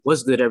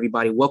What's good,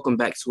 everybody? Welcome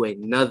back to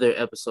another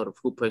episode of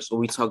Hooplex, where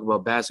we talk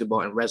about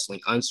basketball and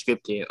wrestling,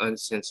 unscripted and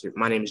uncensored.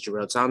 My name is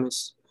Jarrell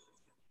Thomas.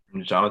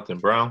 I'm Jonathan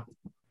Brown.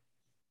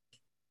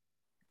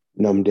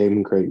 And I'm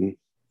Damon Creighton.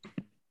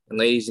 And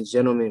ladies and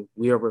gentlemen,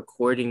 we are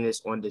recording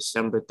this on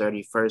December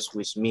 31st,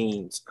 which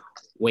means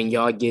when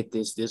y'all get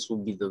this, this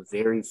will be the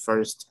very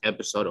first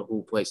episode of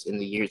Hooplex in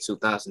the year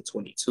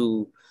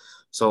 2022.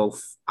 So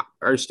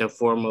first and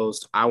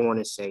foremost, I want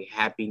to say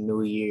Happy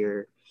New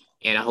Year.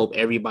 And I hope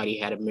everybody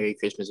had a Merry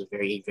Christmas, a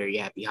very, very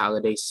happy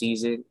holiday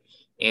season.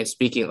 And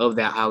speaking of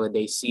that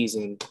holiday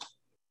season,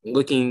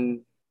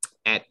 looking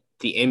at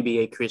the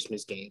NBA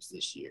Christmas games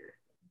this year.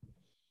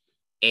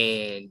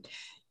 And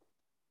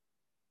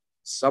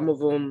some of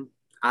them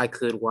I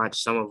could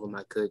watch, some of them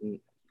I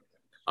couldn't.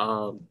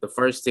 The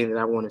first thing that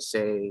I want to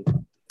say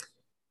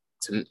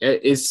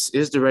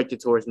is directed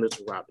towards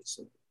Mitchell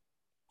Robinson.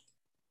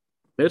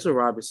 Mitchell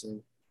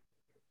Robinson,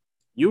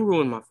 you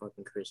ruined my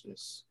fucking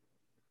Christmas.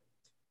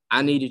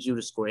 I needed you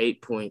to score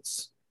 8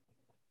 points,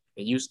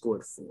 and you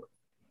scored 4.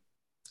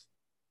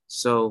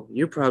 So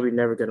you're probably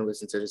never going to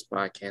listen to this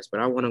podcast, but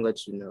I want to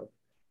let you know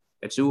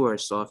that you are a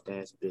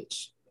soft-ass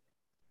bitch.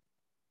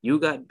 You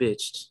got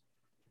bitched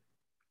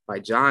by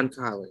John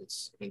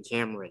Collins and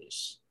Cam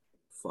Reddish.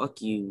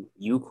 Fuck you.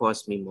 You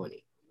cost me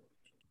money.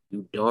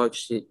 You dog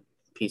shit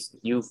piece.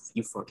 You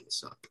fucking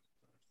suck.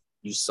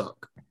 You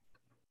suck.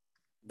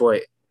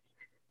 But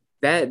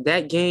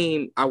that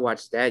game, I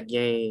watched that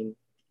game,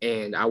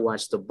 and I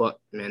watched the Buck.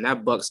 Man,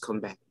 that Bucks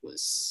comeback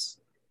was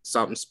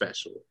something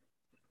special.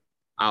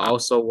 I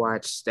also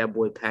watched that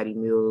boy Patty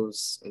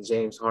Mills and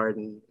James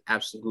Harden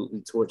absolutely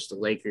torch the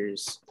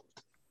Lakers,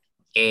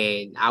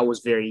 and I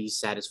was very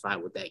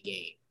satisfied with that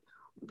game.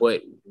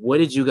 But what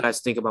did you guys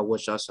think about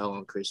what y'all saw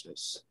on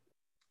Christmas?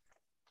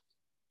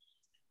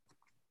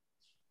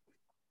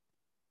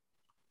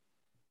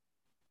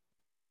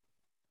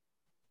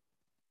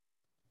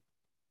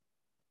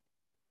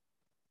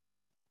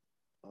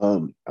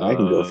 I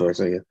can go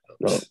first, I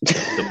guess.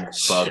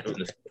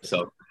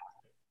 So,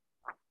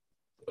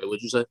 Wait,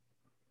 what'd you say?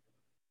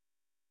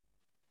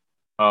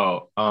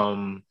 I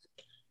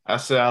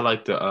said I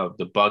like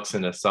the Bucks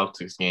and the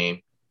Celtics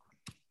game.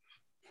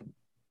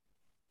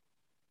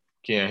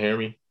 Can you hear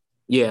me?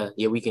 Yeah,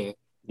 we can.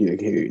 Yeah, I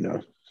can hear you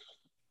now.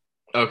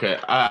 Okay,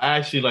 I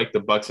actually like the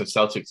Bucks and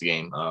Celtics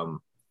game.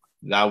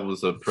 That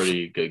was a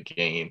pretty good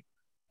game.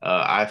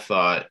 I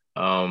thought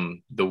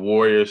the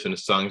Warriors and the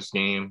Suns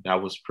game,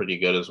 that was pretty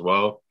good as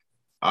well.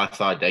 I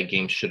thought that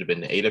game should have been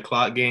the 8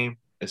 o'clock game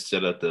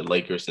instead of the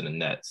Lakers and the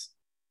Nets.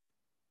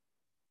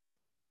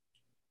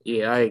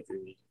 Yeah, I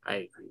agree.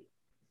 I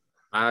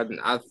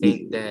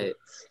think that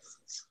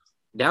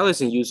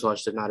Dallas and Utah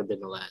should not have been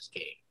the last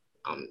game.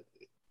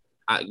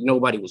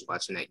 Nobody was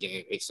watching that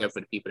game except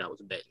for the people that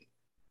was betting.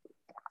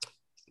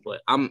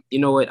 But you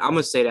know what? I'm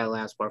gonna say that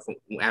last part from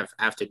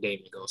after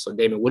Damon goes. So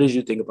Damon, what did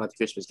you think about the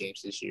Christmas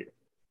games this year?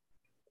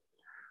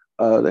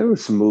 They were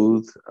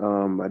smooth.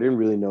 I didn't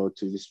really know what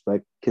to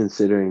expect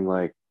considering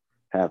like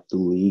half the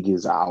league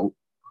is out.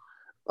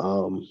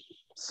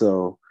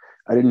 So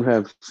I didn't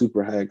have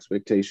super high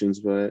expectations,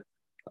 but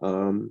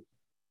I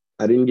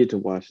didn't get to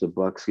watch the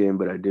Bucks game,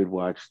 but I did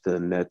watch the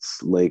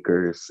Nets,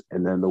 Lakers,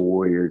 and then the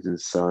Warriors and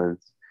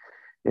Suns.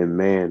 And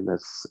man,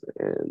 the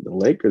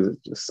Lakers are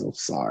just so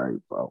sorry,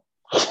 bro.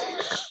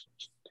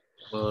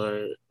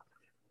 But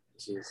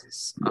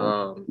Jesus.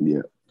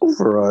 Yeah.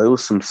 Overall, it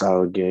was some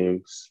solid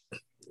games.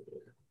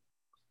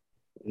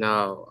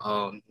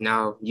 Now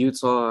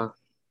Utah.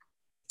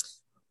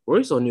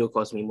 Royce O'Neal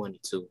cost me money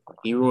too.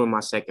 He ruined my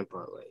second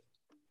parlay.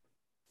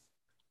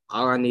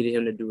 All I needed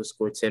him to do was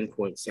score 10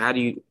 points. How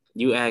do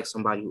you ask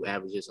somebody who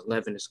averages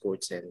 11 to score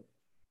 10?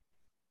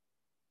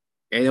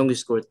 And he only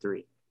scored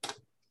 3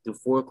 through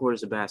 4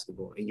 quarters of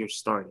basketball, and you're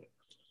starting.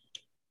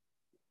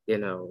 You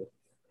know,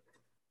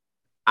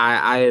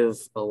 I have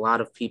a lot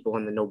of people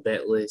on the no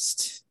bet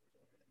list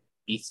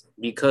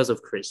because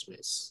of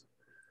Christmas.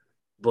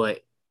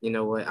 But you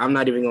know what? I'm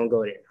not even going to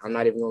go there.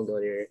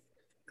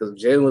 Because if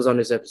Jalen was on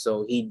this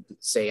episode, he'd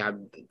say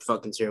I'm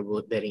fucking terrible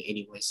at betting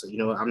anyway. So, you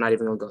know what? I'm not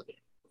even going to go there.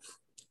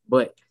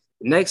 But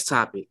the next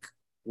topic,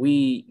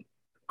 we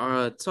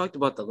talked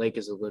about the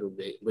Lakers a little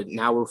bit, but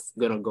now we're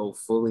going to go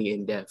fully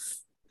in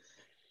depth.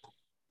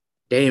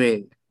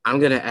 Damon, I'm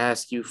going to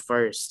ask you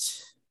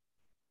first.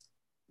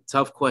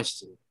 Tough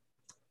question.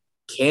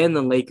 Can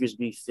the Lakers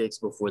be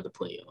fixed before the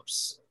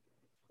playoffs?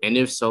 And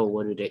if so,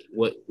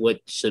 what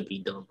should be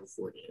done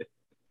before then?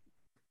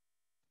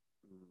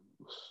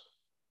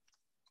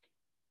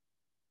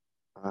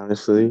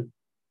 Honestly,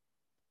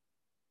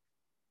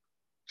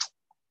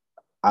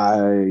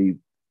 I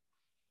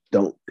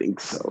don't think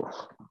so.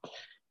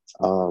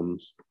 And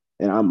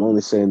I'm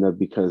only saying that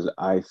because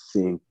I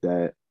think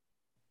that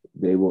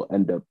they will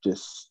end up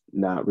just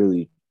not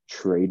really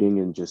trading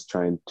and just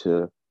trying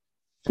to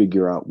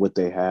figure out what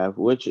they have,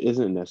 which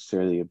isn't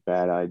necessarily a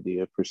bad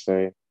idea per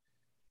se.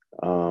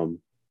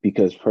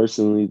 Because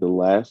personally, the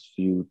last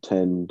few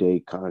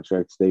 10-day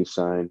contracts they've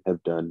signed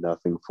have done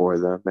nothing for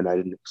them, and I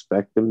didn't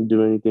expect them to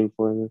do anything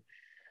for them.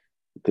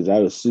 because I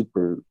was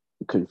super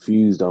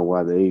confused on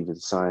why they even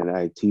signed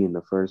IT in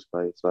the first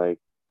place. Like,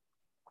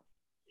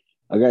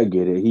 I gotta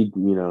get it.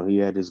 He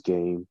had his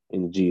game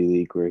in the G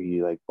League where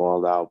he like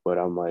balled out, but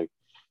I'm like,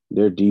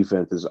 their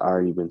defense has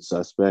already been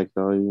suspect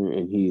all year,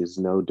 and he is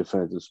no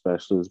defensive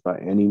specialist by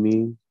any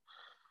means.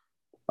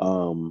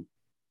 Um,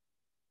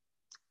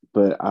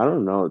 but I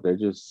don't know.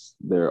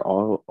 They're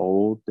all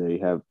old. They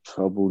have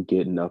trouble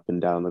getting up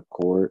and down the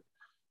court.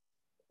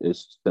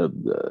 It's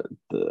the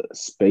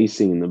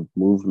spacing and the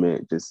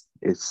movement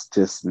it's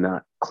just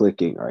not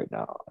clicking right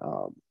now.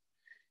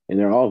 And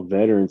they're all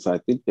veterans. So I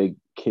think they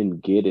can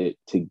get it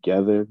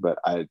together, but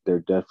they're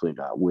definitely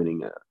not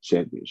winning a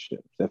championship.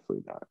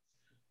 Definitely not.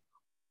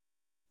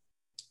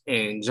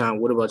 And John,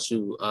 what about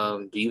you?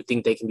 Do you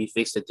think they can be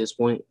fixed at this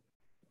point?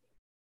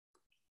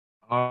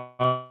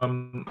 I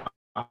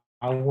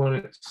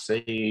wouldn't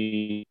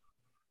say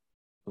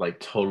like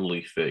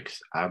totally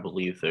fixed. I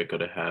believe they're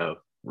gonna have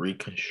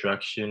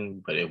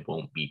reconstruction, but it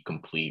won't be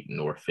complete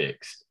nor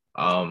fixed.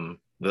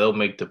 They'll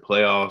make the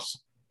playoffs,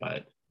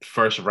 but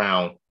first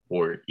round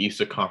or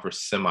Eastern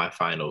Conference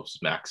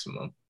semifinals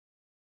maximum,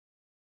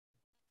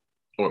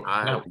 or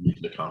not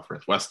Eastern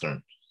Conference,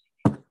 Western.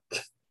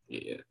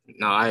 Yeah,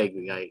 no, I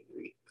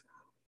agree.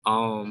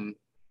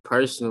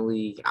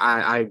 Personally,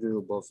 I agree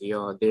with both of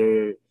y'all.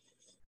 There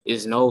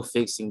is no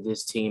fixing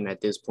this team at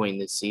this point in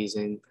the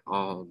season.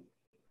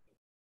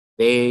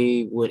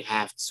 They would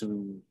have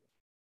to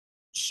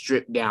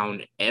strip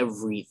down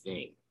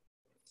everything.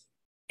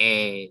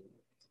 And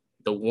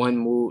the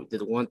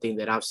one thing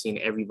that I've seen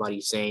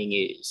everybody saying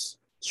is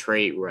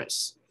trade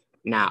Russ.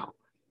 Now,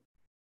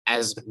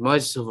 as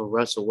much of a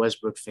Russell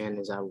Westbrook fan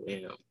as I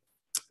am,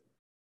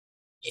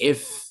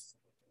 if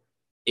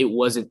it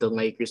wasn't the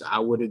Lakers, I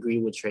would agree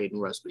with trading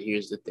Russ. But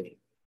here's the thing.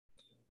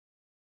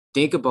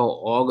 Think about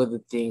all of the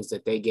things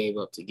that they gave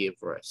up to give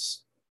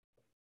Russ.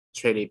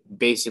 Traded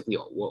basically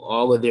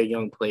all of their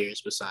young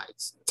players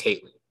besides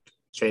Taylor.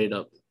 Traded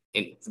up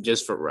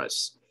just for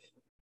Russ.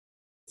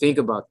 Think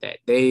about that.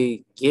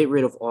 They get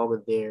rid of all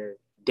of their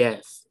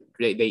depth.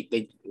 They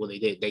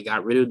did. They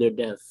got rid of their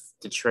depth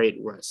to trade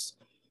Russ.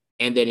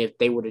 And then if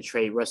they were to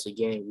trade Russ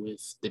again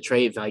with the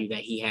trade value that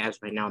he has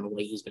right now and the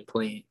way he's been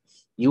playing,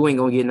 you ain't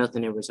gonna get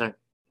nothing in return.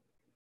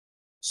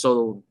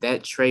 So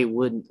that trade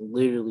would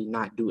literally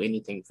not do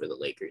anything for the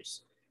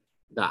Lakers.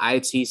 The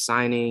IT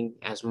signing,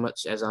 as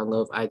much as I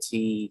love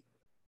IT,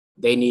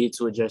 they needed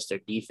to adjust their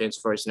defense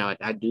first. Now,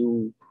 I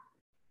do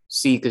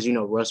see, because,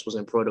 Russ was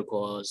in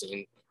protocols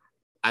and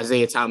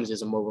Isaiah Thomas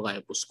is a more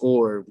reliable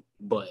scorer,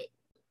 but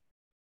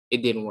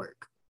it didn't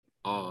work.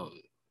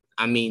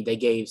 They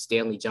gave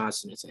Stanley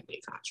Johnson a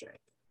 10-day contract.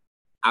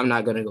 I'm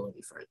not going to go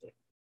any further.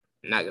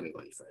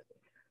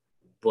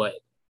 But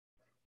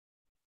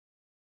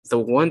the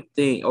one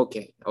thing,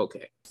 okay.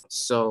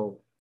 So,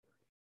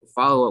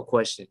 follow-up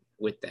question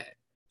with that.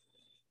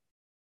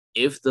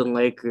 If the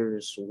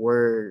Lakers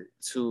were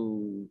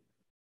to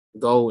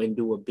go and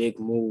do a big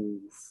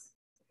move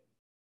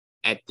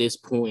at this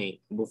point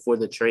before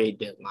the trade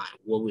deadline,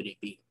 what would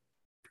it be?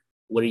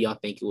 What do y'all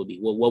think it would be?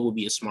 What would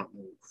be a smart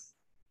move?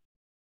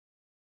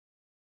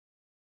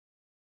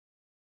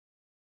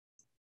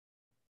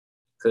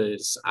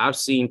 Because I've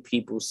seen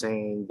people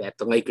saying that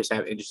the Lakers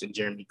have interest in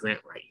Jeremy Grant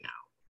right now.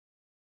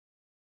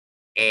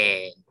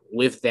 And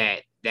with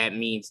that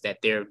means that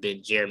there have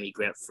been Jeremy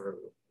Grant for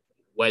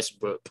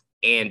Westbrook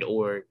and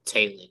or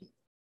Taylor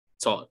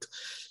talk.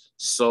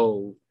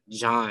 So,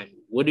 John,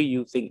 what do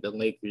you think the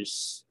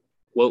Lakers,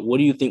 what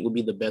do you think would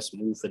be the best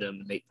move for them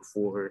to make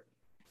before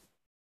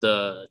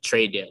the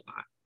trade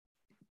deadline?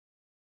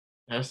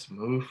 Best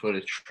move for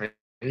the trade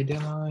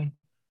deadline?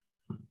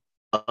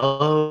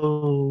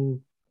 Oh,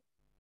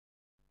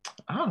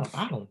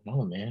 I don't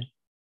know, man.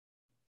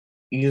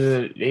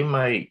 Either they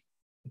might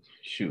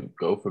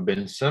go for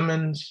Ben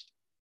Simmons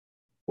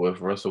with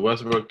Russell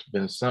Westbrook,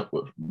 Ben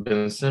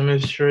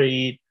Simmons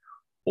trade,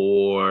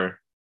 or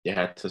they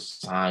had to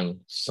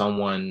sign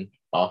someone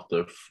off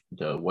the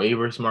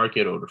waivers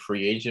market or the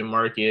free agent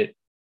market,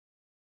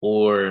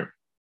 or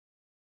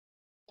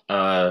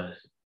I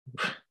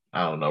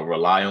don't know,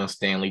 rely on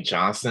Stanley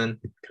Johnson,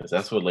 because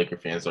that's what Laker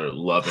fans are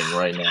loving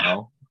right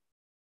now.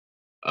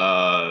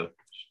 I'm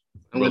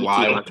going to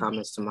keep my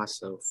comments to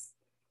myself.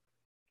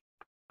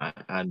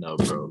 I know,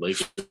 bro.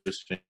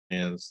 Lakers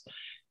fans,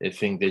 they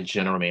think they're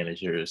general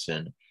managers,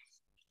 and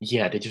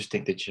they just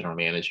think they're general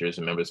managers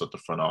and members of the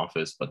front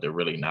office, but they're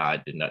really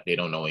not. They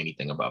don't know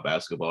anything about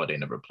basketball. They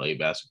never play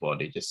basketball.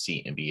 They just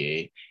see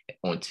NBA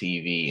on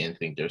TV and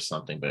think there's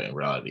something, but in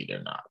reality,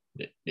 they're not.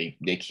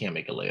 They can't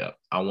make a layup.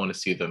 I want to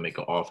see them make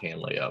an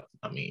offhand layup.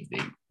 I mean,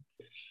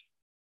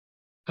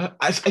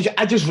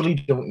 I just really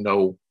don't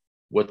know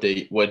what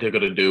they're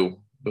gonna do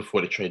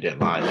before the trade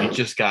deadline. You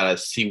just gotta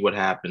see what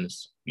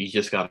happens. You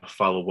just gotta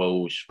follow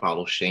Woj,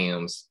 follow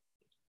Shams,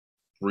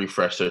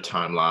 refresh their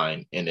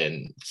timeline, and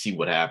then see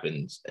what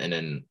happens, and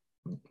then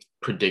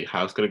predict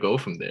how it's gonna go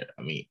from there.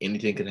 I mean,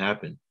 anything can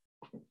happen.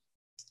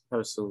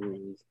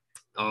 Absolutely.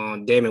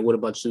 Damon, what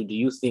about you? Do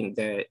you think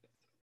that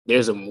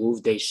there's a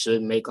move they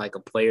should make, like a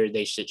player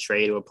they should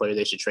trade or a player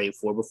they should trade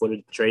for before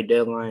the trade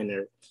deadline,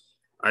 or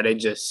are they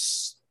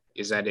just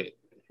is that it?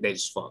 They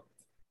just fuck.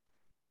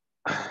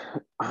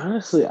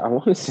 Honestly, I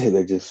want to say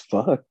they're just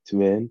fucked,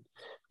 man,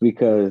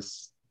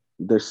 because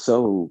they're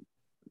so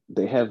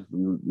they have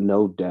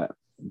no depth.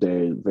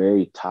 They're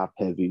very top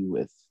heavy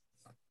with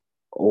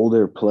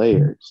older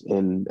players,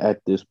 and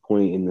at this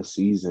point in the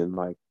season,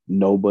 like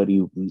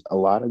nobody, a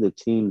lot of the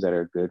teams that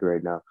are good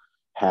right now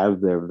have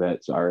their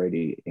vets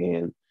already,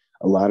 and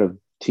a lot of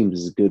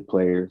teams with good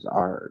players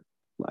are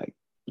like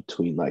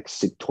between like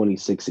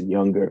 26 and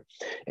younger.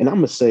 And I'm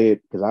gonna say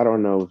it because I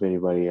don't know if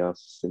anybody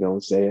else is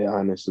gonna say it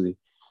honestly,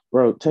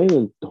 bro.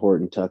 Taylor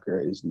Horton Tucker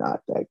is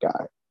not that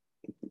guy.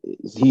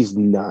 He's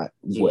not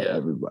what Yeah,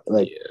 everybody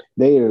like. yeah,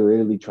 They are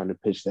really trying to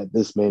pitch that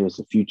this man is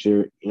the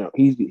future. You know,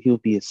 he'll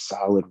be a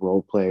solid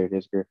role player in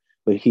his career,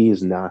 but he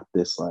is not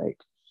this like,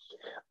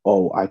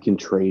 oh, I can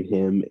trade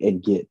him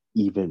and get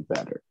even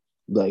better.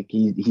 Like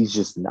he's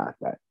just not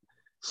that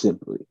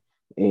simply.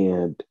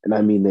 And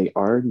I mean they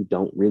already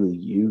don't really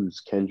use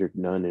Kendrick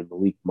Nunn and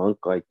Malik Monk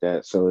like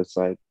that. So it's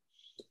like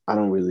I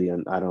don't well, really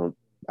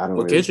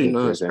Kendrick think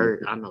Nunn's there's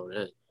hurt. anything. I know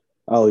that.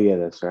 Oh yeah,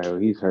 that's right. Well,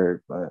 he's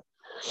hurt, but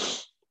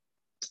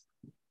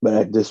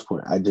at this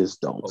point, I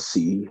just don't Oh,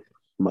 see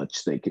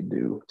much they could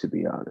do, to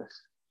be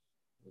honest.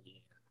 yeah,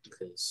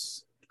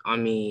 because I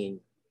mean,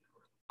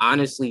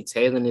 honestly,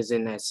 Taylor is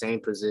in that same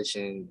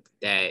position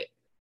that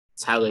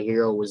Tyler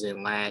Hero was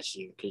in last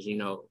year. Because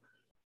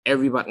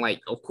everybody,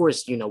 like, of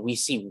course, we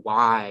see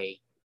why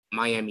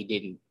Miami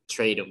didn't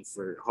trade him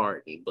for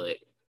Harden, but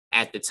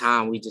at the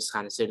time, we just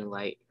kind of sitting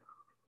like,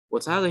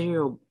 well, Tyler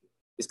Hero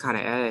is kind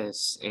of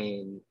ass,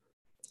 and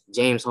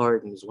James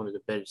Harden is one of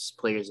the best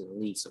players in the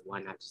league, so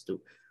why not just do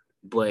it?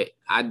 But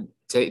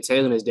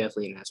Taylor is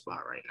definitely in that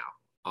spot right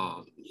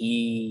now.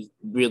 He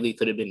really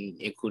could have been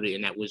included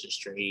in that Wizards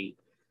trade.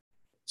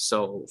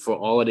 So for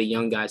all of the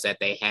young guys that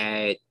they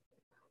had,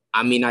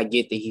 I mean, I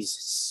get that he's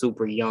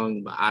super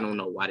young, but I don't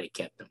know why they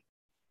kept him,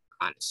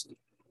 honestly.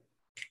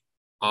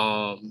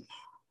 Um,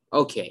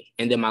 okay,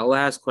 and then my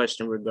last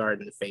question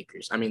regarding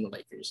the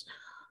Lakers.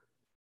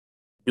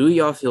 Do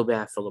y'all feel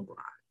bad for LeBron?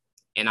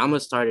 And I'm gonna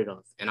start it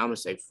off, and I'm gonna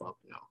say fuck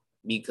no,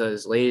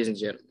 because ladies and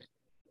gentlemen,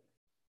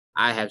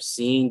 I have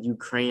seen you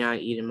crayon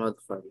eating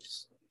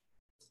motherfuckers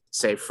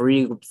say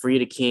free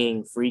the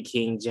king, free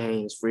King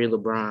James, free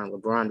LeBron.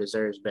 LeBron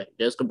deserves better.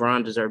 Does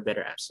LeBron deserve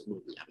better?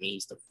 Absolutely. I mean,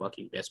 he's the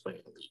fucking best player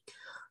in the league.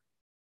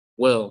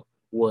 Well,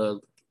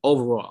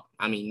 overall.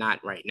 I mean,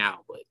 not right now,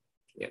 but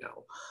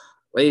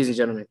ladies and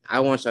gentlemen, I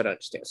want y'all to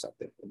understand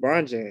something.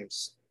 LeBron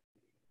James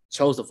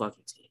chose the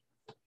fucking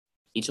team.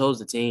 He chose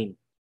the team.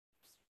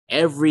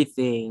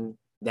 Everything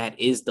that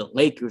is the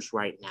Lakers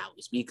right now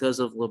is because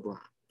of LeBron.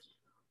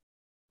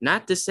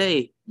 Not to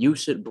say you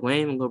should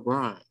blame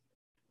LeBron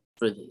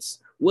for this.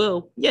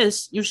 Well,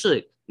 yes, you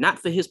should. Not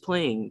for his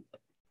playing,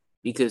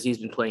 because he's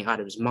been playing out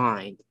of his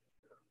mind,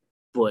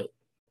 but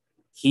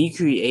he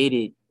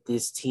created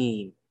this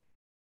team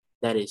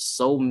that is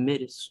so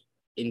mid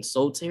and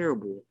so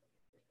terrible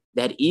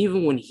that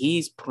even when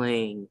he's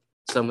playing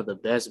some of the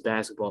best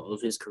basketball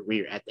of his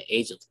career at the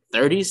age of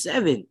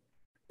 37,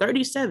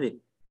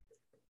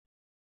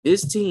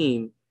 this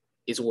team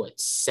is what,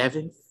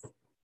 seventh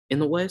in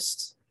the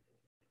West?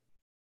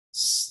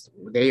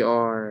 They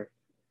are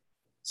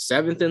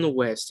seventh in the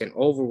West, and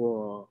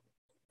overall,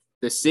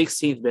 the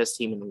 16th best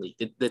team in the league.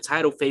 The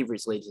title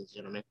favorites, ladies and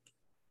gentlemen.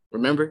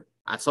 Remember,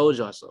 I told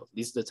y'all so.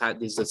 These are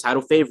the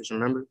title favorites,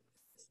 remember?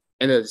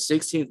 And they're the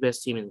 16th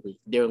best team in the league.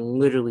 They're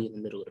literally in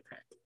the middle of the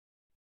pack.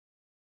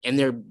 And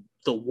they're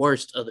the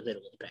worst of the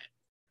middle of the pack.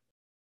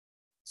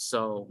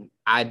 So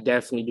I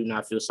definitely do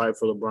not feel sorry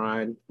for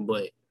LeBron,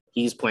 but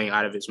he's playing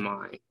out of his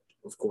mind,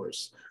 of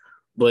course.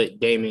 But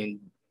Damon,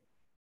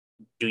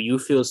 do you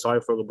feel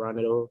sorry for LeBron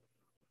at all?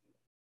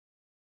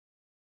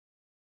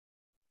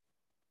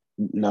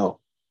 No,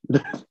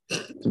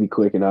 to be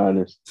quick and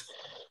honest.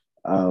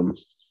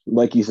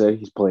 Like you said,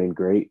 he's playing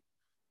great.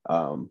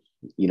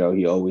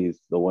 He always,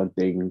 the one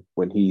thing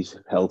when he's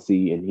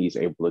healthy and he's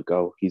able to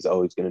go, he's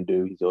always going to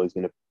do. He's always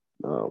going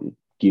to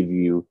give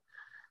you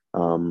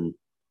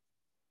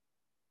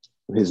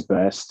his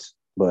best.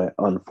 But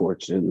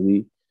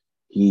unfortunately,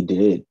 he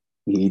did.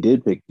 He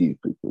did pick these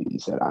people. He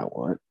said, I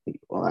want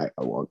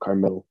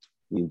Carmelo.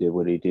 He did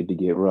what he did to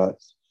get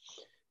Russ.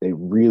 They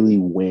really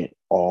went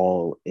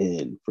all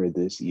in for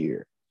this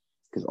year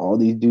because all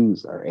these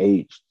dudes are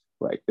aged.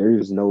 Like there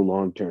is no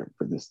long term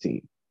for this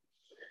team.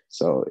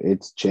 So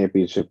it's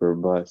championship or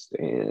bust.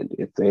 And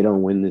if they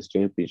don't win this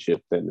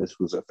championship, then this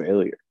was a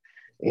failure.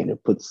 And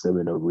it puts them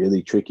in a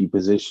really tricky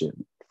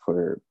position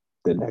for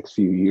the next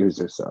few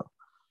years or so.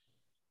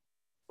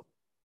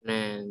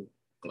 Man,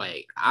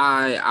 like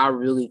I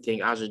really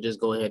think I should just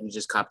go ahead and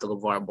just cop the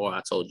LeVar Ball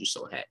I told you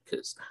so hat,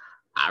 because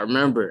I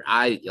remember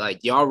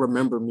y'all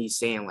remember me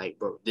saying like,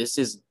 bro, this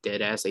is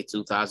dead ass a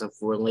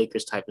 2004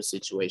 Lakers type of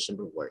situation,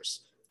 but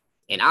worse.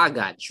 And I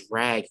got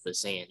dragged for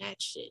saying that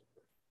shit.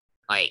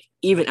 Like,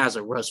 even as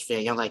a Russ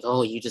fan, y'all like,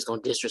 oh, you just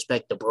gonna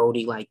disrespect the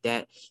Brody like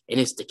that, and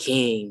it's the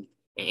king.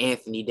 and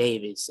Anthony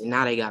Davis, and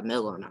now they got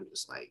Melo, and I'm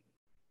just like,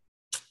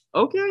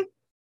 okay.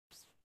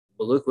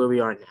 But look where we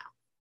are now.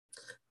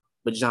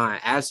 But John,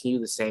 asking you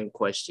the same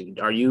question,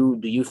 do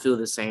you feel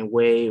the same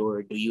way,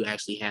 or do you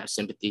actually have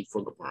sympathy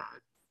for LeBron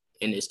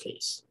in this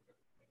case?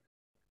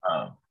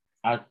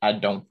 I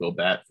don't feel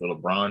bad for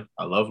LeBron.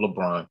 I love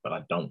LeBron, but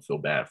I don't feel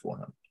bad for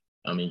him.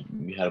 I mean,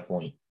 you had a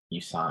point. He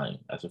signed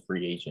as a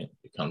free agent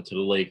to come to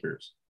the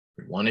Lakers.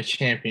 He won a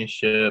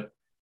championship.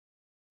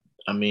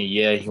 I mean,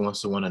 yeah, he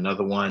wants to win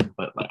another one,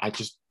 but like, I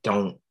just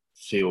don't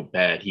feel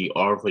bad. He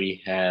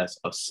already has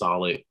a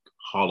solid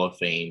Hall of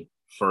Fame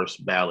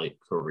first ballot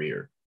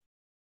career.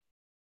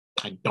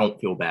 I don't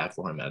feel bad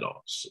for him at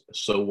all.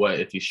 So what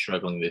if he's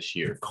struggling this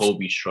year?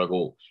 Kobe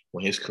struggled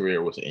when his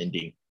career was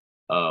ending.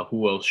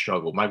 Who else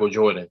struggled? Michael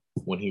Jordan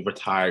when he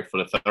retired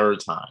for the third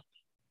time.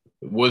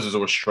 The Wizards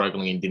were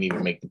struggling and didn't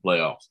even make the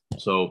playoffs.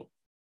 So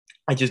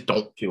I just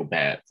don't feel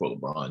bad for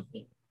LeBron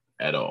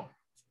at all.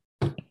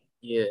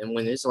 Yeah, and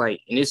when it's like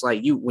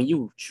you when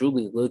you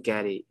truly look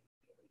at it,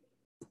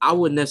 I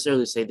wouldn't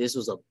necessarily say this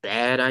was a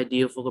bad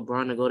idea for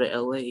LeBron to go to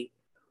LA,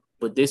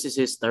 but this is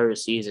his third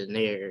season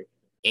there,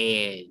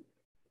 and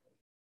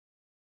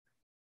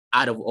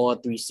out of all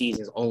 3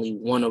 seasons, only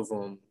one of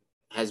them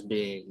has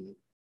been.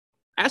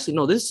 Actually,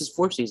 no, this is his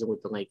 4th season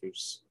with the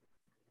Lakers.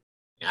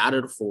 And out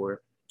of the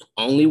 4,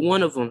 only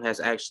one of them has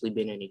actually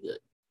been any good.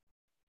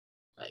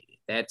 Like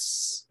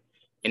that's,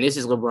 and this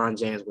is LeBron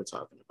James we're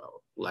talking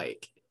about.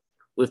 Like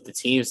with the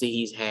teams that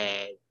he's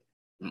had,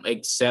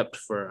 except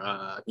for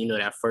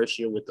that first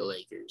year with the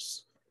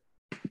Lakers.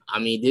 I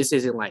mean, this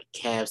isn't like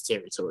Cavs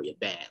territory of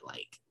bad.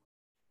 Like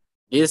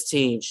this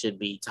team should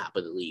be top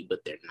of the league, but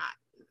they're not.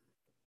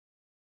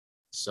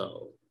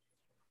 So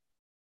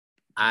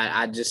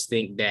I just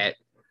think that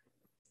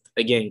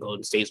again,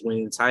 Golden State's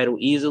winning the title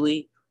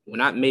easily. Well,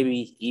 not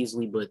maybe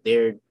easily, but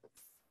they're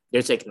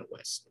taking the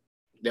West.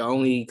 The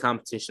only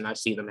competition I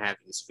see them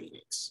having is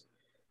Phoenix.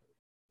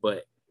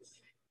 But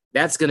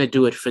that's going to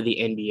do it for the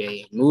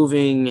NBA.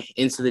 Moving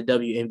into the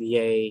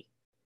WNBA,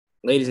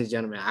 ladies and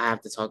gentlemen, I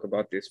have to talk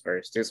about this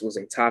first. This was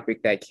a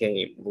topic that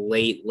came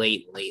late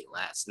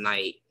last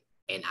night,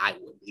 and I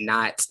would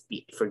not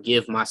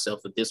forgive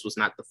myself if this was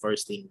not the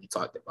first thing we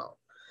talked about.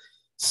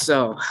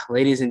 So,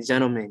 ladies and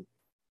gentlemen,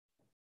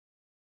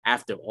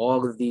 after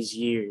all of these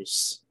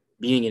years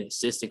being an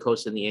assistant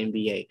coach in the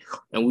NBA,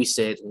 and we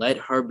said, let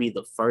her be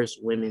the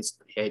first women's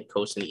head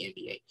coach in the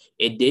NBA.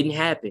 It didn't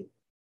happen,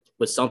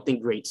 but something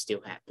great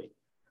still happened.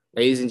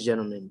 Ladies and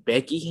gentlemen,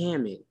 Becky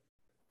Hammon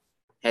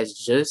has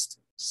just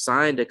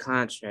signed a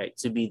contract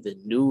to be the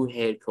new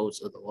head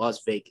coach of the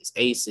Las Vegas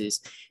Aces,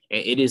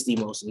 and it is the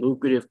most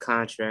lucrative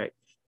contract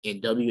in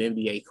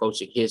WNBA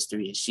coaching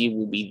history, and she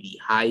will be the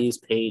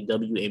highest paid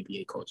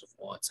WNBA coach of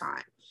all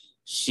time.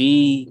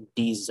 She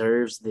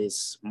deserves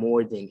this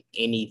more than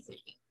anything.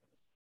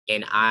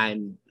 And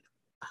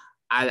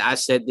I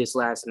said this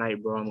last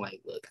night, bro. I'm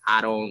like, look, I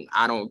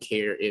don't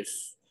care if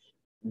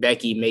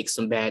Becky makes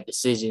some bad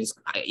decisions,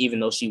 even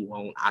though she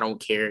won't. I don't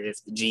care if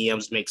the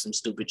GMs make some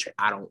stupid trade.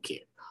 I don't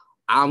care.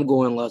 I'm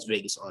going Las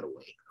Vegas all the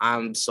way.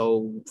 I'm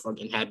so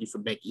fucking happy for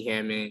Becky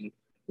Hammon.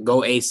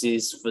 Go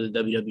Aces for the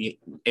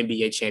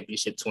WNBA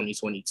Championship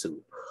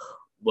 2022.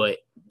 But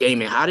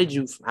Damon, how do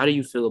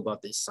you feel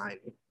about this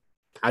signing?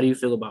 How do you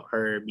feel about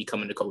her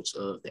becoming the coach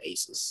of the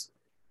Aces?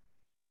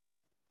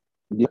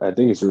 Yeah, I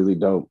think it's really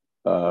dope.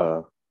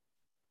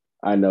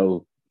 I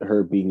know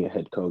her being a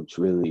head coach,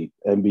 really,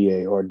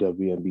 NBA or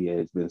WNBA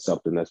has been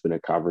something that's been a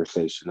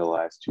conversation the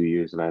last 2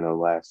 years. And I know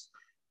last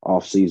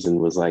offseason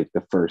was like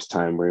the first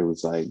time where it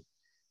was like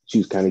she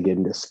was kind of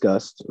getting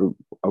discussed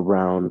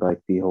around like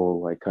the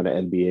whole like kind of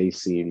NBA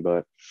scene.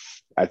 But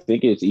I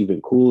think it's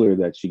even cooler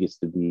that she gets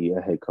to be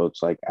a head coach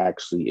like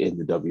actually in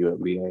the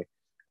WNBA.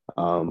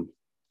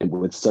 And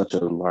with such a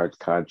large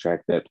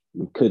contract that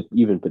could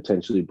even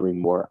potentially bring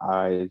more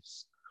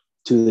eyes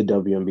to the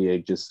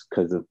WNBA just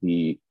because of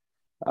the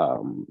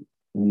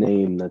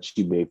name that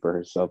she made for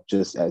herself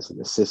just as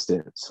an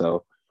assistant.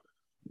 So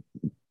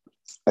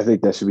I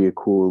think that should be a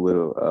cool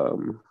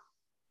little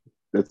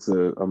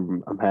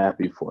I'm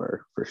happy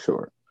for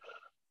sure.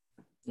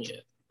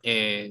 Yeah.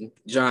 And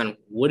John,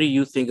 what do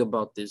you think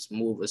about this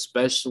move,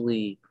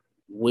 especially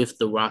with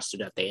the roster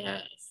that they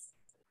have?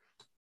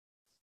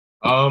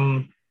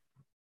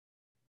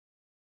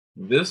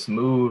 This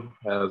move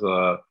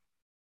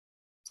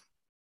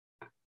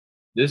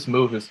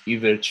is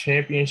either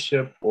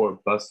championship or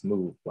bust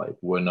move. Like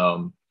when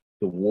the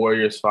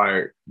Warriors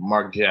fired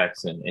Mark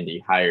Jackson and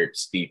they hired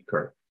Steve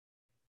Kerr.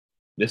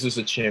 This is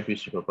a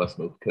championship or bust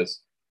move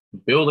because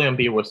Bill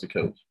Laimbeer was the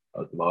coach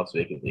of the Las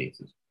Vegas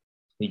Aces.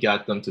 He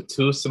got them to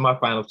 2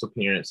 semifinals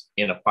appearances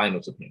and a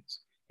finals appearance,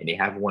 and they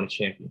haven't won a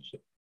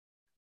championship.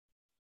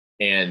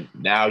 And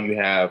now you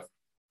have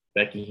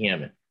Becky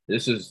Hammon.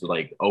 This is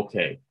like,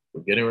 okay,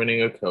 we're getting rid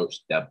of a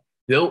coach that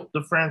built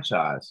the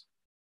franchise.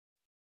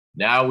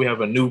 Now we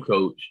have a new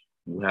coach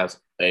who has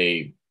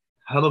a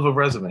hell of a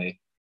resume,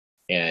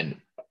 and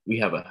we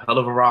have a hell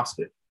of a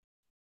roster.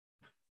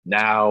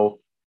 Now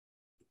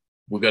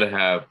we're going to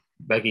have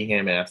Becky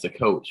Hammon as the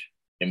coach.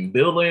 And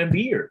Bill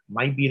Laimbeer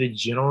might be the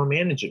general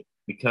manager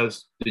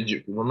because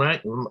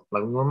remind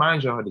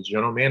y'all the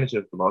general manager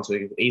of the Las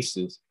Vegas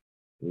Aces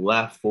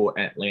left for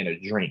Atlanta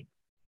Dream.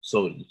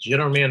 So the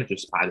general manager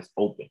spot is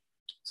open.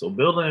 So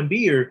Bill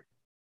Laimbeer,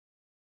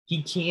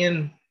 he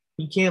can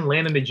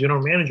land in the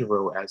general manager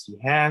role as he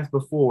has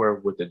before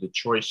with the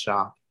Detroit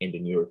Shock and the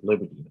New York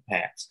Liberty in the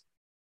past.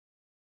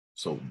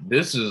 So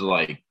this is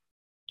like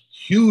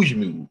huge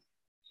move.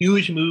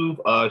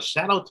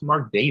 Shout out to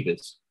Mark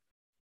Davis,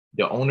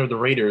 the owner of the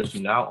Raiders,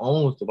 who now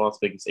owns the Las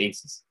Vegas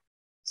Aces.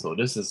 So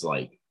this is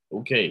like,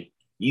 okay,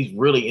 he's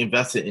really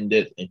invested in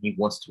this and he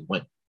wants to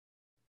win.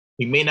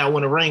 He may not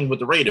win a ring with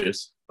the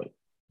Raiders, but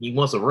he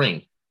wants a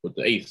ring with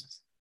the Aces.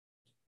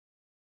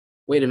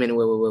 Wait a minute,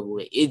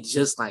 wait. It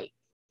just like,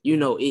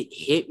 it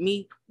hit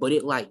me, but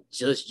it like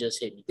just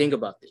hit me. Think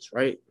about this,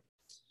 right?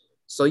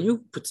 So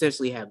you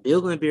potentially have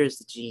Bill Laimbeer as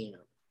the GM,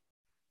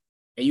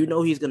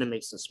 and he's going to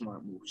make some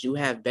smart moves. You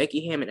have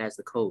Becky Hammon as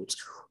the coach,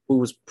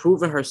 who's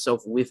proven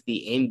herself with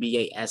the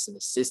NBA as an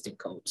assistant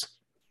coach,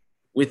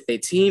 with a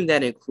team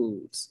that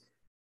includes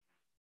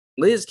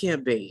Liz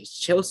Cambage,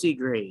 Chelsea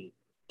Gray,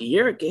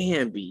 De'Erica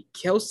Hamby,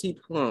 Kelsey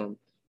Plum,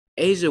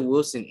 Asia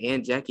Wilson,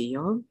 and Jackie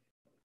Young.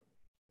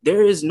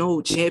 There is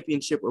no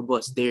championship or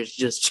bust. There's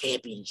just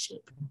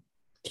championship.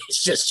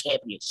 It's just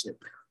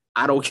championship.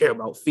 I don't care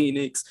about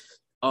Phoenix,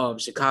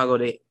 Chicago.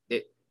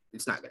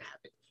 It's not going to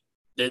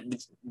happen.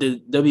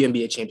 The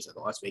WNBA champions are the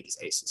Las Vegas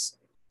Aces.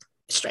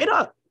 Straight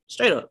up.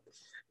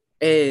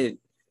 And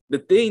the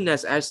thing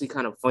that's actually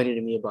kind of funny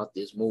to me about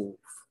this move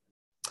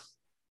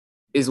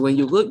is when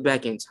you look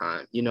back in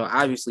time,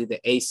 obviously the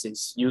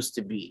Aces used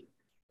to be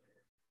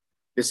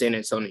the San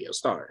Antonio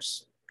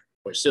Stars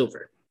or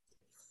Silver.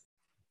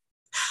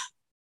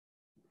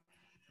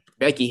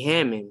 Becky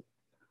Hammon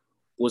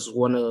was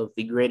one of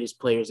the greatest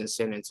players in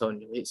San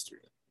Antonio history.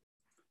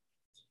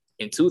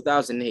 In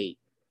 2008,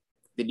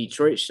 the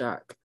Detroit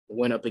Shock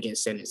went up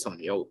against San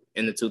Antonio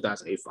in the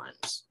 2008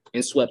 finals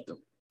and swept them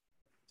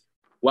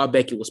while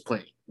Becky was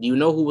playing. Do you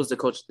know who was the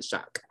coach of the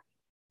Shock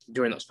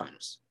during those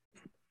finals?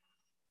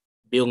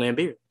 Bill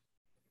Laimbeer.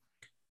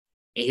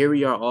 And here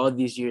we are all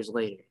these years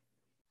later.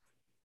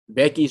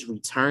 Becky's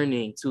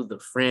returning to the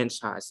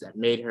franchise that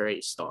made her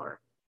a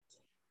star.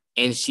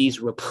 And she's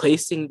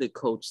replacing the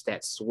coach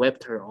that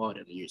swept her all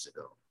them years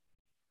ago.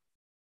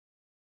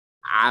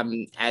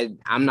 I'm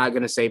not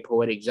going to say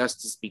poetic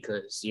justice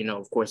because,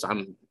 of course,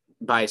 I'm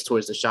biased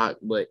towards the Shock,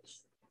 but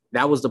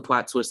that was the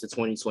plot twist of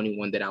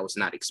 2021 that I was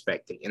not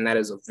expecting. And that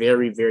is a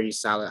very, very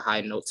solid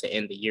high note to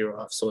end the year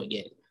off. So,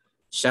 again,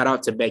 shout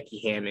out to Becky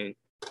Hammon.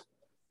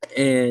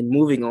 And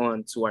moving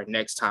on to our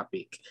next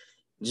topic.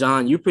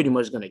 John, you're pretty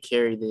much going to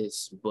carry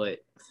this, but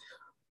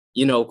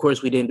of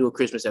course, we didn't do a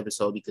Christmas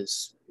episode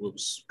because it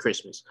was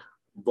Christmas.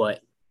 But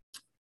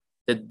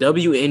the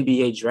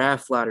WNBA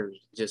draft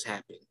lottery just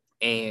happened.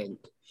 And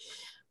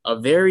a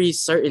very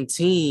certain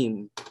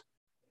team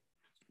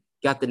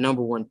got the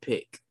number one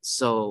pick.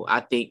 So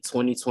I think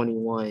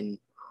 2021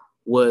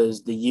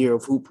 was the year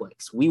of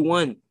Hooplex. We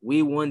won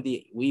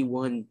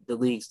the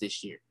leagues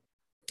this year.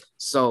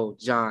 So,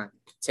 John,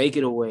 take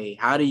it away.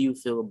 How do you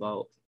feel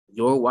about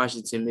your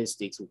Washington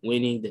Mystics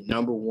winning the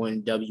number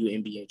one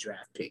WNBA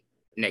draft pick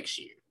next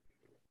year?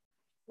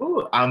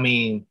 Well, I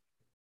mean,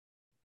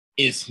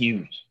 it's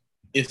huge.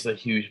 It's a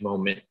huge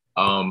moment.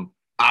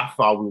 I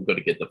thought we were going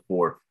to get the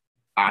fourth.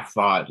 I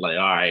thought, all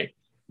right,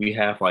 we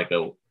had like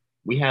a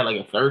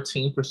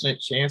 13%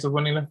 chance of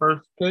winning the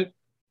first pick.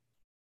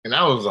 And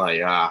I was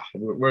like,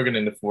 we're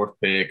getting the fourth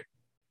pick.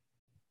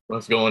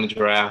 Let's go in the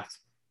draft.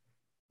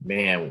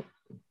 Man,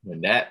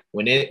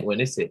 when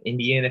it said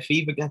Indiana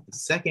Fever got the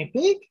second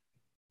pick,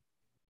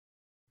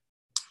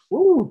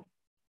 woo,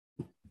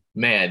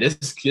 man,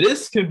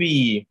 this could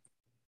be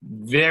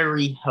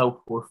very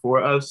helpful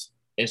for us,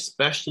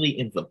 especially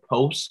in the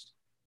post,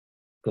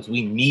 because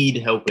we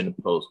need help in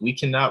the post. We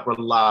cannot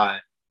rely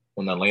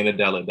on Elena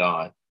Delle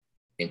Donne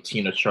and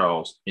Tina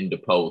Charles in the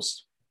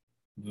post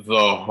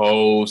the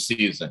whole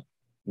season.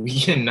 We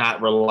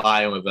cannot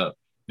rely on them.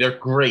 They're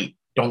great,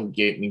 don't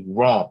get me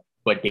wrong,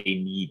 but they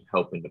need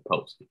help in the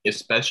post,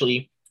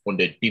 especially on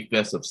the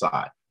defensive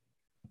side.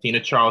 Tina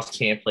Charles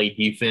can't play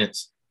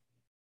defense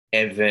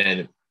and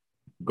then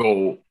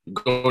go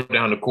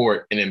down the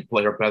court and then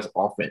play her best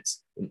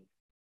offense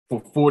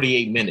for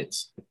 48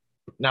 minutes.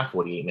 Not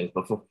 48 minutes,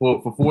 but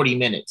for 40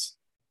 minutes.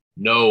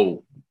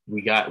 No,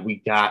 we got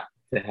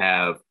to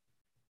have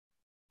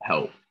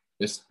help.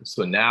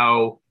 So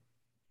now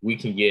we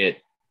can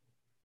get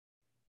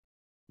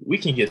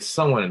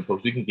someone in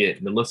post. We can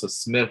get Melissa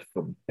Smith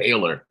from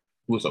Baylor,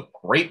 who's a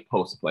great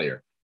post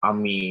player. I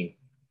mean,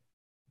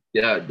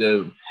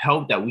 the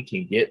help that we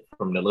can get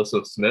from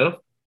Melissa Smith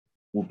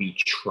will be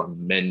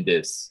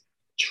tremendous.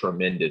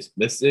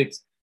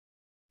 Mystics,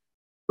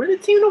 we're the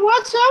team to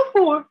watch out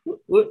for.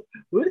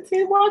 We're the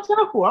team to watch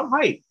out for. I'm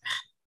hyped.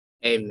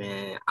 Hey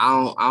man,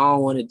 I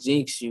don't want to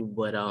jinx you,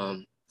 but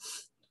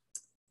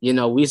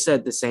we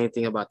said the same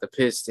thing about the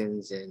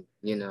Pistons, and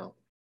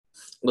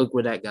look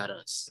where that got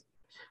us.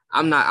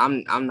 I'm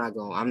not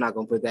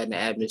gonna put that in the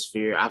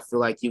atmosphere. I feel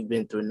like you've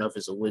been through enough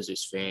as a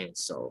Wizards fan,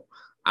 so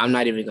I'm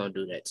not even gonna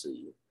do that to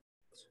you.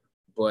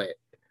 But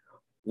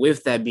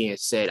with that being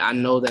said, I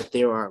know that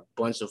there are a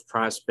bunch of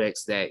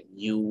prospects that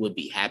you would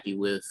be happy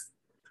with,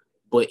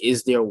 but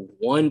is there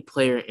one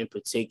player in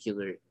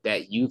particular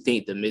that you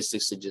think the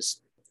Mystics should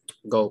just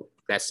go?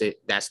 That's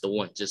it. That's the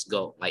one. Just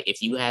go. Like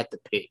if you had to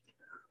pick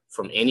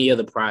from any of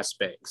the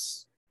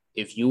prospects,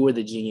 if you were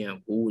the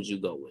GM, who would you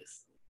go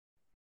with?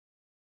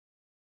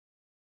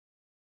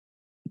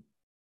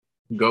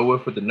 Go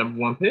with the number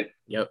one pick.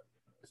 Yep.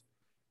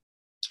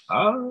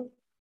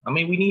 I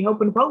mean, we need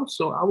help in the post,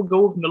 so I would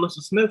go with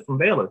Melissa Smith from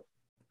Baylor.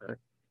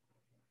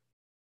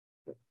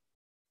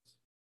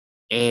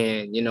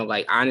 And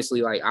like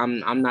honestly, like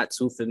I'm not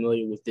too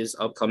familiar with this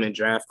upcoming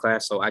draft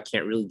class, so I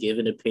can't really give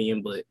an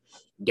opinion. But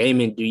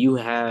Damon, do you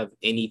have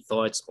any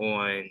thoughts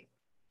on?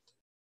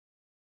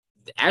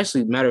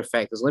 Actually, matter of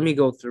fact, because let me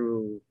go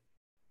through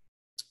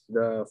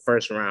the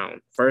first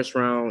round. First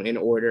round in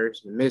order: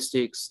 the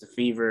Mystics, the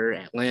Fever,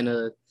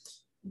 Atlanta,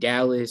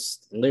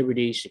 Dallas,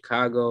 Liberty,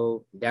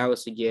 Chicago,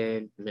 Dallas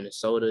again,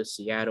 Minnesota,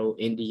 Seattle,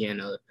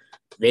 Indiana,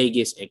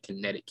 Vegas, and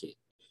Connecticut.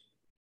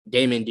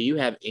 Damon, do you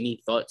have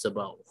any thoughts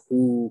about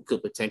who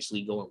could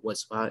potentially go in what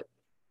spot?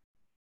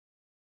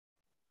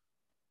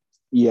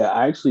 Yeah,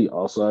 I actually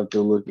also have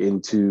to look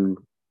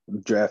into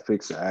draft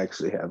picks. I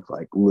actually have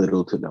like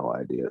little to no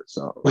idea.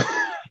 So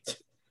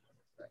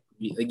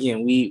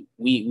Again, we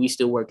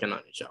still working on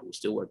it, y'all. We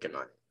still working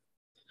on it.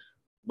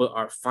 But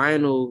our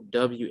final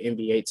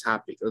WNBA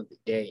topic of the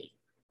day,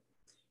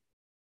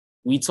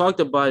 we talked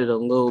about it a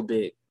little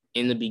bit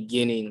in the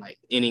beginning, like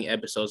ending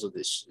episodes of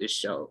this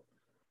show,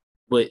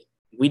 but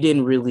we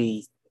didn't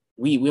really.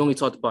 We only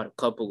talked about a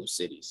couple of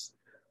cities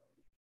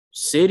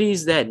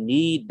that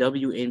need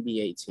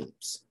WNBA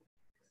teams.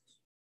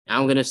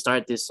 I'm gonna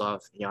start this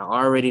off. Y'all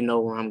already know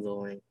where I'm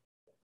going.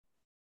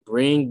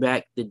 Bring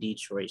back the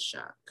Detroit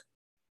Shock.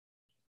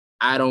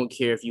 I don't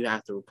care if you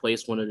have to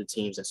replace one of the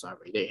teams that's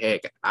already there.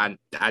 Heck,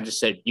 I just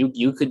said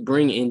you could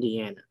bring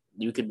Indiana.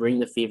 You could bring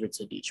the Fever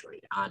to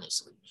Detroit,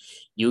 honestly.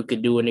 You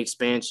could do an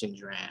expansion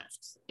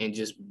draft and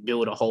just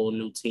build a whole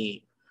new team.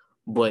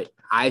 But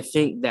I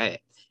think that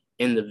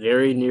in the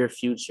very near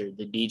future,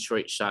 the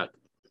Detroit Shock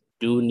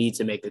do need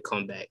to make a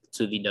comeback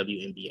to the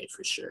WNBA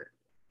for sure.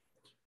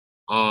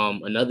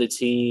 Another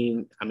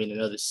city,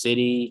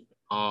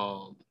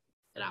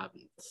 and I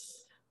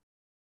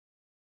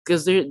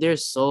because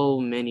there's so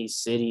many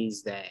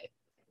cities that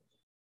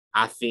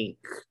I think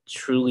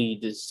truly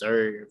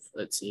deserve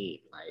a team.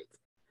 Like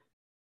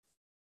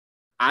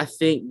I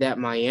think that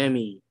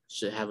Miami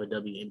should have a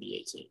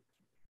WNBA team.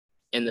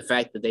 And the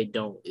fact that they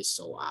don't is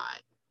so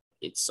odd.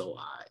 It's so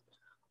odd.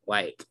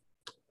 Like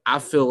I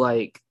feel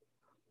like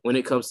when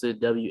it comes to the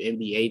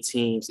WNBA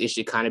teams, it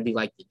should kind of be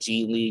like the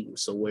G League,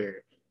 so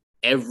where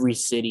every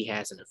city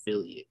has an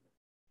affiliate,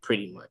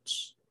 pretty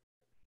much.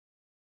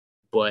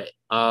 But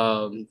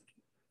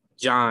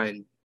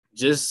John,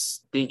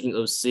 just thinking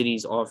of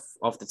cities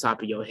off the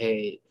top of your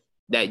head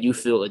that you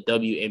feel a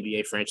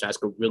WNBA franchise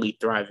could really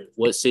thrive in,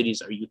 what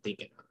cities are you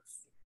thinking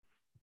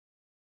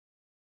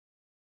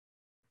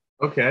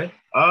of? Okay.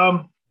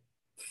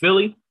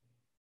 Philly,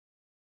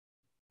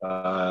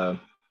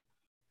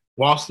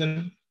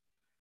 Boston,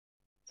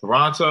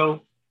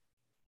 Toronto,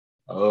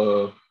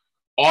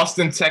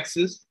 Austin,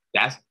 Texas.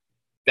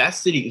 That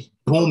city is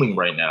booming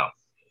right now.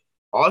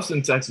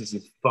 Austin, Texas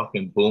is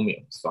fucking booming.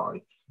 I'm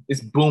sorry. It's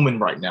booming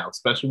right now,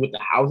 especially with the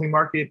housing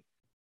market.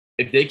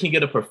 If they can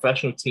get a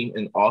professional team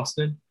in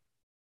Austin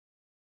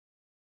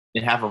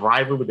and have a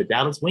rival with the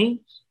Dallas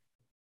Wings,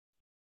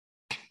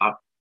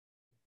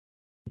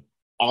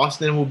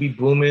 Austin will be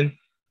booming.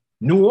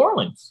 New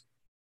Orleans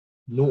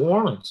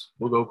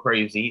will go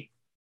crazy.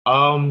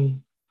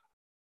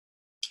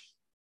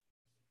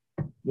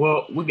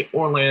 Well, we get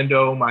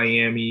Orlando,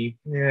 Miami.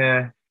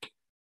 Yeah.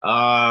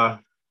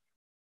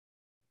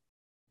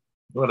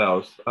 What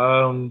else?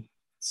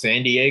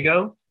 San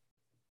Diego.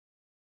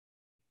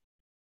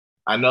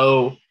 I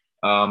know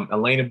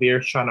Elena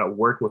Beer's trying to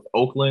work with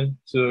Oakland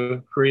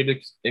to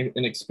create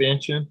an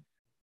expansion,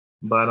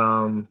 but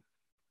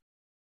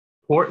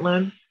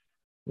Portland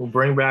will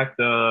bring back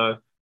the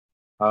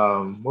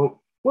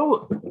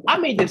well, I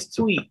made this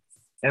tweet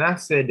and I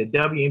said the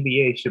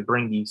WNBA should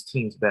bring these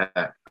teams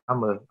back. I'm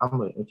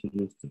gonna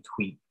introduce the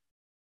tweet.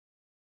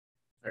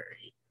 All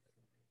right.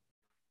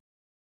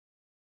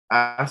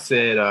 I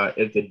said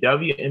if the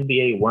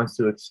WNBA wants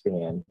to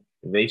expand,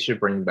 they should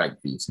bring back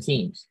these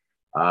teams.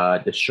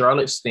 The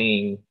Charlotte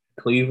Sting,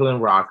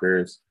 Cleveland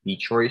Rockers,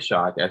 Detroit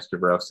Shock, as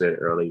Terrell said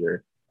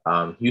earlier,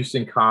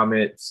 Houston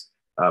Comets,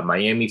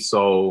 Miami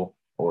Soul,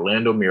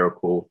 Orlando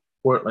Miracle,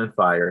 Portland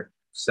Fire,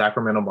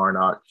 Sacramento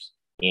Monarchs,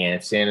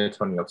 and San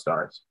Antonio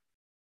Stars.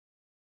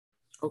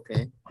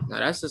 Okay. Now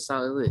that's a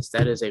solid list.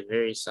 That is a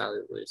very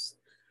solid list.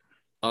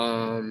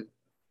 I'm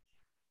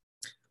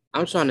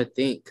trying to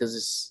think because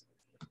it's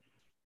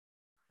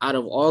out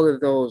of all of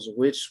those,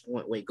 which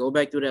one? Wait, go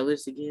back through that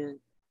list again.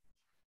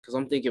 Because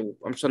I'm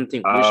trying to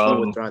think which one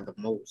would thrive the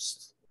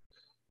most.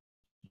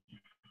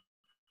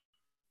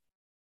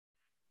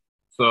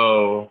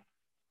 So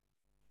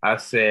I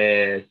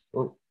said,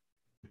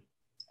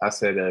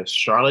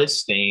 Charlotte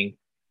Sting,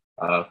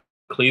 uh,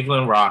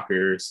 Cleveland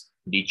Rockers,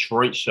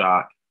 Detroit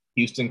Shock,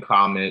 Houston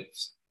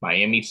Comets,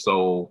 Miami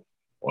Soul,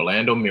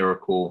 Orlando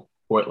Miracle,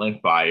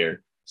 Portland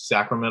Fire,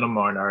 Sacramento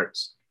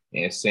Monarchs,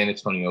 and San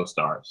Antonio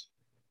Stars.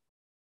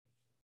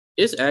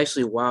 It's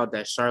actually wild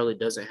that Charlotte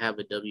doesn't have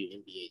a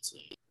WNBA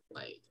team.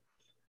 Like,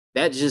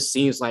 that just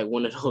seems like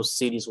one of those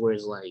cities where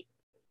it's like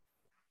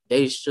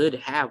they should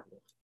have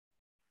one.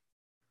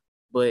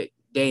 But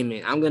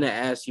Damon, I'm gonna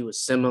ask you a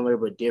similar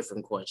but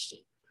different question.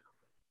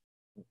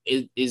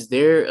 Is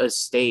there a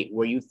state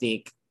where you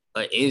think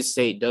an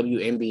in-state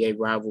WNBA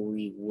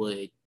rivalry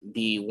would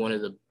be one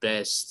of the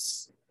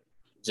best,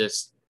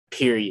 just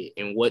period?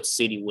 And what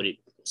cities would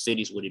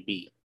it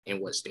be?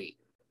 In what state?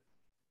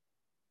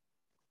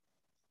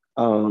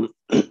 So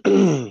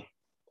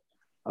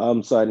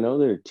I know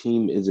their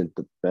team isn't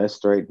the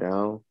best right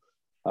now,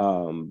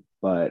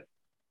 but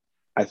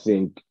I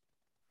think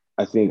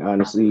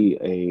honestly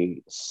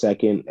a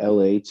second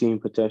LA team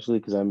potentially,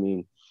 because I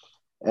mean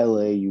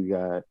LA you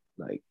got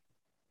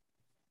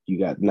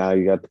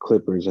the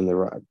Clippers and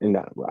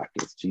not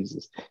Rockets,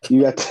 Jesus.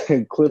 You got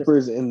the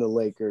Clippers and the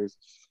Lakers.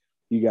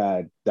 You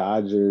got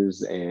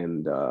Dodgers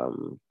and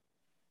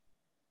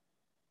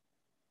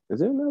is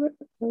there another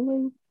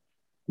LA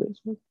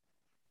baseball?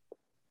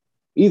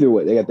 Either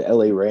way, they got the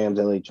LA Rams,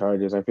 LA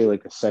Chargers. I feel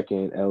like a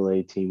second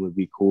LA team would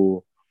be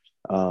cool.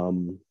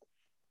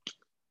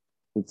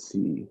 Let's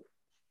see.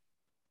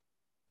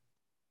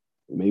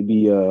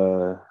 Maybe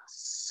a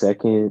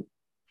second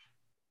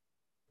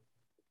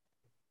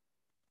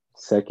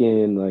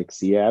like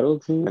Seattle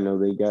team. I know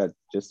they got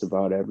just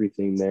about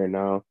everything there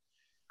now.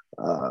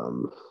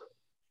 But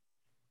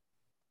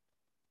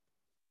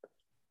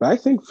I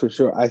think for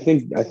sure, I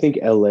think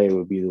LA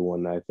would be the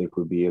one that I think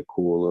would be a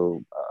cool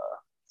little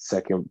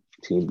second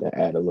team to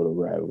add a little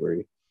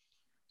rivalry.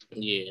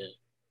 Yeah.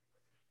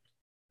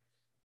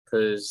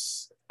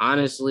 Because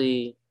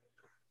honestly,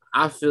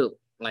 I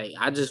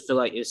just feel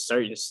like it's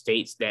certain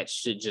states that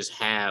should just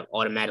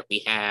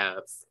automatically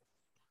have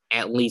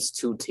at least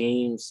two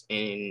teams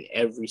in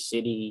every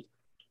city.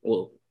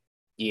 Well,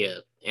 yeah.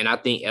 And I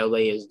think LA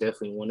is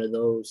definitely one of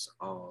those.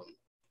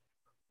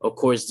 Of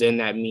course, then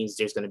that means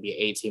there's going to be an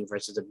A team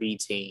versus a B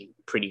team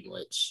pretty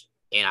much.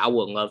 And I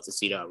would love to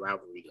see that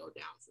rivalry go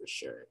down for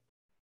sure.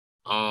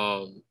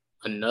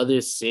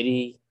 Another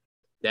city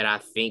that I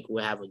think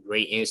will have a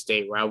great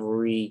in-state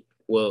rivalry,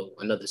 well,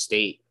 another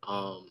state,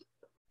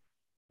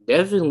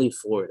 definitely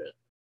Florida.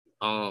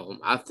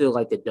 I feel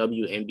like the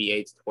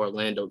WNBA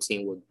Orlando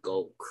team would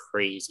go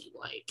crazy.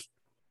 Like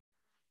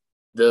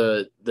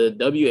the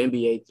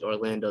WNBA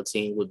Orlando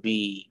team would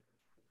be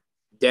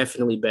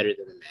definitely better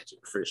than the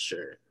Magic for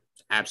sure.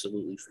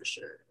 Absolutely for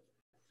sure.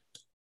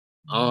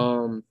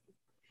 I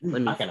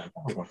got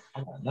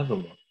another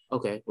one.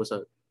 Okay, what's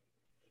up?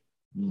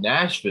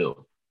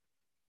 Nashville.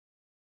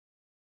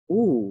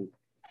 Ooh.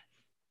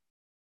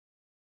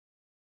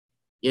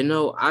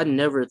 I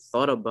never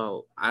thought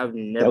about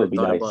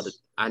it.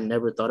 I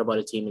never thought about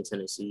a team in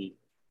Tennessee.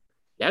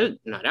 That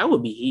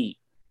would be heat.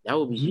 That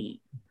would be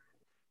heat.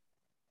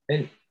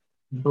 And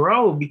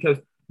bro, because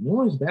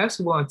women's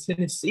basketball in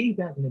Tennessee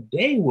back in the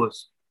day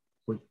was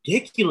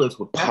ridiculous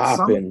with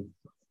popping.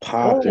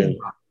 Oh my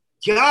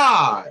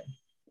God.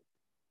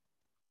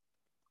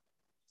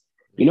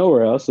 You know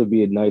where else would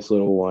be a nice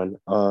little one?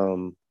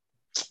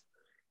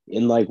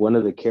 In like one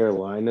of the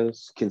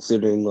Carolinas,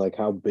 considering like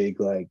how big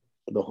like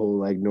the whole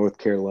like North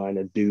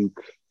Carolina,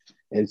 Duke,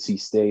 NC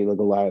State, like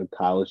a lot of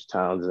college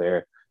towns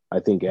there. I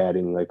think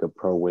adding like a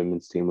pro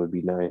women's team would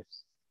be nice.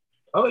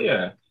 Oh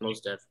yeah,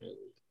 most definitely.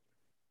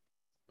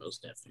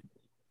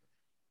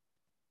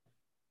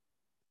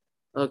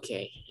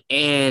 Okay,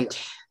 and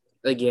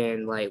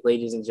again, like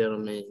ladies and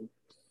gentlemen,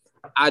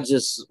 I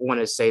just want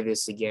to say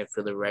this again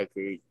for the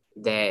record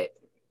that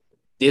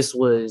this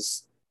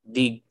was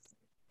the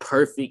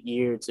perfect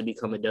year to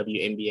become a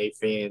WNBA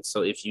fan.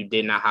 So if you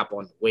did not hop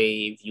on the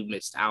wave, you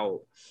missed out.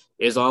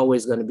 There's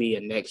always going to be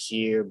a next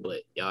year,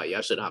 but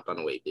y'all should hop on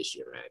the wave this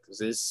year, man, because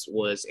this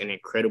was an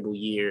incredible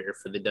year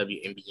for the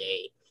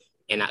WNBA.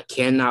 And I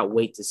cannot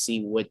wait to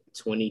see what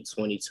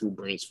 2022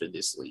 brings for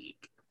this league.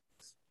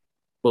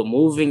 But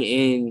moving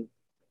in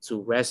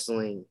to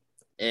wrestling,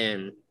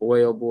 and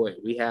boy, oh boy,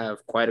 we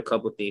have quite a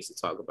couple things to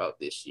talk about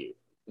this year.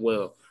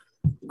 Well,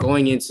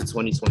 going into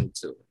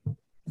 2022.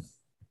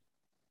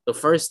 The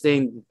first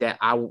thing that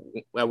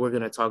we're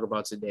going to talk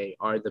about today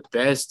are the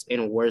best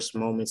and worst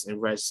moments in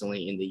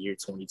wrestling in the year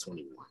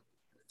 2021.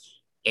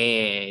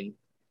 And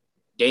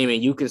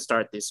Damon, you can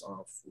start this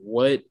off.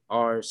 What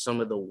are some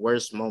of the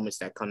worst moments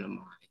that come to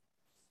mind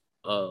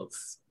of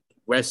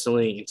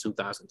wrestling in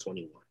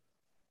 2021?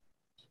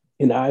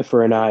 An eye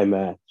for an eye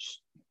match.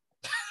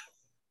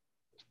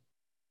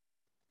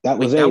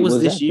 Was that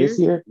this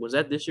year? Was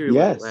that this year?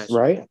 Yes,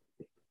 right?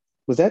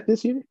 Was that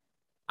this year?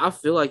 I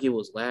feel like it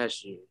was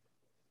last year.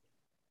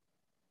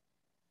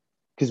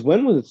 Because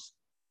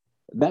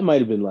that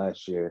might have been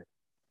last year.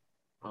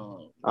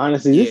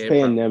 Honestly, this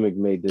pandemic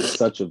made this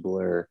such a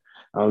blur.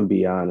 I'm gonna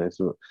be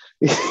honest.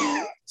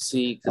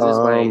 See, because it's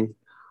like,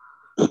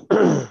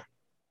 that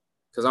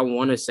because I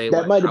want to say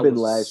like might I have been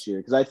was, last year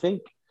because I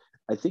think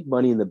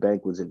Money in the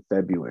Bank was in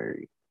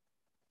February.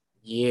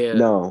 yeah.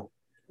 No,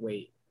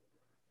 Wait,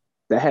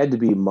 that had to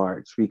be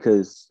March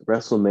because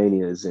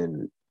WrestleMania is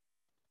in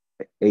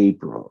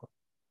April.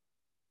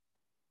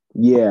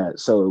 Yeah,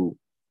 so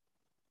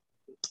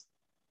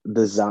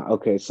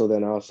okay, so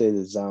then I'll say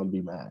the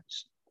zombie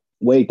match.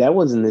 Wait, that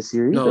wasn't this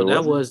year no,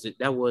 either, was it?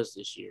 that was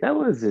this year. That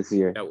was this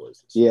year. That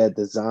was this year. Yeah,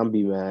 the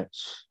zombie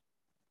match.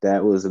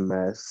 That was a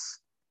mess.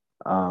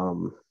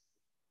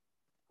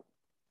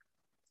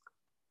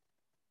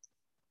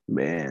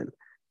 Man,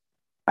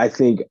 I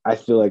feel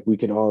like we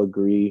can all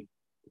agree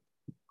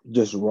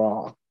just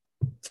Raw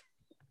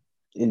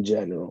in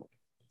general.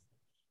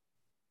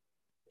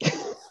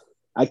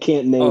 I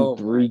can't name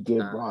 3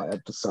 good Raw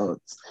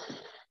episodes.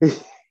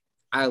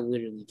 I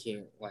literally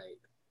can't. Like,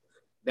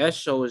 that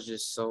show is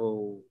just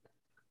so.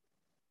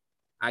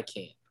 I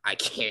can't.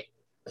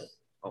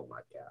 Oh my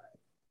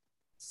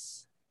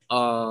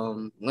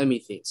god. Let me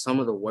think.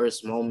 Some of the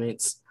worst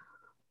moments.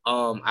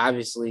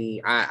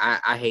 Obviously,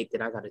 I hate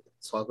that I gotta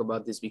talk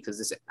about this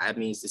because that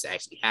means this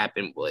actually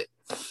happened, but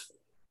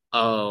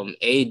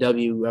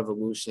AEW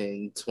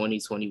Revolution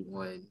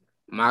 2021,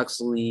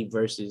 Moxley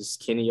versus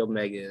Kenny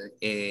Omega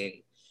in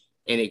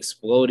an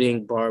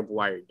exploding barbed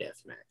wire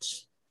death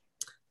match.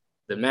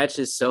 The match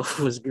itself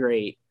was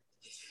great,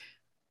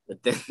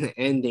 but then the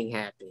ending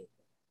happened.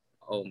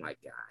 Oh my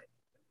god.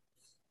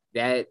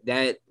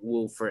 That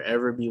will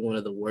forever be one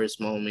of the worst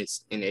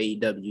moments in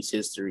AEW's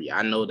history.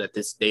 I know that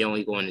they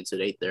only going into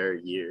their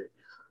third year,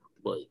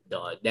 but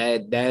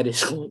that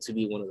is going to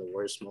be one of the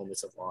worst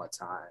moments of all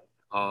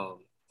time.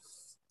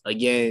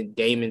 Again,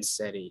 Damon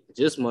said it.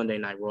 Just Monday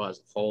Night Raw as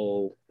a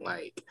whole,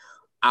 like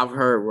I've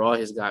heard Raw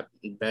has got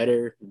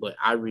better, but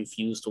I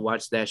refuse to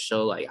watch that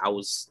show. Like I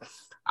was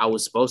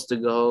supposed to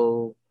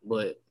go,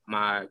 but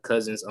my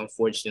cousins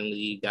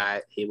unfortunately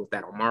got hit with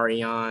that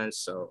Omarion,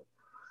 so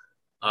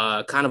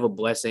kind of a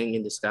blessing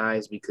in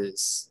disguise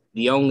because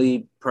the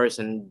only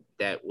person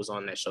that was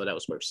on that show that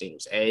was worth seeing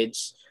was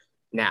Edge.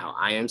 Now,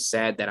 I am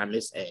sad that I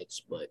missed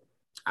Edge, but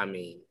I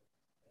mean,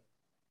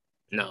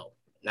 no,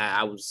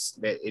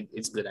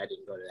 it's good I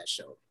didn't go to that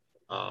show.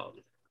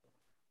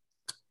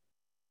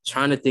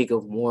 Trying to think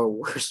of more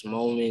worst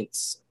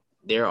moments.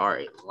 There are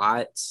a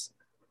lot.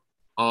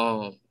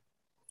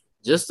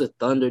 Just the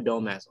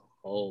Thunderdome as a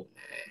whole,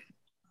 man.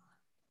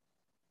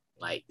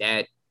 Like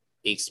that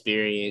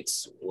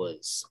experience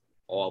was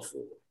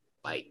awful.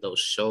 Like those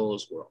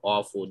shows were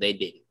awful. They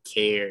didn't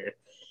care.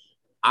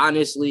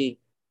 Honestly,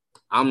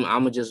 I'm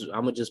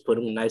gonna just put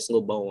a nice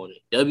little bow on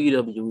it.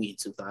 WWE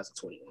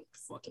 2021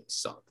 fucking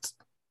sucked.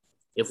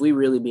 If we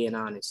really being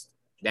honest,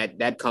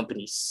 that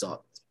company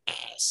sucked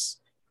ass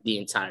the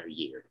entire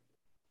year.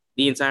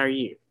 The entire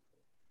year.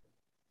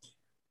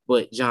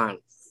 But John,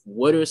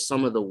 what are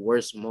some of the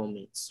worst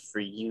moments for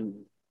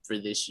you for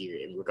this year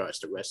in regards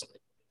to wrestling?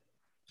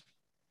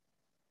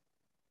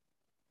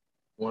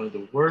 One of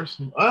the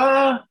worst.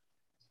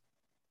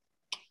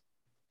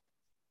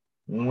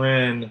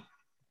 When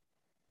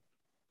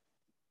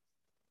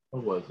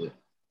what was it?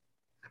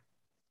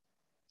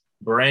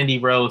 Brandy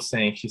Rose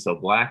saying she's a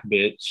black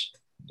bitch.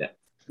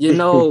 You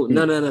know,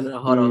 no.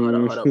 Hold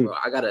on, bro.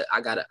 I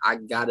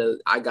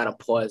gotta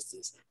pause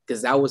this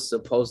because that was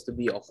supposed to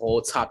be a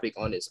whole topic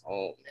on its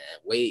own, man.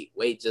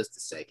 Wait just a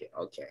second.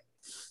 Okay.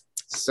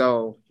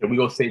 So we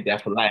gonna save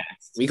that for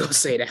last. We gonna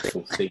say that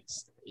for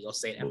last.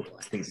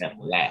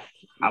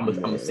 I'm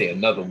gonna say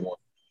another one.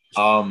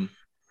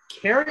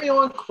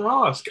 Karrion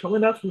Kross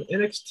coming up from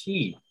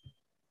NXT.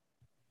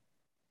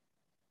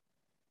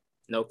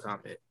 No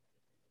comment.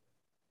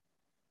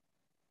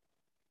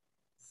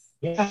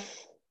 Yeah.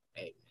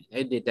 Hey,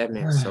 they did that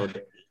man so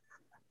dirty.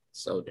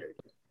 So dirty.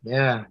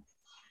 Yeah.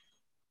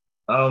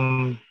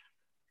 Honestly,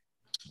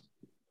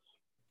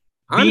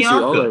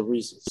 Bianca. all the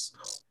reasons.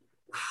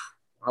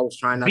 I was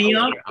trying not to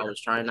go there. I was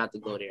trying not to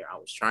go there.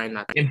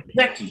 And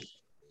Becky.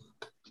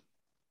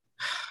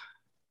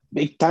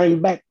 Big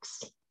time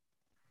Bex.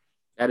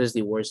 That is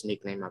the worst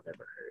nickname I've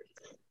ever heard.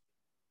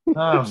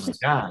 Oh my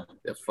god.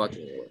 The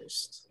fucking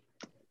worst.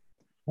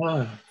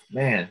 Oh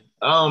man.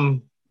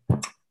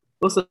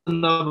 What's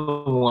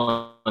another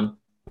one?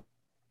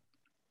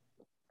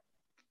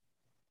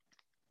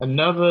 All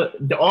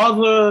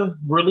the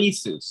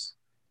releases,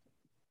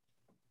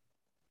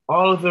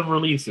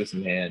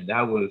 man.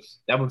 That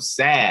was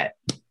sad.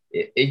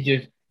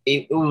 It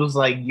was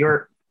like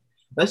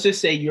let's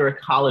just say you're a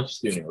college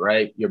student,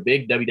 right? You're a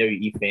big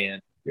WWE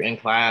fan. You're in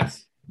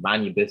class,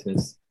 mind your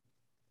business.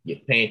 You're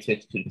paying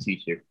attention to the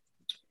teacher.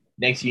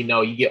 Next thing you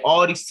know, you get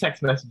all these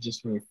text messages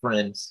from your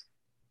friends.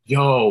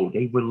 Yo,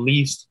 they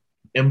released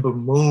Ember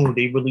Moon.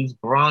 They released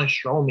Braun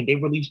Strowman. They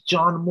released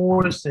John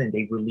Morrison.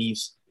 They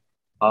released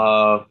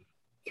Karrion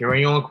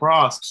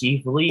Kross,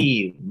 Keith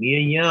Lee, Mia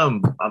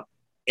Yim.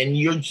 And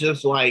you're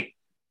just like,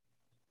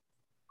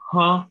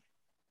 huh?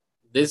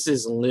 This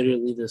is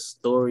literally the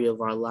story of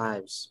our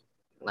lives.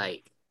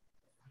 Like,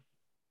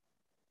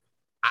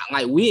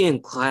 like we in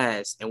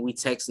class and we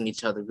texting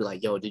each other, be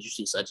like, "Yo, did you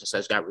see such and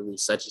such got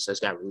released? Such and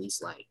such got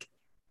released." Like,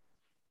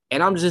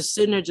 and I'm just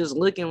sitting there, just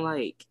looking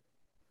like,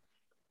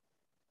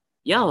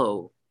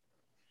 "Yo."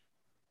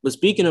 But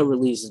speaking of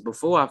releases,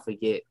 before I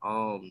forget,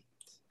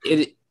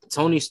 it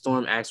Tony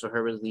Storm asked for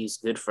her release.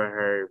 Good for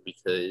her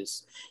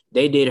because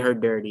they did her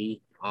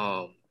dirty.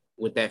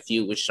 With that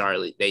feud with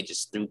Charlotte, they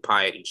just threw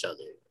pie at each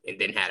other and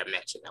then had a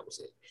match, and that was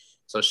it.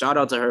 So shout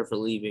out to her for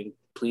leaving.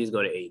 Please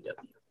go to AEW,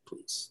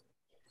 please.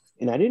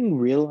 And I didn't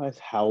realize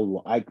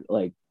how I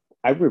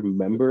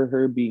remember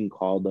her being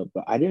called up,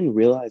 but I didn't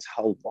realize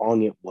how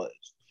long it was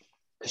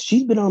because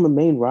she's been on the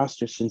main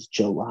roster since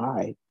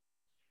July.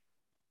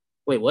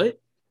 Wait, what?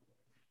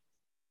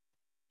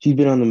 She's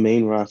been on the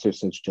main roster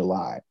since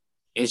July.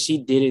 And she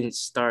didn't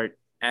start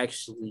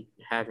actually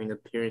having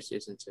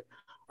appearances until.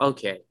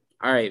 Okay,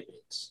 all right,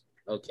 Vince.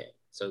 Okay,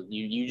 so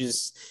you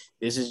just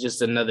this is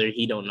just another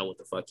he don't know what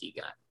the fuck he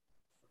got.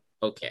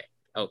 Okay.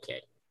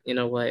 You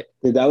know what?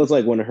 That was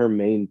like one of her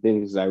main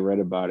things I read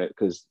about it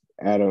because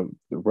Adam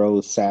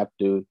Rose Sapp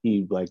dude,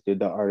 he like did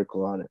the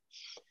article on it.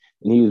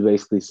 And he was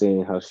basically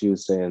saying how she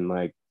was saying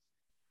like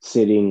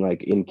sitting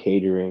like in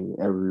catering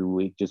every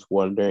week, just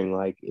wondering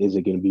like, is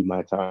it gonna be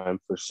my time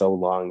for so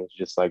long? It's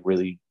just like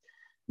really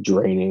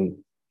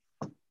draining.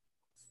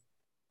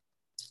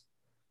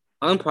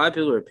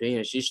 Unpopular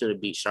opinion, she should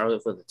have beat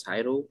Charlotte for the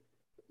title,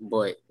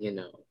 but they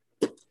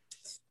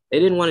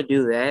didn't want to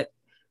do that.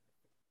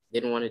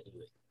 Didn't want to do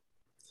it.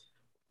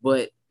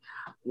 But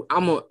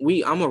I'm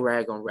a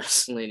rag on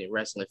wrestling and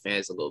wrestling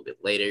fans a little bit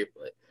later,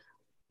 but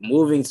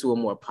moving to a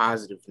more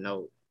positive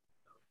note,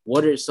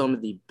 what are some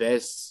of the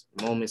best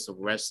moments of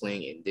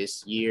wrestling in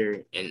this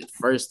year? And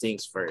first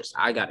things first,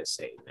 I gotta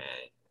say,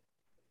 man,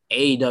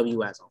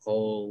 AEW as a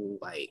whole,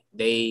 like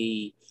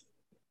they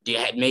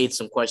had made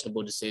some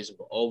questionable decisions,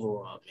 but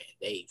overall, man,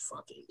 they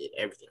fucking did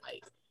everything.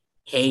 Like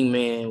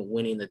Hangman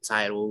winning the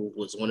title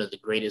was one of the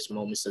greatest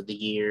moments of the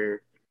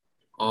year.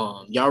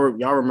 Y'all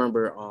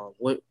remember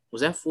what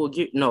was that, Full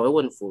Gear? No, it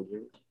wasn't Full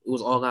Gear. It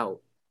was All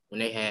Out when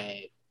they had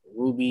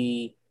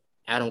Ruby,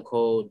 Adam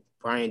Cole,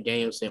 Bryan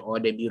Danielson all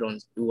debuted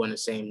on the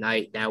same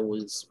night. That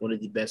was one of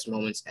the best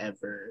moments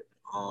ever.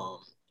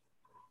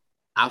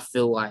 I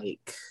feel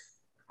like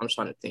I'm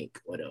trying to think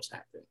what else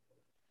happened.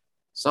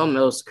 Something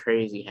else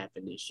crazy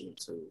happened this year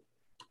too.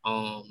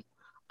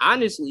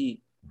 Honestly,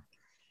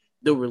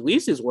 the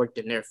releases worked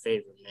in their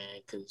favor,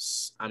 man.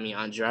 Because I mean,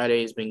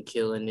 Andrade's been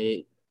killing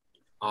it.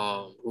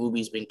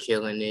 Ruby's been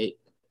killing it.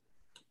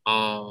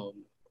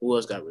 Who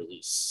else got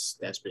released?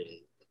 That's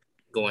been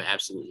going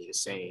absolutely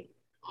insane.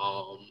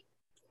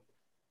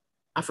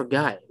 I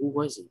forgot who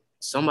was it.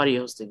 Somebody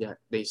else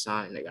they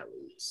signed that got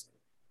released.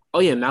 Oh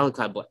yeah,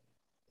 Malachi Black.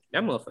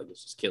 That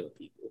motherfucker's just killing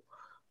people.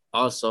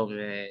 Also,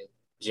 man,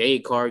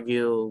 Jade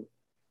Cargill,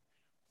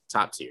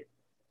 top tier.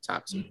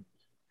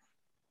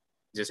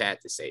 Just had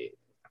to say it.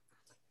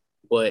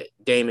 But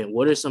Damon,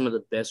 what are some of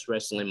the best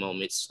wrestling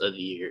moments of the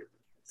year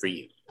for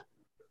you?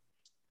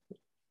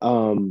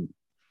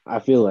 I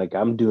feel like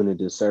I'm doing a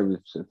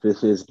disservice if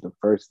this is the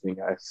first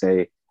thing I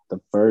say. The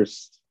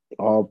first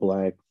all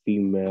black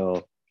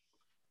female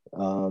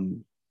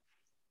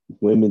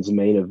women's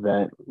main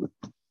event with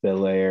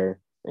Belair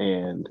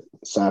and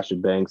Sasha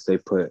Banks. They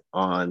put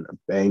on a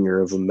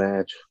banger of a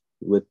match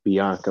with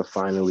Bianca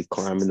finally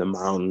climbing the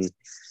mountain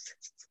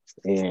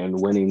and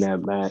winning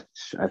that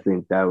match. I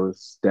think that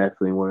was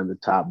definitely one of the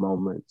top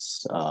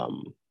moments.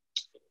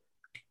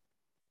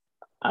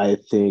 I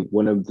think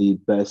one of the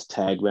best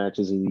tag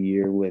matches of the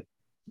year with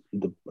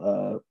the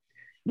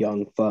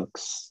Young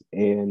Fucks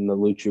and the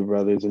Lucha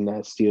Brothers in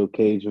that steel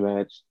cage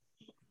match.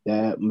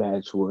 That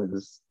match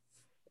was,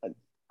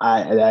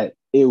 it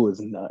was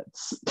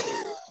nuts.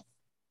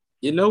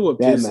 You know what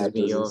That pisses match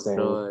me was off, insane.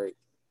 dog?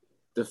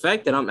 The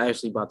fact that I'm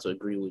actually about to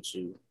agree with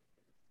you.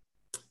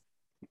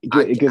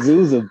 Because it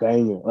was a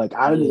banger. Like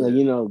Yeah.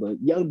 the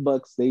Young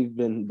Bucks, they've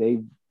been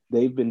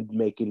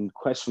making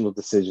questionable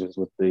decisions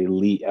with the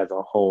elite as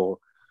a whole.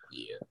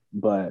 Yeah.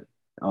 But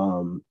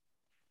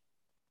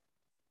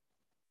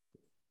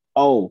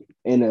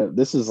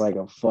this is like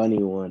a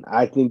funny one.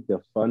 I think the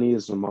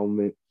funniest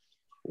moment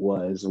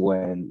was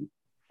when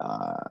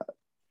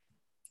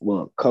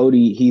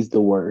Cody, he's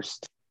the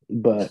worst.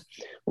 But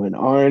when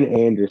Arn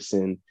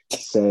Anderson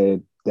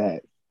said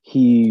that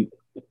he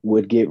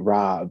would get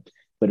robbed,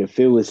 but if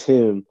it was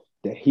him,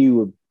 that he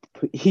would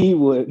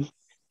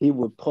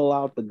pull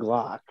out the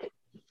Glock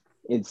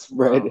and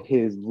spread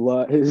his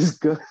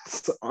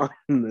guts on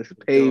the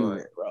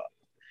pavement, bro.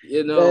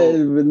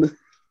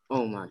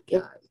 Oh my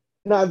God.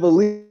 And I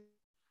believe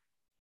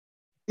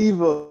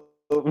him.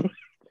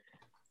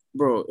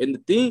 Bro, and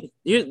the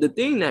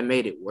thing that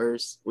made it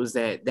worse was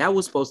that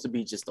was supposed to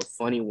be just a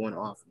funny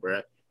one-off,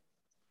 bro.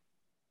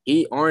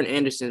 Arn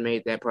Anderson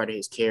made that part of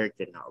his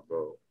character now,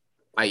 bro.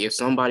 Like if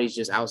somebody's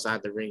just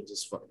outside the ring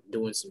just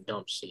doing some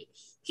dumb shit,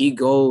 he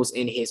goes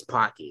in his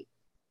pocket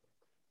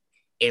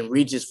and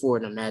reaches for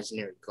an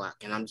imaginary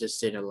Glock, and I'm just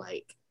sitting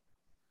like,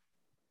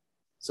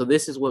 so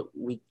this is what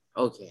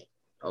okay.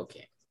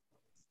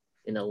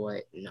 You know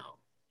what? No.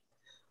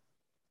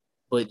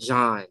 But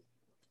John,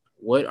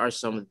 what are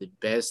some of the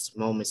best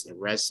moments in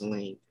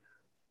wrestling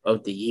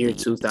of the year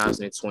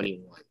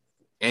 2021?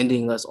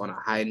 Ending us on a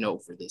high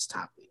note for this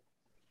topic.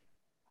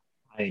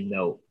 I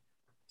know.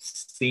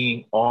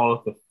 Seeing all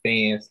of the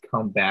fans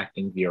come back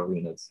in the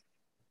arenas.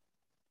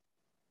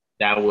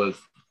 That was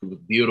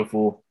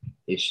beautiful.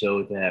 It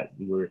showed that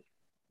we were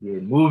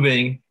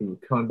moving, we were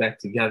coming back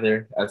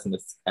together as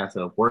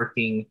a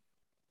working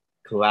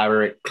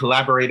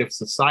collaborative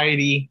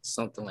society.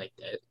 Something like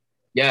that.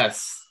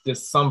 Yes,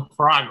 just some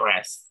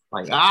progress.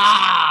 Like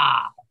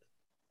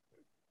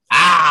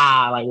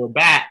like we're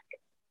back.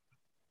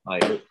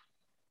 Like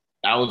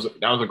that was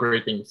a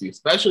great thing to see,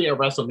 especially at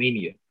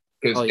WrestleMania,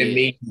 because it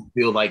made you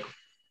feel like,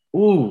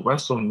 ooh,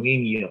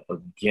 WrestleMania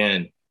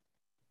again.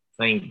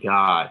 Thank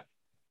God,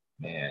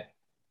 man.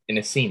 And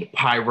it's seeing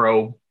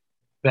Pyro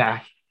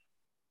back,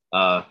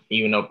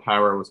 even though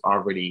Pyro was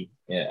already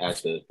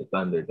at the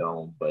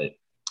Thunderdome, but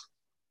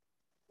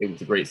it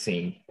was a great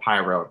seeing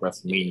Pyro at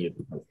WrestleMania,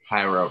 because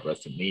Pyro at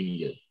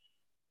WrestleMania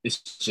is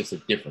just a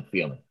different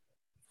feeling.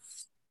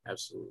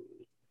 Absolutely.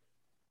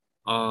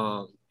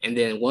 And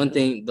then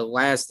the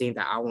last thing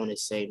that I want to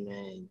say,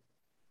 man,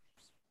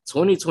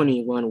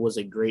 2021 was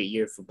a great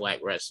year for Black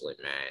wrestling,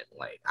 man.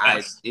 Like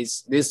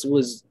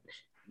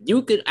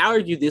you could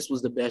argue this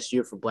was the best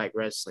year for Black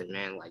wrestling,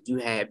 man. Like you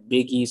had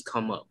Big E's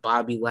come up,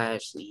 Bobby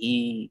Lashley,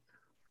 he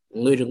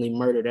literally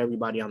murdered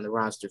everybody on the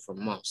roster for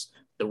months.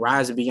 The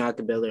rise of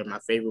Bianca Belair, my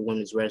favorite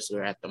women's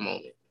wrestler at the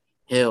moment.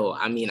 Hell,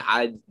 I mean,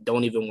 I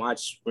don't even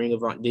watch Ring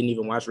of Honor, didn't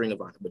even watch Ring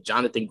of Honor, but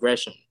Jonathan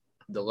Gresham,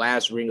 the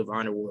last Ring of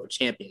Honor world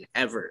champion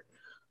ever.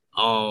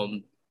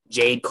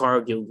 Jade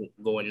Cargill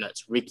going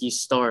nuts, Ricky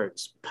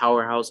Starks,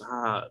 Powerhouse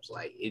Hobbs.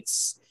 Like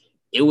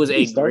it was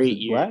Ricky a Starks great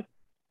year. Black?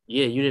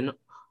 Yeah, you didn't know.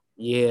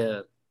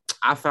 Yeah,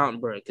 I found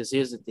bro, because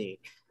here's the thing.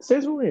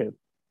 Says when?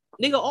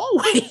 Nigga,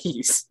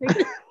 always.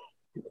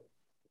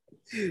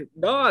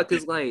 No,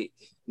 because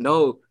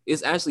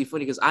it's actually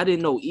funny because I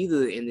didn't know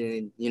either.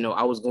 And then,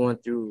 I was going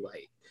through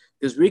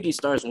because Ricky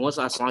Starks, once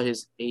I saw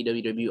his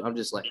AEW debut, I'm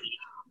just like,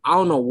 I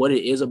don't know what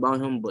it is about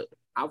him, but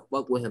I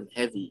fuck with him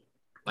heavy.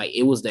 Like,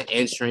 it was the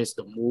entrance,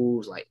 the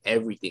moves, like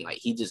everything. Like,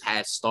 he just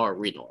had star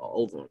written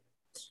all over him.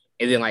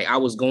 And then, I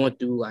was going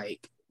through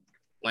like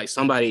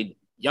somebody,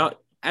 y'all,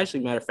 actually,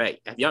 matter of fact,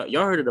 have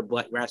y'all heard of the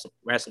Black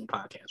Wrestling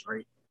Podcast,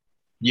 right?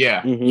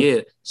 Yeah. Mm-hmm.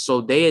 Yeah.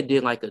 So they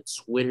did a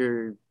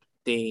Twitter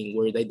thing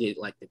where they did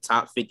the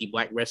top 50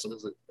 Black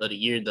wrestlers of the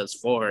year thus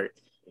far.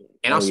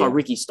 And I saw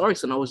Ricky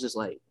Starks and I was just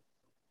like,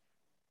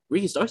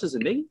 Ricky Starks is a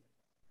nigga?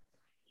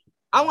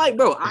 I'm like,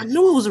 bro, I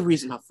knew it was a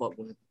reason I fucked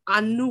with him.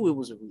 I knew it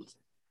was a reason.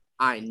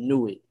 I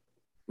knew it.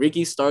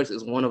 Ricky Starks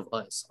is one of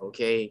us,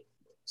 okay?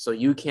 So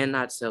you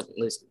cannot tell.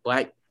 Listen,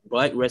 Black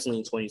wrestling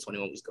in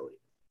 2021 was goated.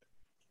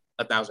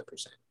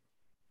 1,000%.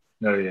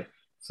 Oh, yeah.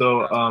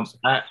 So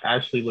I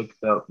actually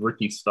looked up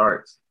Ricky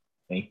Starks,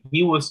 and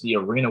he was the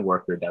arena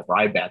worker that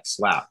Ryback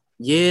slapped.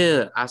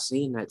 Yeah, I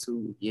seen that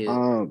too.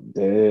 Yeah.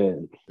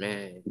 Dead.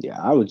 Man. Yeah,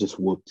 I would just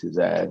whooped his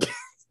ass.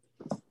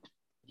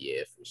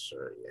 Yeah, for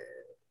sure. Yeah.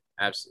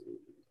 Absolutely.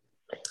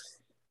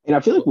 And I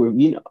feel like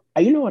you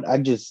know what? I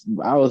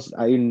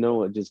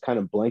know it just kind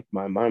of blanked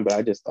my mind, but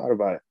I just thought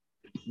about it.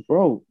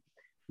 Bro,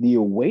 the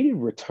awaited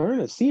return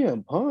of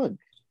CM Punk.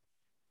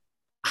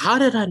 How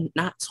did I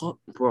not talk,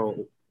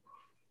 bro?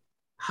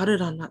 How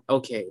did I not?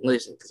 Okay,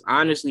 listen, because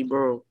honestly,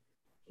 bro,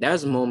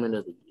 that's a moment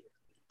of the year.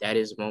 That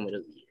is a moment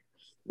of the year.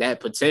 That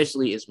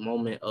potentially is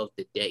moment of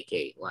the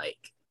decade. Like,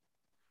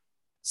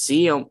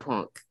 CM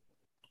Punk,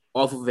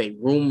 off of a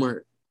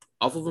rumor,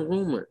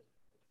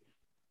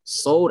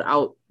 sold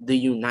out the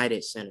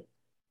United Center,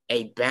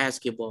 a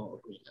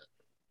basketball arena.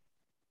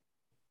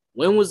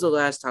 When was the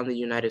last time the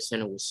United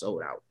Center was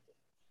sold out?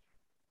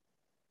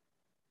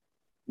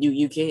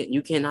 You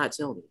cannot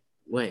tell me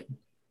when.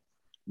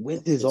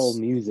 With his old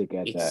music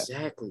at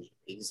that.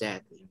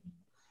 Exactly.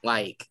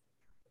 Like,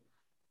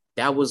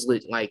 that was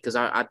because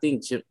I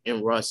think Jim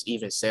and Russ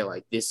even said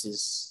this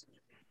is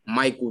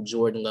Michael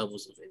Jordan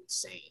levels of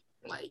insane.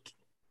 Like,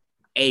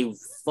 a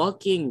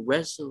fucking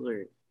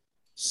wrestler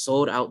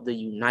sold out the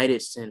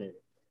United Center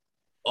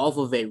off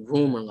of a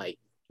rumor.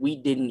 We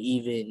didn't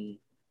even.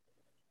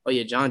 Oh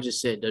yeah, John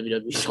just said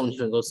WWE don't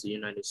even go to the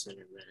United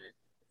Center, man.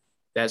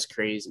 That's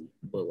crazy.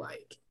 But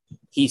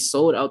he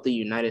sold out the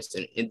United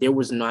Center, and there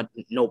was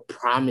no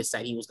promise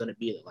that he was gonna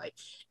be there.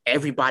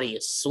 Everybody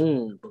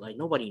assumed, but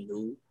nobody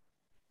knew.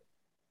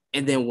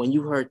 And then when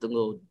you heard the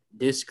little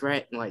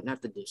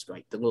not the disc,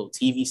 the little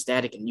TV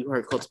static, and you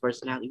heard Coach's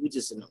personality, we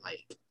just in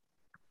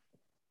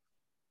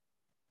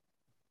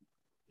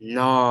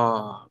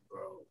nah,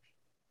 bro,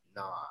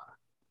 nah.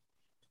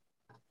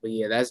 But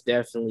yeah, that's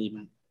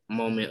definitely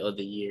moment of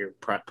the year,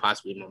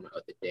 possibly moment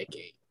of the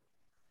decade.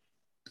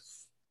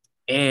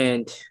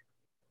 And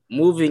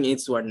moving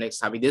into our next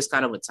topic, this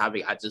kind of a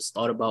topic I just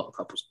thought about a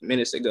couple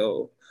minutes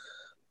ago,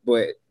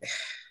 but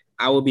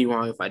I would be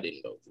wrong if I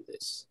didn't go through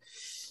this.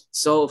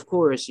 So, of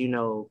course, we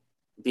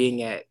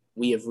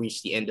have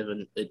reached the end of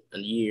a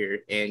year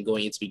and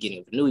going into the beginning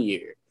of a new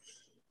year,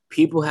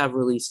 people have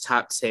released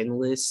top 10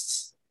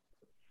 lists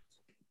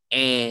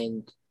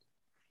And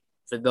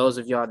for those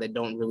of y'all that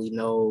don't really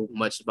know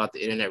much about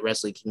the internet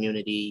wrestling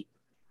community,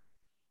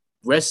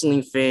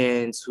 wrestling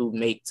fans who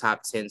make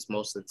top 10s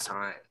most of the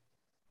time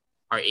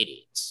are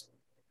idiots.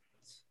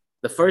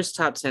 The first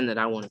top 10 that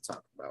I want to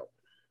talk about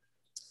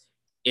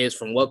is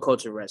from What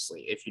Culture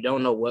Wrestling. If you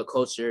don't know What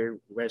Culture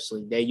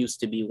Wrestling, they used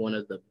to be one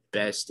of the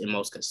best and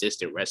most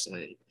consistent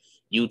wrestling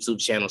YouTube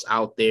channels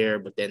out there,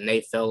 but then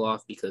they fell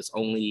off because I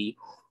only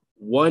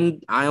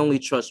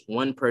trust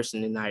one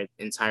person in our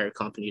entire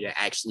company to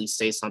actually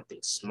say something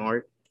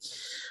smart.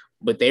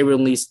 But they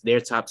released their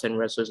top 10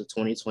 wrestlers of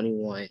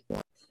 2021.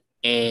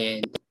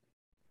 And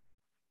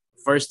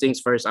first things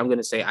first, I'm going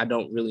to say I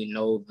don't really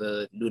know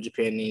the New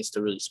Japan names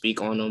to really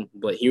speak on them,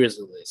 but here's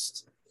the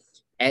list.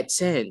 At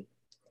 10,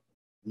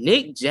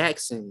 Nick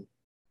Jackson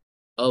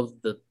of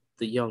the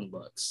Young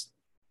Bucks.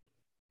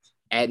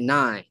 At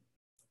 9,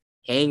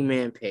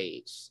 Hangman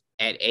Page.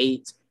 At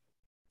 8,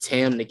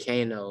 Tam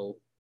Nakano.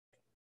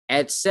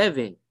 At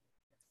 7,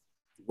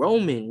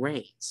 Roman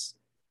Reigns.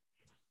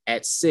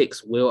 At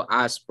 6, Will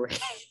Ospreay.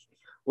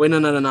 Wait,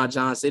 no,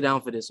 John, sit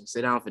down for this one.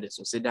 Sit down for this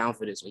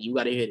one. You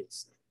got to hear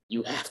this.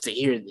 You have to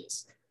hear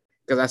this.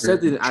 Because I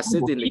said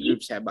it in the group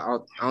chat, but I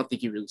don't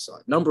think you really saw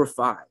it. Number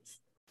 5,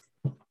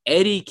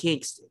 Eddie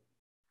Kingston.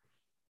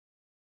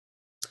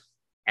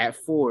 At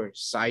 4,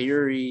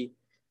 Sayuri.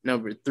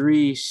 Number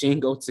 3,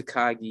 Shingo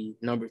Takagi.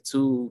 Number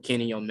 2,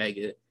 Kenny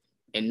Omega.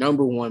 And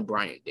number 1,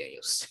 Bryan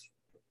Danielson.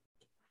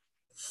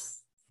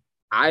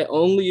 I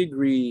only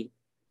agree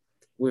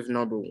with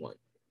number 1.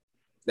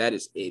 That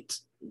is it.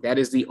 That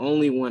is the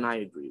only one I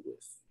agree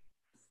with.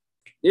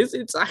 This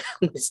entire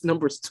list,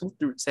 numbers 2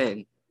 through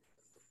 10.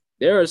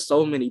 There are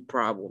so many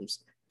problems.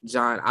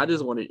 John, I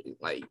just want to,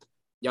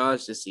 y'all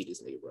should see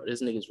this nigga, bro.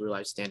 This nigga's real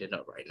life standing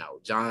up right now.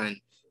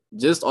 John,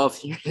 just off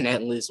hearing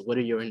that list, what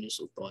are your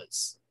initial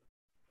thoughts?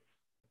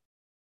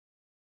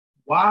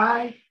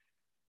 Why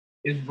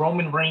is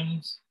Roman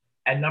Reigns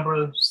at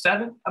number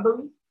 7, I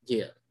believe?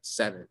 Yeah,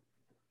 7.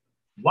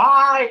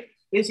 Why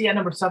is he at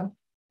number 7?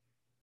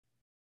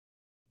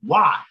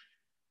 Why?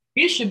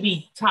 He should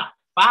be top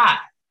 5,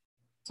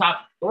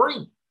 top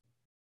 3.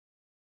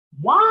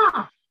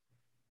 Why?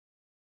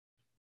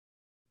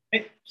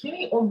 And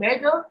Kenny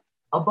Omega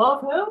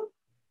above him?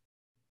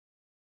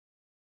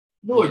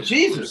 Lord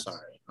Jesus.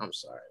 I'm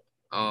sorry.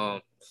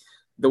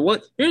 The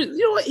one here, you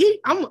know what?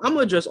 I'm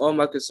gonna address all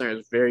my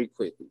concerns very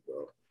quickly,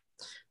 bro.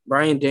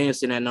 Bryan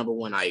Danielson at number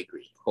 1, I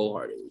agree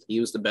wholeheartedly. He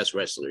was the best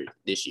wrestler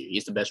this year.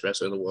 He's the best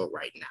wrestler in the world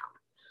right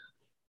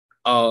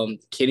now.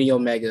 Kenny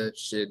Omega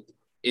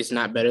is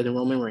not better than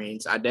Roman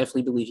Reigns. I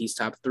definitely believe he's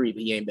top 3,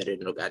 but he ain't better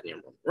than no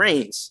goddamn Roman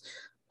Reigns.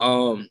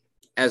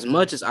 As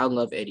much as I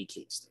love Eddie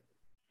Kingston,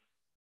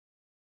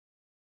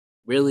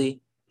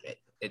 really,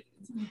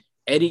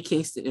 Eddie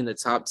Kingston in the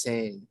top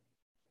 10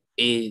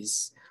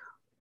 is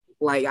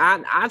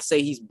I'd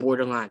say he's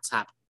borderline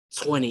top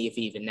 20, if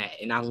even that.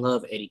 And I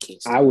love Eddie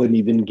Kingston. I wouldn't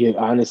even give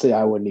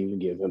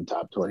him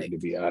top 20, to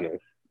be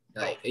honest.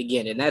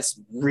 Again, and that's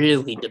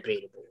really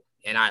debatable.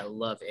 And I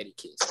love Eddie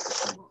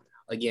Kingston. Come on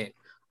now. Again,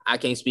 I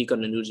can't speak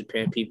on the New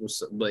Japan people,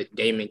 but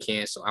Damon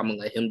can, so I'm gonna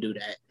let him do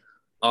that.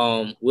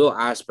 Will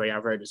Ospreay,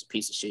 I've heard is a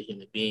piece of shit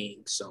human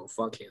being, so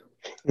fuck him.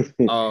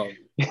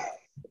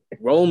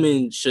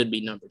 Roman should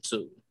be number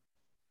 2.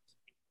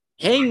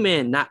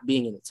 Hangman not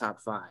being in the top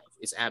 5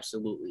 is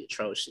absolutely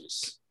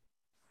atrocious.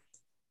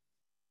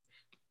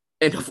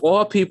 And of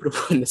all people to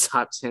put in the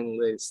top 10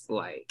 list,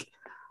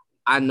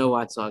 I know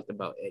I talked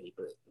about Eddie,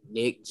 but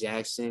Nick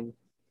Jackson,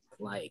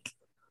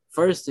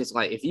 first it's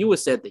if you would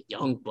said the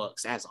Young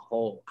Bucks as a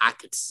whole, I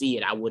could see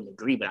it. I wouldn't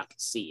agree, but I could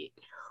see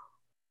it.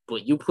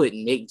 But you put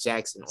Nick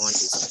Jackson on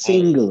his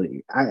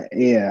singly. I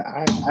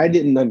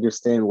didn't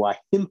understand why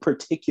him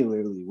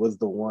particularly was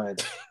the one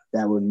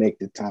that would make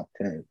the top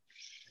 10.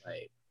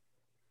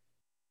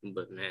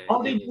 But man,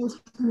 all they do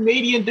is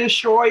Canadian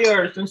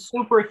destroyers and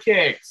super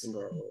kicks.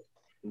 Bro.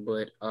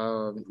 But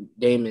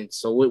Damon,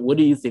 so what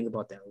do you think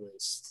about that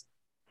list?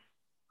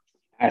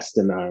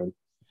 Asinine.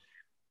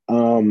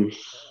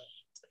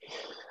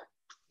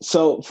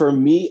 So for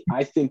me,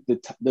 I think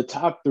the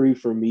top 3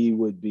 for me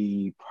would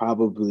be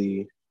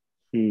probably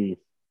I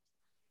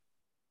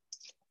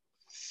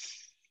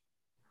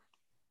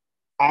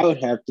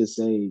would have to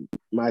say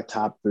my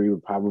top 3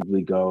 would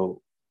probably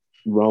go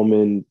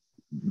Roman,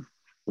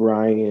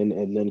 Bryan,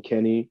 and then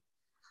Kenny.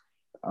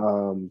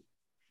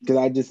 Because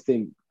I just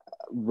think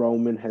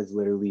Roman has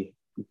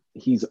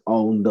he's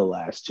owned the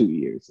last 2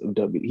 years of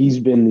WWE. He's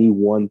been the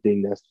one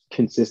thing that's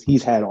consistent.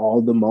 He's had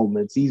all the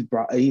moments. He's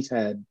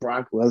had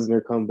Brock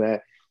Lesnar come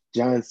back,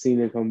 John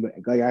Cena come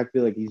back. I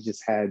feel like he's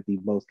just had the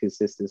most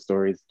consistent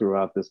stories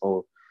throughout this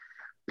whole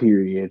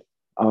period.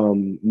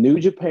 New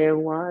Japan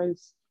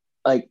wise,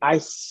 I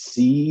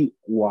see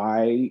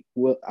why.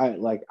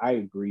 I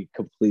agree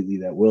completely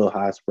that Will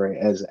Ospreay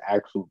as an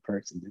actual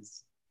person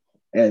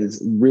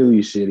is really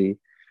shitty,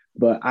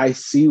 but I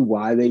see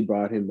why they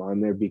brought him on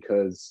there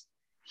because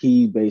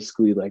he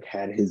basically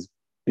had his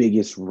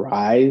biggest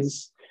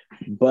rise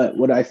But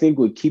what I think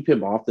would keep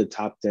him off the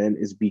top 10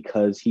 is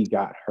because he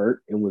got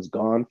hurt and was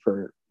gone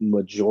for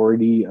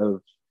majority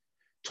of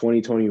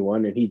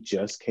 2021 and he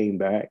just came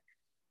back.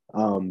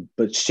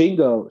 But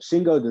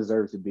Shingo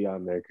deserves to be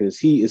on there because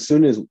he, as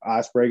soon as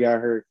Ospreay got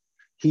hurt,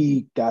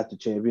 he got the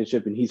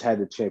championship and he's had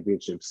the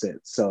championship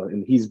since. So,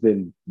 and he's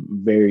been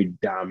very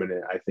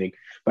dominant, I think.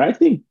 But I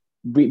think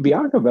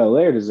Bianca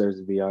Belair deserves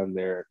to be on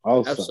there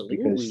also. Absolutely.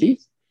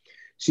 Because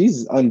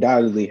she's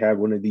undoubtedly had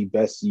one of the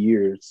best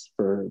years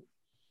for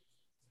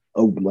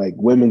like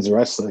women's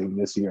wrestling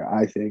this year,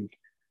 I think.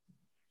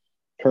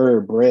 Her,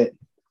 Britt.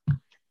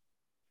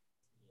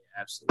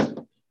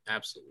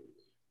 Absolutely.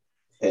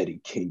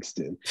 Eddie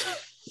Kingston.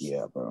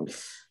 Yeah, bro.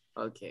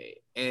 Okay.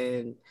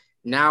 And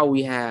now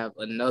we have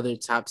another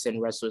top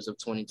 10 wrestlers of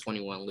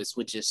 2021 list,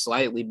 which is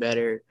slightly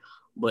better.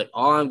 But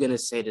all I'm going to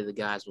say to the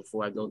guys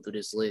before I go through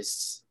this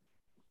list,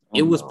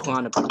 it was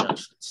Plana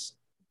Productions.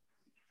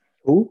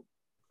 Who?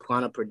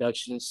 Plana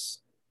Productions.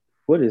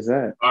 What is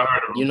that?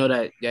 You know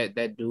that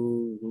dude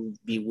who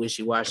be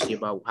wishy-washy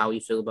about how he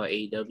feel about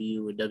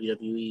AEW or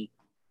WWE?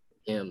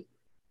 Him.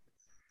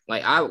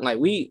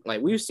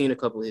 We've seen a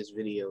couple of his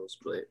videos,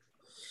 but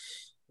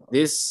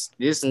this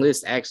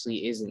list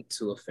actually isn't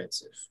too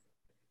offensive.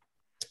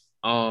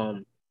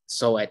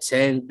 So at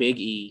 10, Big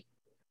E,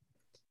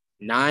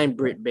 9,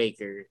 Britt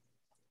Baker,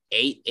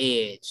 8,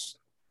 Edge,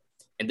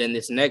 and then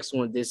this next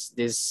one,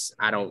 this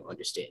I don't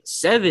understand.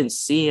 7,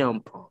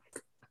 CM Punk.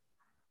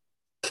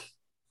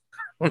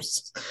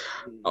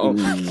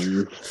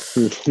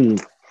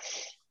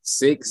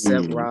 6,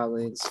 Seth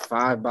Rollins,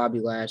 5, Bobby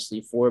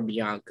Lashley, 4,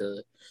 Bianca,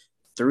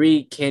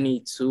 3, Kenny,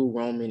 2,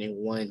 Roman, and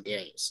 1,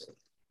 Danielson.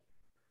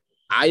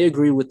 I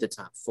agree with the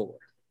top 4.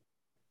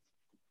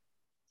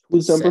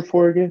 Who's number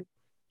 4 again?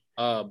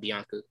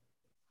 Bianca.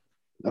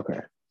 Okay.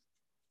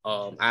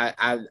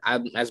 I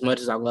as much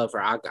as I love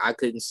her, I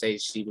couldn't say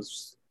she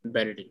was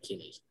better than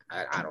Kenny.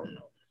 I don't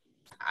know.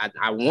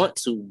 I want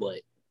to, but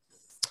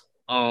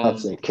I'll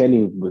say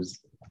Kenny was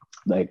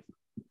like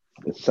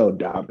so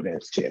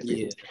dominant as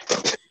champion.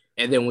 Yeah.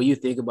 And then when you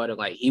think about it,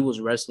 like he was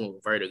wrestling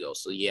with Vertigo,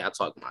 so yeah, I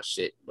talk my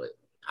shit, but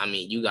I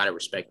mean, you gotta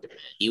respect him, man.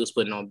 He was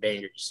putting on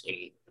bangers,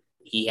 and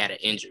he had an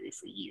injury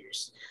for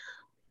years.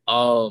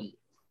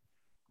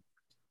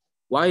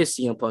 Why is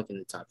CM Punk in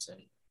the top 10?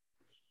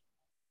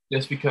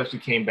 Just because he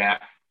came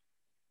back.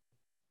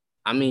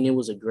 I mean, it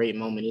was a great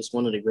moment. It's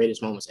one of the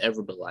greatest moments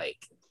ever, but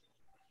like,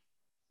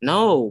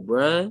 no,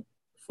 bruh.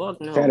 Fuck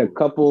no. Had a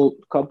couple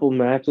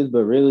matches,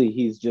 but really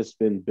he's just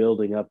been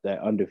building up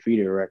that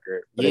undefeated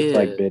record. But It's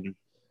like been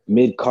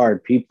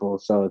mid-card people,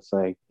 so it's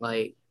like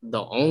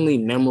the only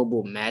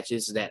memorable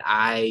matches that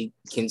I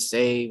can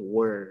say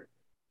were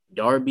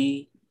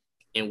Darby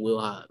and Will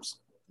Hobbs.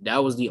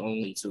 That was the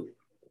only 2.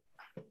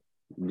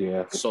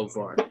 Yeah. So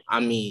far. I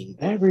mean,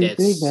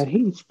 everything that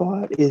he's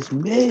fought is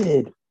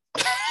mid.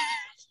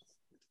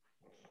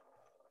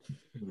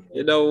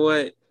 You know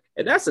what?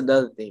 And that's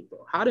another thing,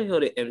 bro. How the hell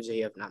did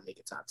MJF not make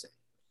a top 10?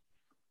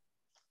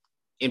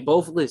 In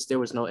both lists, there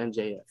was no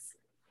MJF.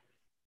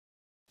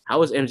 How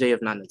was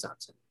MJF not in the top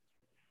 10?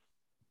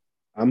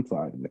 I'm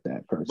fine with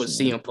that person. But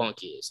CM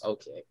Punk is.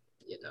 Okay.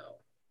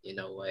 You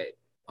know what?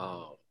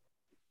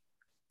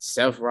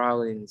 Seth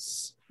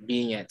Rollins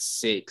being at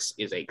 6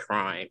 is a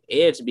crime.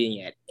 Edge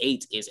being at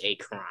 8 is a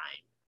crime.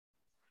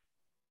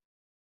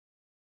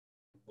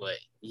 But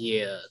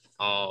yeah,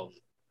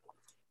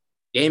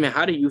 Damon,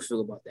 how do you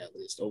feel about that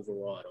list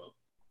overall, though?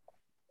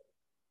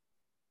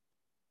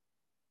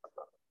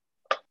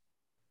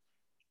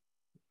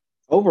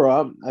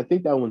 Overall, I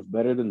think that one's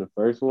better than the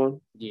first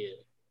one. Yeah.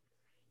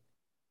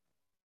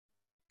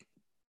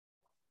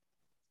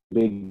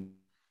 Big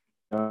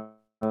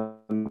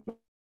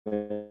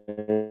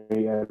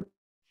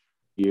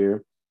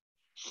year.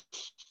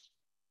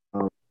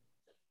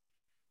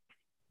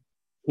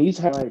 He's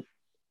had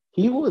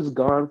he was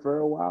gone for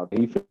a while.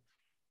 He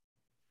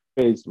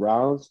faced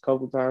Rollins a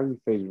couple times.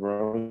 He faced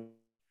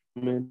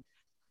Roman.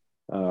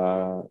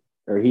 Or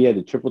he had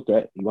the triple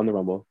threat. He won the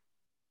Rumble.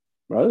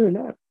 But other than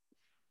that,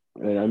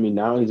 and I mean,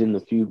 now he's in the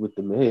feud with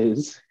The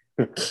Miz.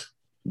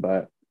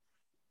 But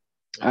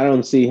I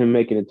don't see him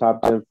making the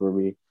top 10 for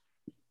me.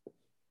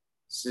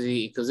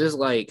 See, because it's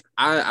like,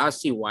 I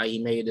see why he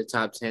made the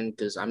top 10,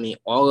 because, I mean,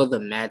 all of the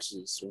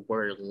matches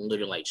were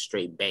literally, like,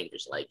 straight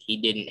bangers. Like, he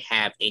didn't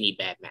have any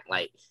bad match.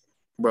 Like,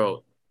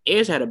 bro,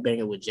 Edge had a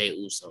banger with Jey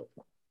Uso.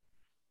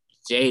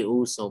 Jey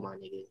Uso, my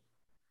nigga.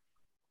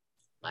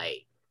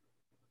 Like,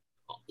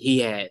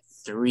 he had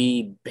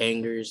 3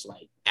 bangers,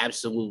 like,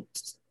 absolute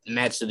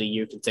match of the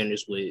year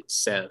contenders with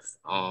Seth.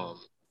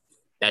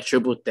 That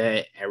triple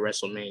threat at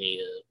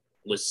WrestleMania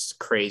was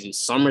crazy.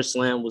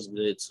 SummerSlam was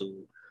good,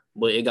 too.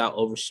 But it got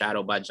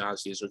overshadowed by John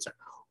Cena's return.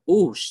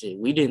 Oh, shit.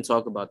 We didn't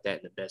talk about that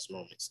in the best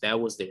moments. That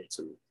was there,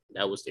 too.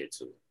 But yeah.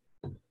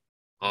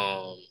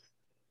 Oh,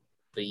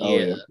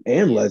 yeah.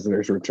 And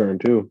Lesnar's return,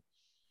 too.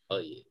 Oh,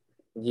 yeah.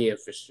 Yeah,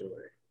 for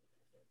sure.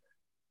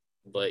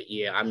 But,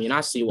 yeah, I mean, I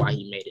see why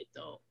he made it,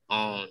 though.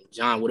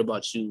 John, what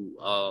about you?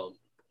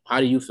 How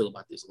do you feel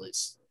about this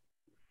list?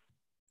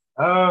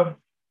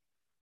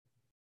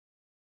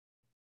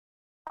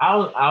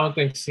 I don't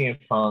think CM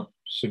Punk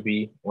should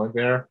be on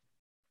there.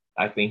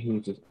 I think he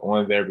was just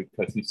on there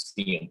because he's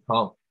CM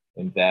Punk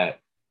and that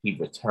he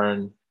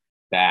returned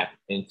back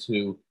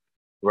into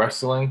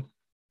wrestling.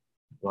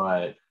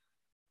 But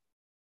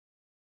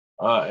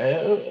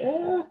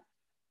it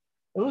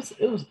was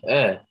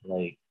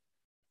like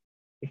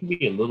it could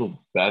be a little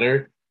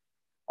better.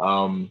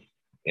 And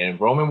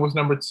Roman was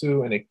number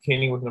 2, and then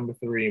Kenny was number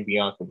 3, and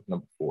Bianca was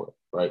number 4,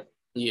 right?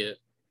 Yeah.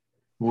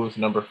 Who was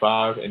number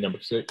 5 and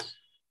number 6?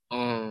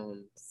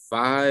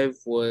 5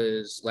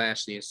 was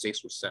Lashley and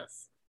 6 was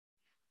Seth.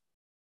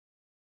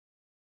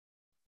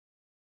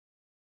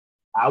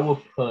 I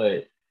would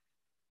put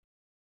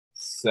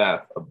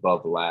Seth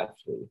above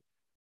Lashley.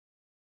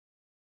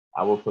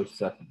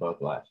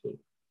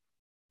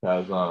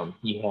 Because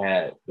he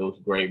had those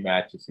great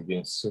matches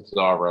against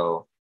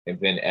Cesaro and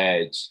then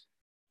Edge.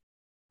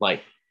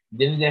 Like,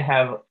 didn't they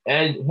have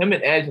Edge? Him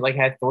and Edge like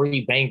had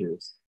 3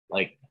 bangers,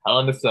 like Hell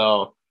in a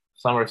Cell,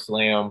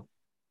 SummerSlam,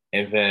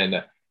 and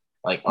then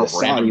like a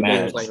random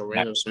match, like a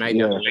random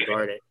SmackDown in the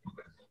Garden.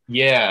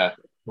 Yeah,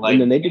 like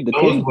and then they did the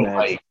cage match.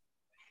 Like,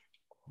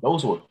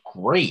 those were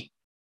great.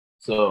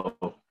 So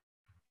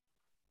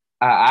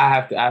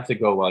I have to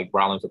go like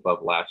Rollins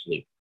above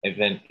Lashley, and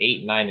then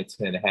 8, 9, and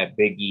 10 had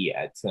Big E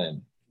at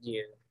 10.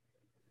 Yeah,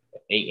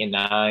 8 and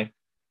 9,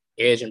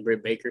 Edge and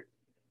Britt Baker.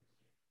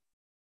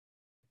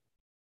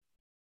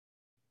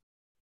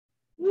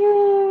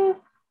 Yeah.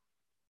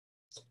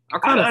 I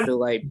kind of feel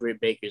like Britt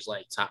Baker's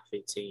like top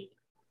 15.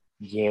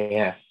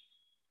 Yeah.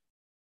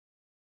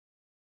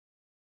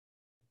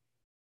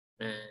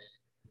 Man.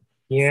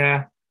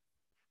 Yeah.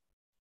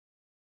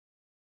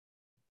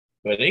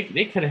 But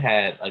they could have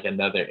had like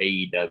another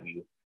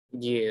AEW.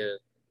 Yeah.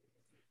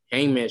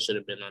 Hangman should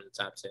have been on the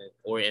top 10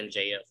 or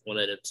MJF, one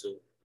of the two.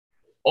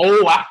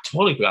 Oh, I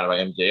totally forgot about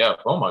MJF.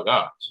 Oh my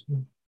gosh.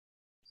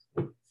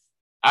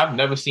 I've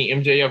never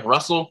seen MJF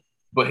wrestle,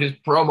 but his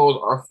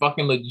promos are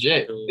fucking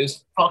legit. Dude.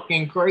 It's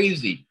fucking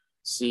crazy.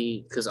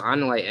 See, because I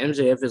know like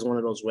MJF is one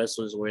of those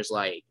wrestlers where it's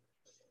like,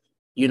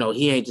 you know,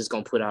 he ain't just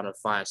gonna put out a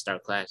 5-star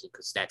classic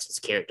because that's his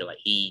character. Like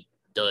he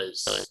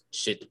does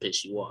shit to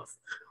piss you off.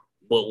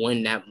 But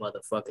when that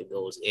motherfucker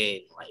goes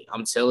in, like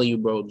I'm telling you,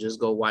 bro, just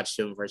go watch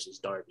him versus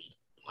Darby.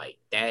 Like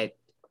that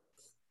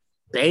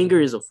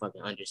banger is a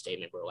fucking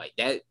understatement, bro. Like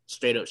that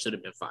straight up should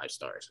have been 5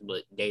 stars,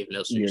 but Dave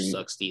Meltzer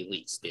sucks the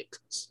elite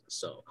sticks.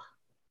 So,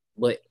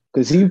 but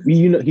because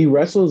he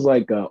wrestles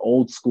like an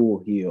old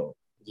school heel.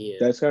 Yeah,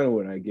 that's kind of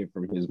what I get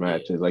from his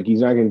matches. Yeah. Like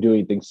he's not gonna do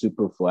anything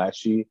super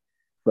flashy,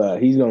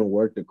 but he's gonna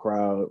work the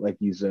crowd. Like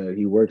you said,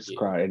 he works the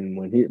crowd, and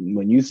when he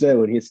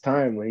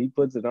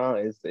puts it on,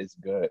 it's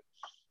good.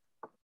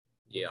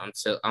 Yeah,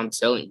 I'm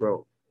telling you,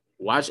 bro.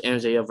 Watch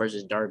MJF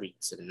versus Darby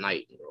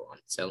tonight, bro. I'm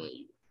telling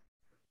you.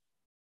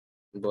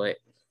 But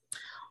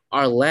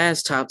our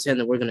last top 10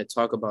 that we're going to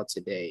talk about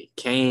today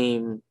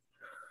came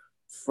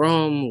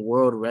from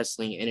World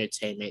Wrestling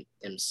Entertainment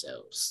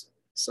themselves.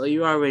 So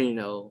you already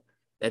know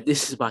that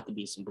this is about to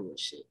be some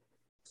bullshit.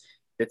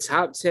 The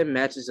top 10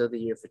 matches of the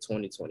year for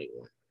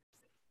 2021.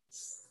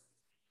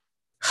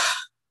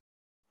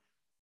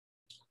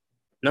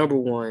 Number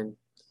 1,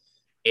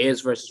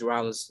 Edge versus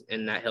Rollins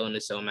in that Hell in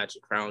a Cell match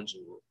at Crown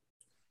Jewel.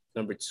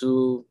 Number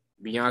 2,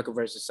 Bianca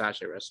versus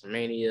Sasha at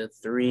WrestleMania.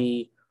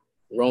 3,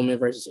 Roman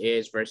versus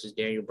Edge versus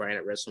Daniel Bryan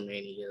at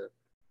WrestleMania.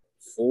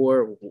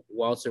 4,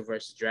 Walter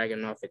versus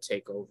Dragunov at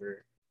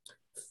TakeOver.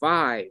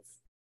 5,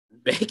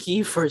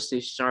 Becky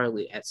versus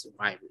Charlotte at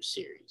Survivor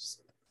Series.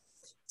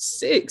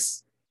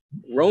 6,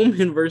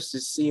 Roman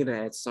versus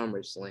Cena at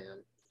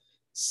SummerSlam.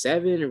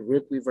 7,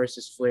 Ripley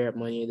versus Flair at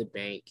Money in the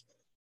Bank.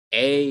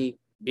 8,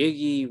 Big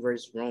E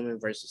versus Roman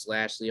versus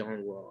Lashley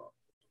on Raw.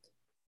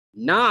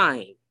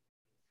 9,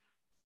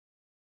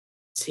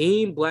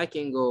 Team Black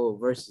and Gold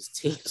versus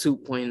Team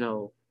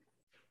 2.0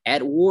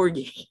 at War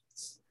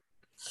Games.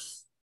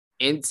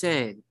 And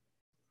 10,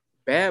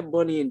 Bad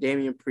Bunny and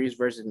Damian Priest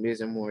versus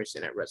Miz and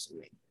Morrison at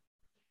WrestleMania.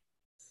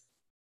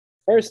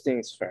 First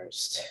things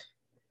first,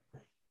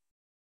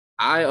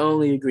 I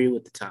only agree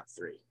with the top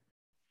 3.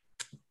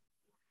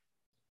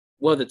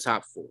 Well, the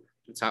top 4.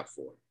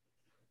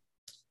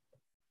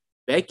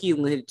 Becky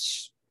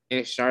Lynch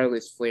and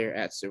Charlotte Flair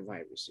at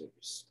Survivor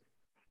Series.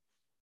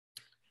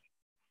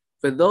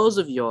 For those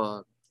of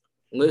y'all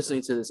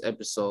listening to this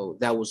episode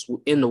that was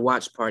in the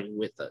watch party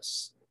with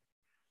us,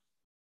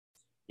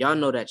 y'all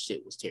know that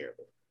shit was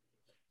terrible.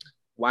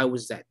 Why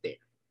was that there?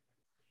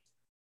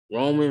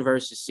 Roman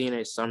versus Cena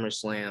at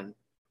SummerSlam,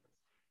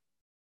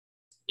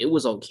 it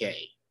was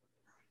okay.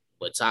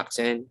 But top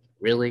 10,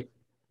 really?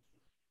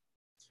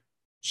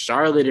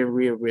 Charlotte and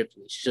Rhea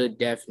Ripley should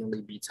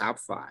definitely be top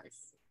 5.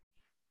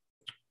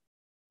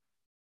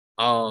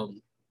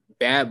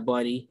 Bad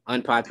Bunny,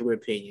 unpopular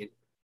opinion,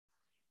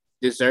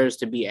 deserves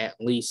to be at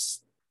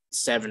least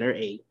 7 or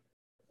 8.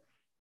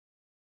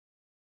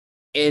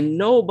 And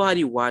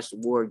nobody watched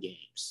War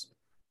Games.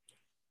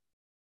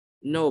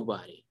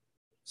 Nobody.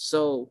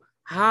 So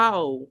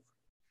how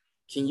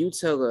can you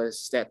tell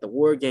us that the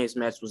War Games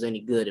match was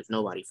any good if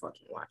nobody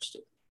fucking watched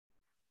it?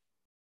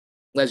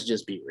 Let's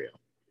just be real.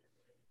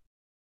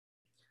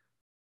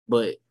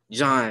 But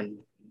John,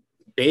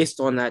 based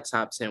on that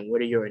top 10,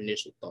 what are your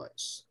initial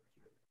thoughts?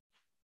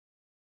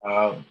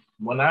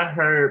 When I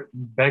heard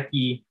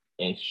Becky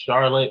and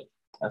Charlotte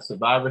at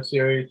Survivor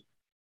Series,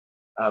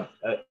 uh,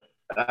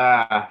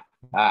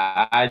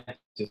 I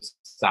just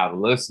stopped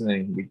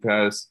listening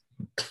because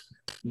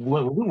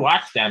when we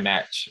watched that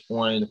match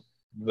on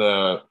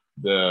the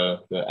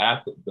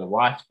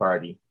watch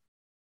party,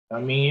 I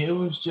mean, it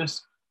was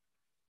just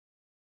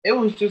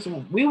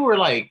we were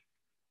like,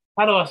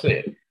 how do I say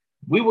it?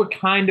 We were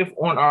kind of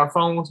on our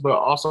phones, but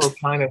also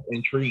kind of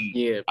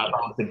intrigued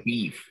about the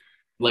beef.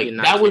 Like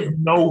that was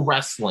no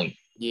wrestling.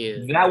 Yeah,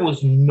 that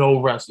was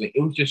no wrestling.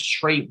 It was just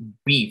straight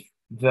beef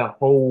the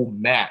whole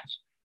match.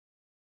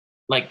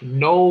 Like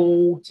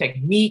no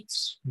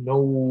techniques,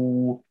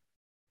 no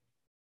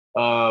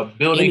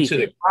building to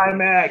the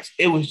climax.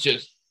 It was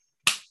just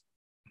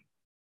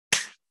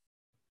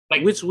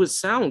like, which would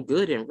sound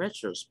good in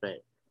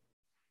retrospect,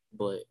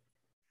 but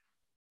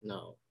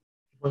no,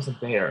 it wasn't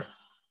there.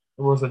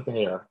 It wasn't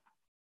there.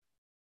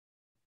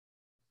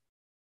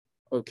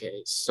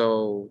 Okay,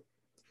 so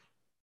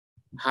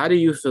how do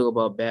you feel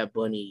about Bad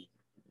Bunny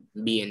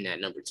being that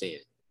number 10?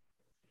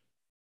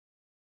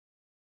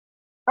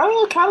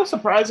 Kind of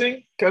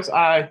surprising because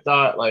I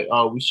thought like,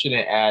 oh, we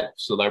shouldn't add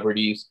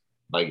celebrities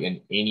like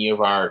in any of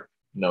our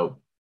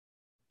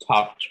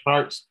top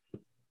charts.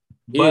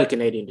 You're a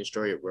Canadian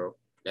destroyer, bro.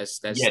 That's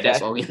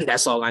all.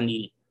 That's all I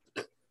need.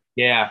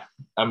 Yeah,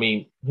 I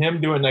mean,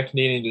 him doing that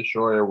Canadian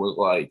destroyer was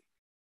like,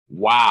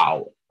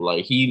 wow.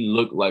 Like he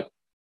looked like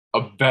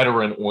a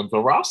veteran on the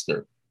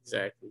roster.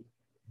 Exactly.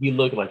 He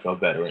looked like a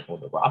veteran on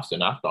the roster,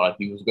 and I thought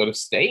he was going to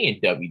stay in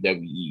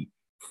WWE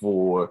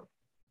for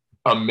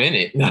a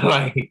minute.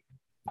 Like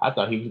I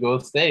thought he was going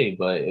to stay,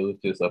 but it was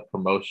just a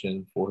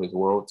promotion for his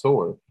world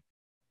tour.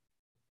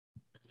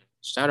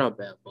 Shout out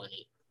Bad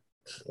Bunny.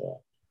 Yeah.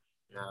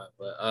 Nah,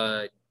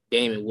 but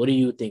Damon, what do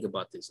you think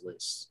about this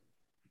list?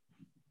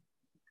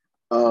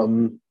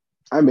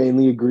 I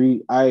mainly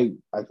agree. I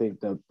think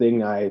the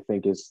thing I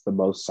think is the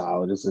most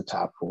solid is the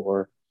top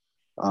 4.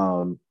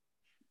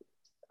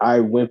 I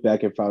went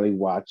back and finally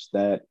watched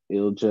that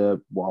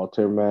Ilja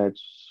Walter match,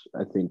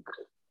 I think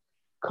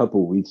a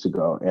couple weeks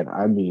ago. And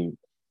I mean,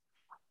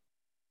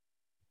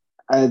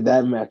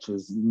 that match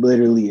was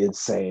literally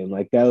insane.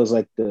 Like that was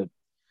like the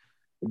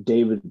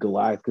David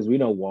Goliath, because we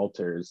know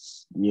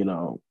Walter's,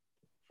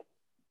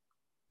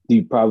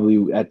 he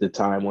probably at the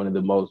time one of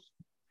the most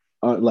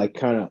like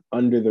kind of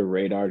under the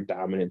radar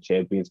dominant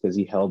champions, because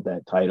he held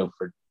that title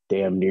for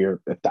damn near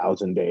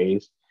 1,000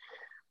 days.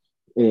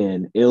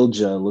 And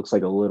Ilja looks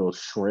like a little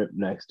shrimp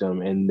next to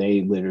him, and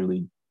they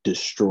literally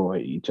destroy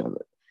each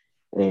other.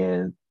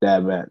 And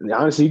that match,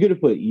 honestly, you could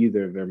have put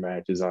either of their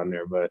matches on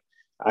there, but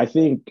I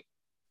think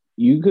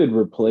you could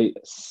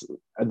replace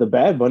the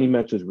Bad Bunny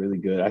match was really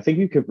good. I think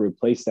you could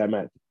replace that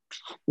match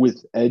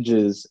with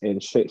Edge's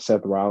and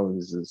Seth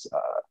Rollins'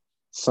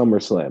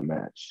 SummerSlam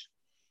match,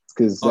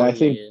 because I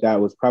think that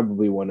was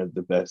probably one of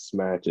the best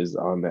matches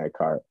on that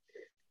card.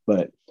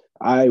 But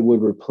I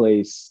would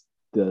replace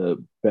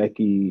the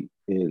Becky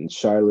and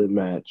Charlotte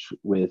match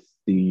with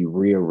the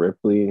Rhea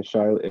Ripley and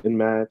Charlotte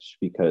match,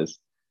 because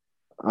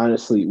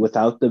honestly,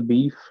 without the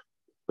beef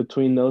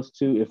between those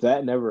two, if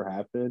that never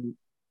happened,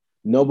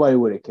 nobody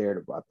would have cared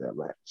about that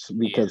match,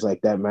 because like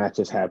that match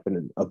has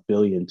happened a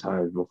billion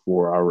times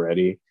before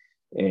already,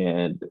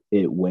 and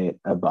it went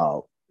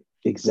about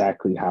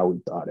exactly how we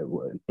thought it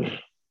would.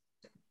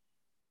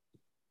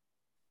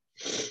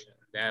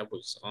 That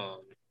was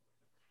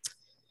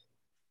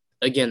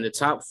again, the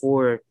top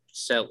 4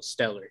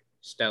 stellar,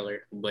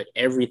 but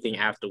everything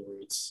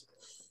afterwards,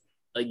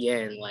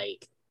 again,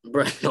 like,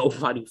 bro,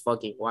 nobody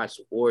fucking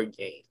watched War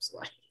Games.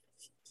 Like,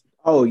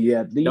 oh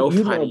yeah, they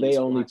only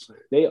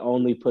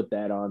put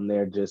that on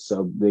there just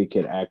so they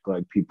could act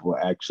like people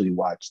actually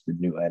watch the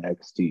new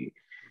NXT.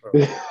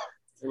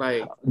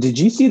 Like, did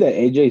you see that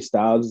AJ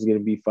Styles is going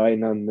to be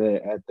fighting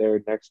at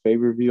their next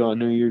pay-per-view on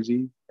New Year's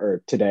Eve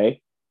or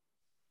today?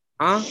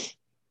 Huh?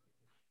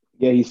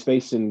 Yeah, he's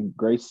facing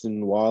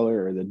Grayson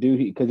Waller, or the dude,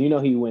 because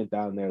he went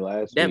down there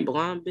last week. That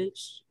blonde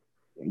bitch?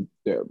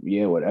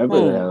 Yeah, whatever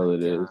the hell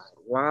it is.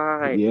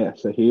 Why? Yeah,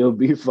 so he'll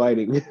be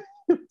fighting.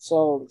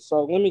 So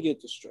let me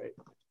get this straight.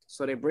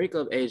 So they break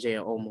up AJ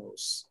and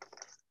Omos,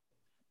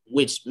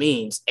 which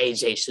means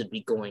AJ should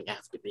be going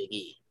after Big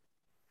E.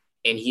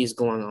 And he's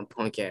going on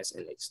punk ass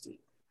NXT.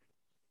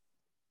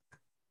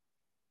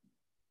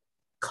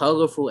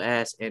 Colorful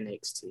ass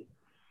NXT.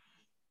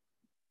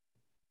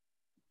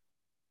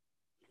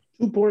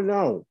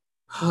 2.0.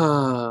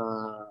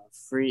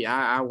 Free.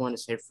 I want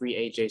to say free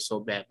AJ so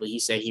bad, but he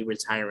said he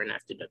retiring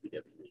after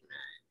WWE,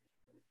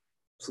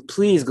 man.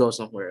 Please go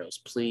somewhere else.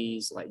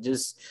 Please, like,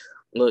 just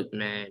look,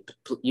 man.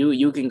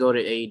 You can go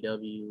to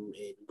AEW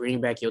and bring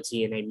back your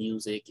TNA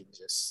music and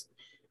just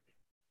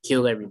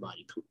kill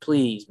everybody.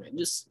 Please, man.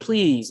 Just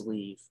please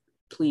leave.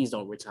 Please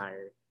don't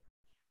retire.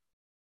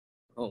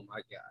 Oh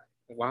my God.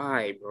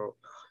 Why, bro?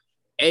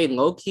 Hey,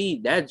 low key,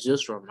 that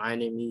just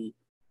reminded me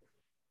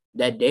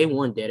that day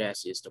one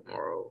Deadass is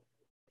tomorrow.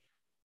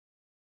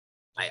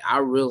 Like I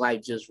real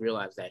life just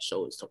realized that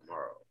show is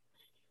tomorrow,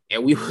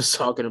 and we was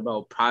talking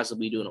about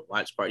possibly doing a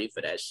watch party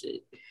for that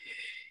shit.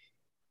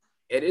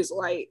 And it's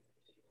like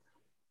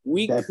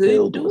we That could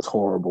build do was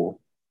horrible.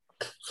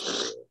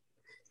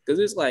 because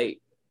it's like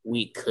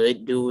we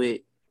could do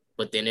it,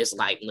 but then it's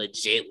like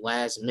legit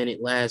last minute.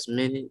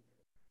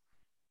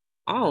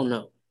 I don't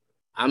know.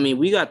 I mean,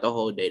 we got the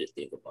whole day to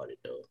think about it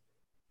though.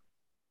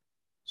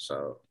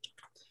 So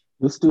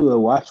Let's do a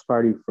watch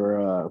party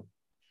for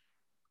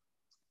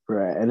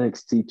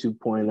NXT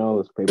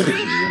 2.0's pay-per-view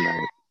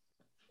tonight.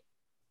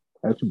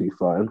 That should be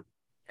fun.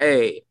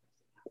 hey,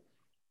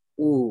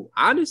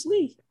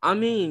 honestly, I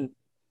mean,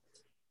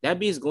 that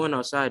beats going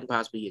outside and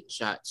possibly getting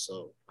shot.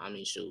 So I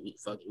mean, shoot, we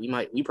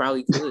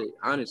probably could,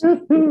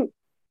 honestly.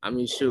 I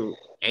mean, shoot,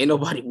 ain't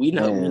nobody. We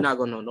not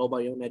gonna know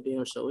nobody on that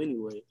damn show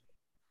anyway.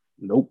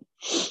 Nope.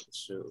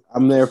 Shoot.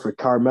 I'm there for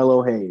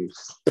Carmelo Hayes.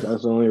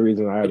 That's the only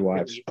reason I'd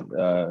watch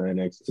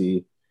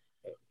NXT.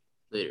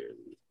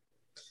 Literally.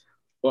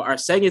 Well, our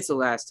second to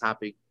last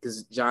topic,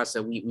 because John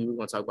said we were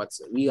gonna talk about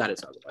this. We gotta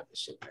talk about this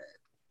shit, man.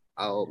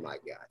 Oh my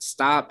God.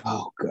 Stop.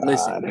 Oh God.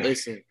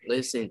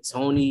 Listen,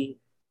 Tony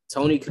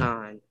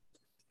Khan,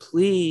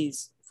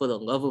 please, for the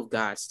love of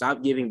God,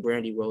 stop giving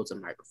Brandy Rhodes a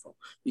microphone.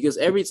 Because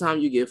every time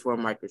you give her a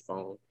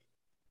microphone,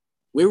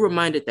 we're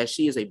reminded that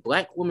she is a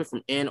black woman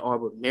from Ann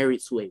Arbor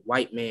married to a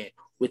white man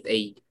with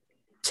a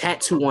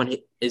tattoo on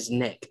his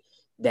neck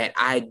that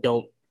I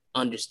don't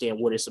understand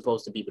what it's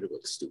supposed to be, but it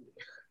looks stupid.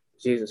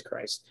 Jesus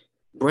Christ.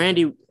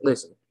 Brandy,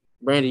 listen,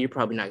 you're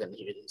probably not going to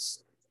hear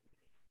this.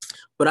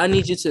 But I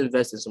need you to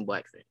invest in some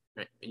black friends.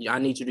 Right? I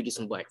need you to get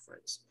some black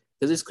friends.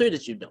 Because it's clear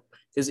that you don't.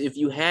 Because if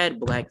you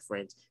had black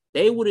friends,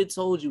 they would have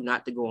told you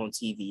not to go on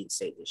TV and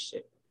say this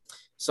shit.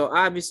 So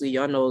obviously,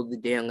 y'all know the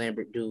Dan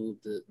Lambert dude,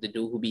 the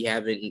dude who be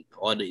having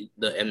all the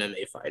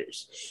MMA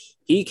fighters.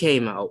 He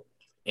came out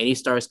and he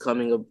starts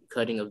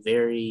cutting a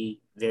very,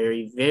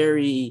 very,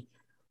 very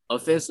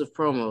offensive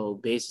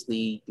promo,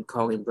 basically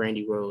calling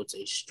Brandy Rhodes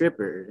a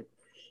stripper,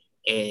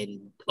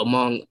 and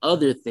among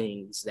other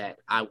things that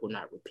I will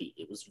not repeat.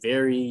 It was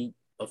very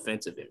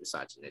offensive and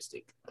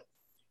misogynistic.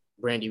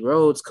 Brandy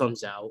Rhodes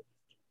comes out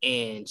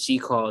and she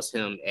calls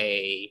him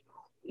a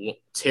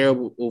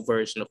terrible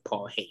version of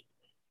Paul Heyman.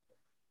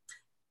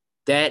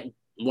 That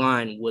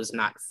line was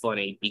not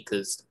funny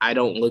because I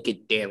don't look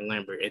at Dan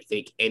Lambert and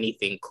think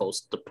anything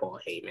close to Paul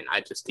Heyman.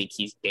 I just think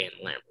he's Dan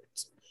Lambert.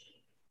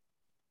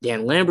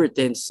 Dan Lambert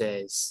then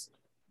says,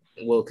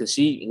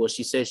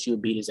 she says she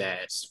would beat his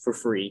ass for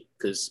free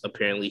because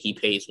apparently he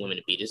pays women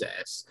to beat his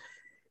ass.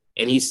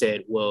 And he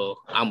said, well,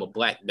 I'm a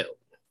black belt,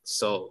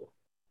 so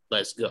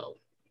let's go.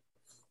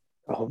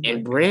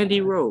 And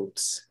Brandy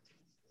Rhodes,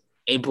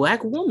 a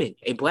black woman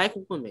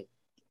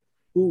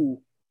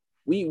who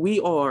we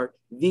are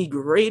the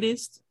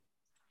greatest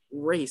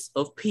race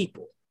of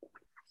people.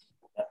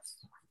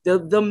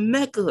 The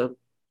mecca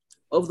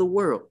of the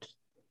world.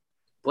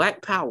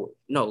 Black power.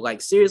 No,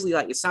 like seriously,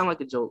 like it sounds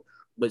like a joke,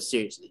 but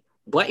seriously,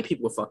 black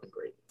people are fucking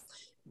great.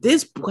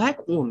 This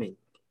black woman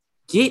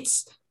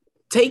takes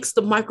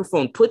the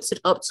microphone, puts it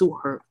up to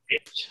her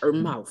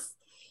mouth,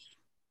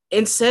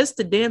 and says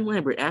to Dan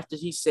Lambert after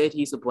he said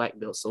he's a black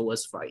belt, so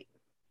let's fight.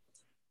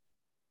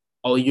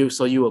 Oh,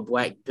 you a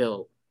black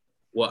belt.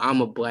 Well,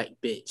 I'm a black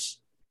bitch.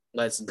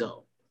 Let's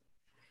go.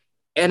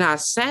 And I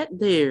sat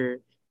there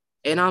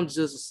and I'm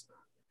just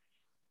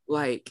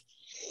like,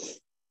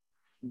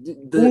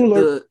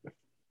 the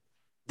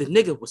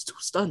nigga was too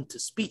stunned to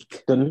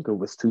speak. The nigga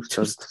was too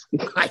stunned to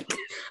speak. Like,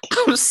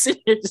 I'm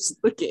sitting here just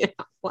looking at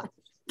him like,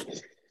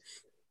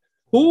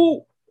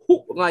 who,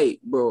 like,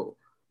 bro.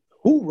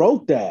 Who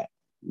wrote that?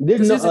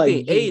 This is the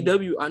thing.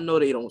 AEW, I know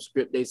they don't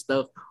script their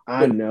stuff.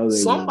 I know they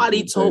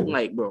somebody told,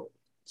 like, bro,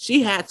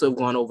 she had to have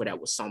gone over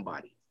that with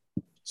somebody.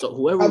 So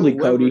whoever,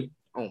 Cody.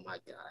 Oh my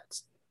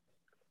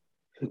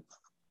God.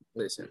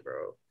 Listen,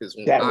 bro.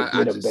 That would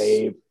get him,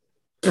 babe.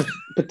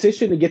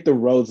 Petition to get the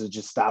Rhodes to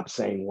just stop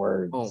saying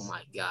words. Oh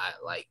my God.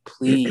 Like,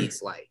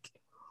 please, like,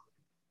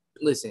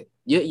 listen,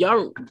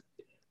 y'all,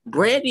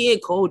 Brandy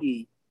and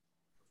Cody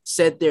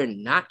said they're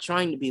not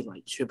trying to be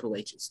like Triple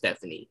H and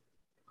Stephanie,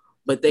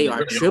 but they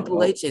are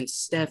Triple H and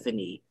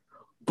Stephanie,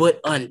 but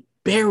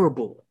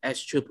unbearable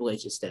as Triple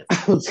H and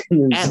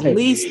Stephanie. At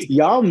least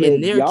y'all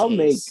make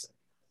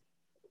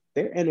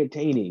they're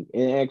entertaining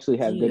and actually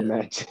have good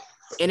matches.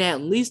 And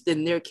at least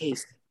in their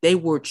case, they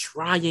were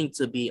trying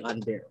to be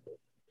unbearable.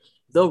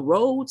 The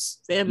Rhodes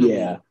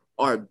family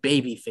are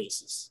baby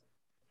faces.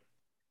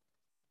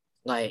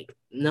 Like,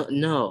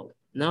 no,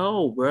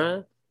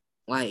 bruh.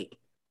 Like,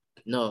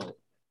 no.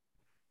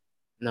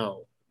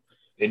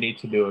 They need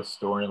to do a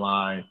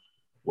storyline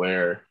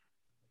where,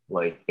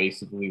 like,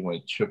 basically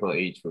when Triple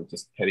H would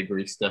just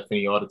pedigree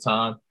Stephanie all the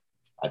time,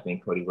 I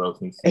think Cody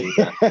Rhodes needs to do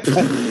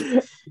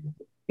that.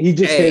 He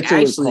just hits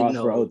her with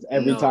crossroads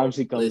every time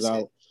she comes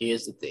out.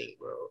 Here's the thing,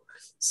 bro.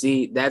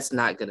 See, that's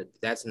not gonna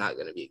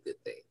be a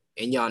good thing,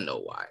 and y'all know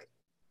why.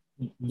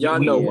 Y'all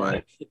know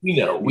why. We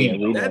know why. If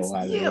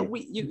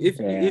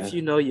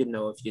you know, you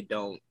know. If you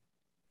don't,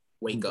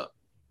 wake up.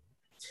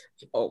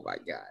 Oh my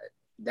God.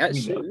 That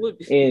shit would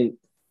be. And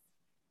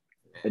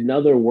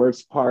another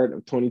worst part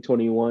of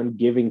 2021,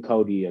 giving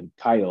Cody a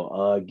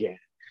title again.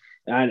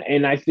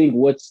 And I think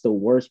what's the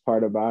worst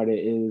part about it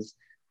is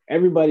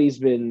everybody's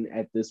been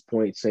at this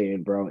point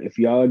saying, bro, if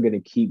y'all are gonna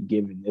keep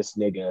giving this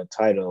nigga a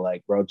title,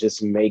 like, bro,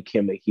 just make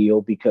him a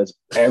heel because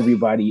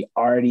everybody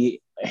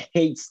already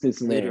hates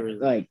this man. Literally.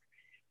 Like,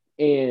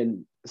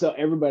 and so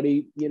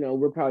everybody,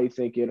 we're probably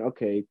thinking,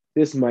 okay,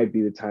 this might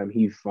be the time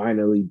he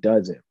finally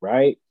does it,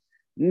 right?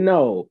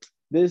 No,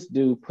 this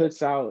dude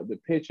puts out the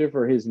picture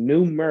for his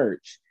new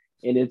merch,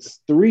 and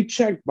it's 3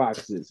 check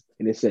boxes,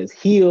 and it says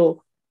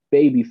heel,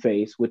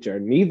 babyface, which are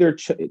neither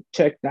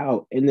checked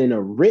out, and then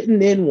a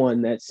written in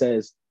one that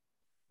says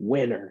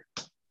winner,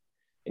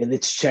 and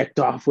it's checked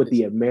off with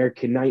the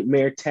American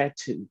Nightmare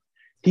tattoo.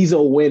 He's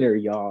a winner,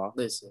 y'all.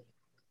 Listen,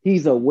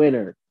 he's a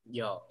winner.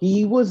 Yo,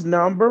 he was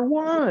number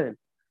 1.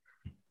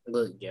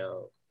 Look,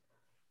 yo,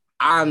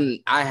 I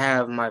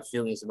have my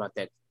feelings about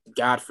that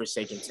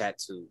godforsaken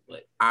tattoo,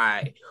 but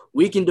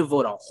we can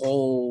devote a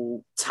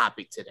whole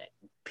topic to that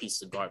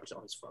piece of garbage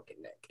on his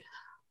fucking neck.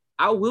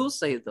 I will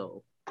say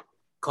though,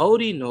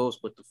 Cody knows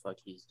what the fuck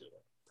he's doing.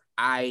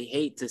 I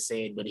hate to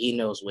say it, but he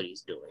knows what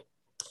he's doing.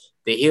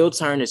 The heel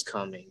turn is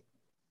coming.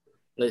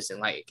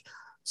 Listen,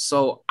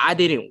 so I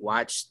didn't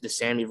watch the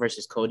Sammy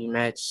versus Cody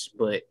match,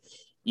 but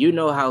you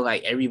know how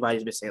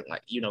everybody's been saying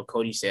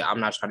Cody said, I'm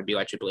not trying to be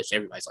like Triple H.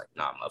 Everybody's like,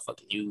 nah,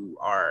 motherfucker, you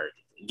are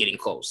getting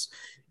close.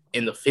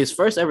 In his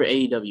first ever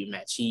AEW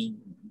match, he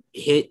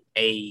hit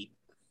a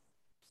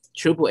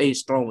Triple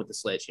H throne with the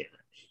sledgehammer.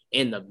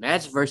 In the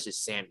match versus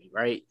Sammy,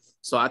 right?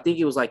 So I think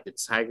it was like the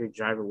Tiger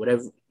Driver,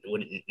 whatever,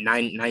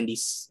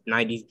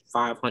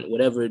 9,500,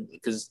 whatever,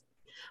 because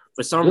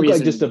for some reason,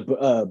 like just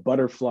a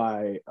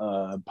butterfly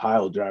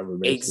pile driver.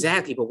 Basically.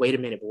 Exactly, but wait a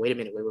minute,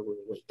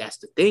 wait. That's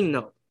the thing,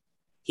 though.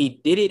 He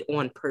did it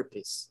on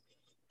purpose.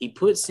 He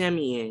put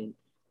Sammy in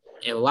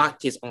and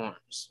locked his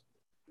arms.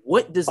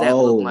 What does that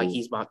look like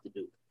he's about to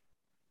do?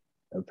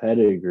 A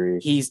pedigree.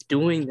 He's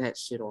doing that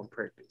shit on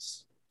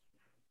purpose.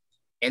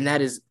 And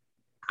that is,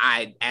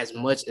 as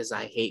much as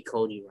I hate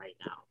Cody right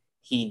now,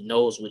 he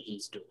knows what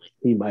he's doing.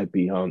 He might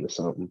be on to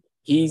something.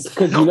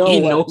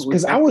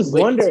 Because I was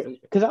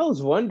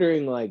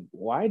wondering, like,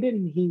 why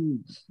didn't he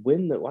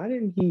win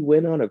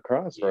on a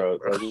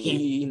crossroads? Yeah,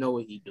 he know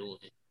what he's doing.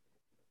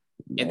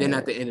 Man. And then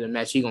at the end of the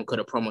match, he gonna cut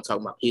a promo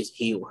talking about his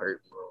heel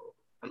hurt, bro.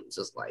 I'm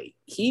just like,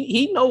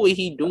 he know what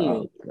he's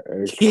doing.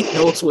 Okay. He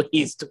knows what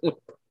he's doing.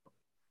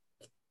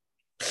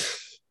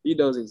 He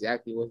knows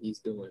exactly what he's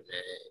doing,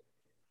 man.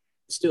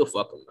 Still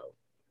fuck him though.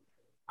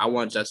 I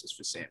want justice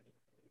for Sammy.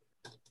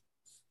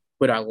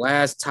 But our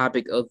last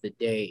topic of the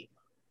day,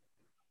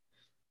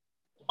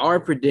 our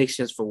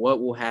predictions for what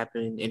will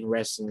happen in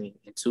wrestling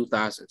in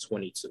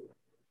 2022.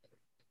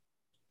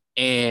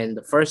 And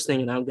the first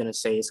thing that I'm going to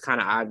say is kind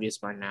of obvious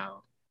by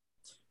now,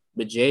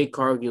 but Jade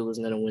Cargill is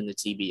going to win the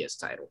TBS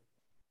title.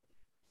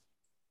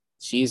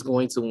 She's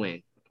going to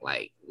win.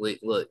 Like,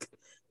 look.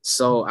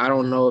 So I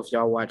don't know if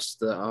y'all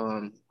watched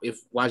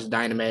watched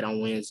Dynamite on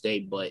Wednesday,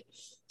 but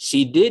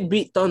she did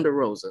beat Thunder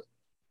Rosa.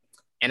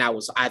 And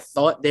I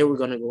thought they were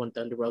going to go in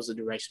Thunder Rosa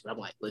direction, but I'm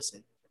like,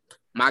 listen,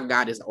 my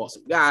God is an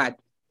awesome God.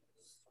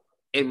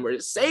 And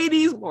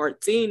Mercedes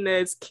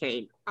Martinez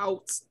came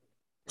out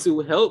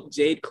to help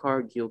Jade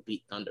Cargill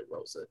beat Thunder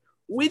Rosa,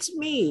 which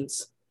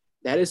means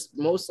that is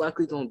most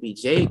likely going to be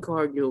Jade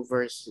Cargill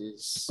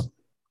versus.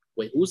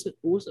 Wait, who's the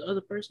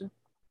other person?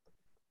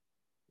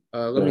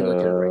 Let me look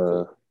at it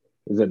right quick.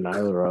 Is it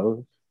Nyla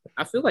Rose?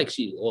 I feel like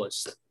she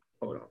lost.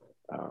 Hold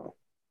on.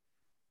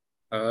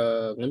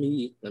 Oh. Let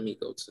me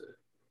go to.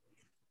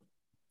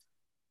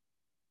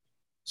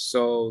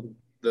 So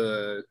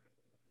they're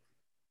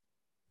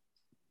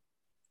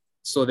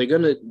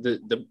gonna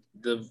the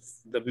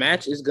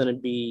match is gonna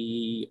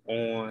be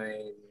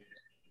on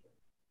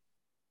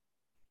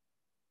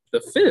the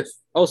 5th.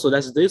 Oh, so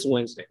that's this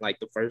Wednesday, like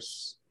the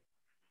first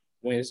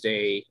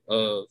Wednesday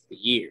of the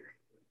year.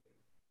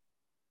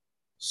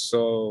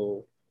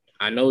 So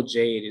I know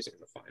Jade is in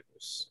the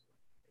finals.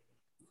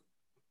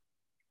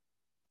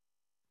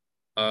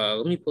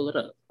 Let me pull it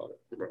up,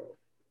 bro.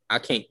 I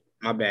can't.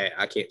 My bad.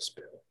 I can't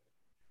spell.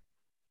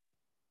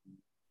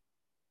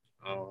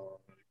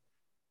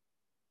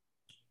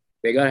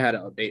 They gotta have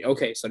an update.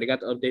 Okay, so they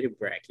got the updated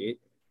bracket.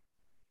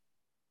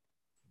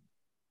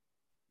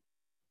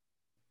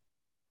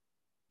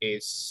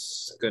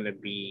 It's gonna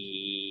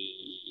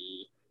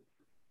be.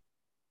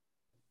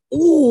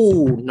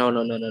 Ooh, no.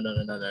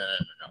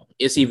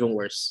 It's even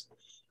worse.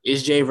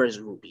 It's Jay versus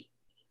Ruby.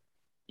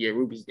 Yeah,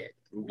 Ruby's dead.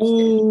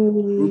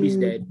 Ruby's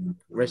dead.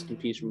 Rest in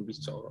peace, Ruby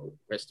Soho.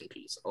 Rest in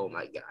peace. Oh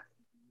my God.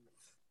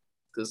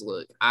 Because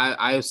look,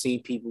 I have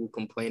seen people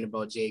complain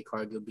about Jade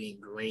Cargill being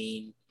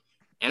green.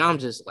 And I'm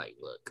just like,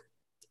 look,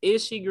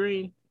 is she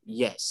green?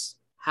 Yes.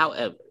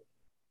 However,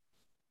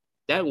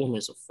 that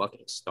woman's a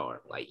fucking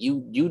star. Like,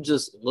 you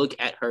just look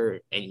at her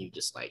and you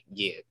just like,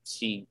 yeah,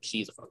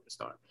 she's a fucking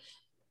star.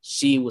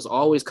 She was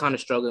always kind of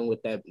struggling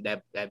with that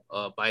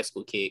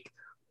bicycle kick,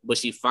 but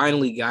she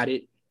finally got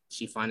it.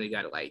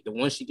 Like the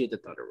one she did to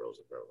Thunder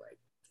Rosa, bro. Like,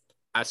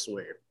 I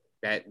swear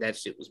that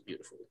shit was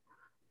beautiful.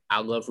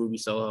 I love Ruby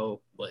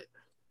Soho, but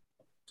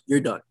you're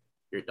done.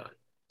 You're done.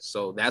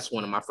 So that's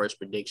one of my first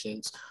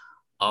predictions.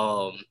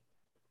 And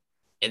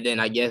then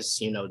I guess,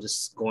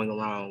 just going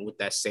around with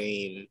that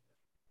same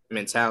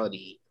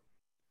mentality,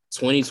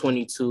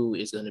 2022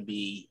 is going to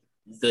be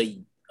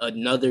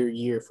another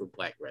year for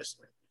Black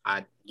wrestling.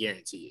 I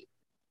guarantee it.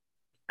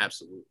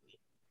 Absolutely.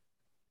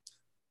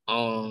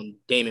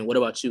 Damon, what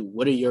about you?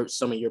 What are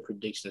some of your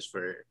predictions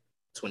for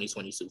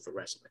 2022 for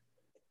wrestling?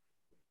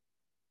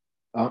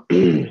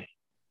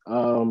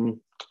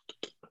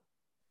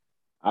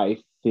 I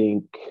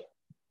think.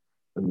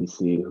 Let me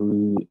see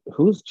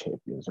who's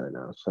champions right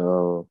now.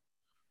 So,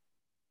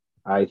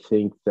 I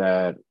think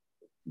that.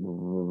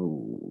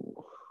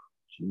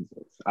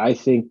 Jesus, I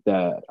think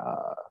that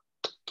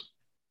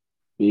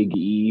Big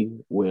E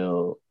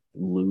will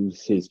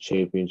lose his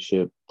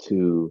championship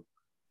to.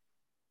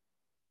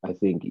 I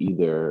think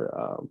either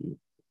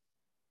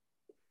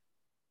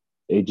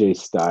AJ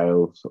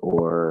Styles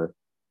or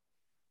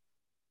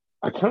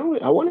I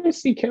want to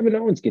see Kevin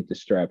Owens get the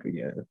strap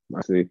again.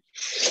 Honestly,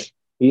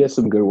 he had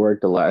some good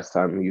work the last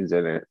time he was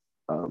in it,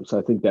 so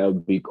I think that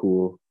would be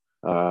cool.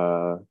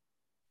 I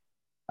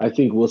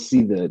think we'll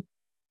see the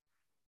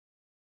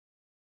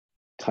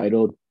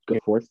title go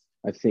forth.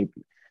 I think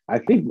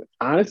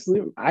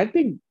honestly, oh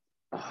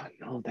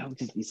no, that would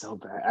just be so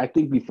bad. I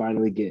think we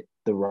finally get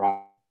the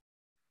Rock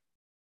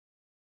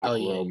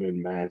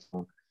Roman match.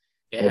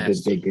 I've been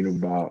thinking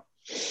about.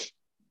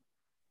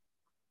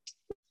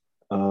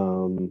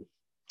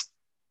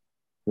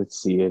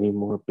 Let's see, any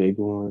more big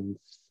ones?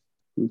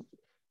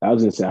 I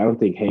was gonna say I don't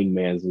think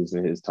Hangman's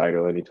losing his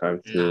title anytime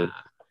soon.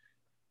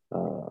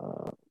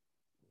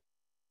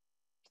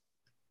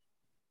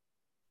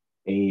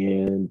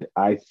 And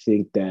I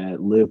think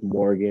that Liv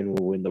Morgan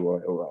will win the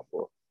Royal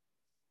Rumble.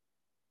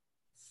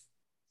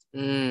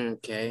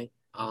 Okay.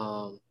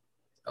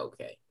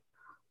 Okay.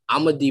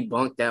 I'm gonna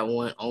debunk that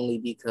one only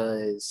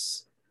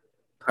because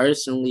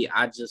personally,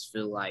 I just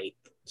feel like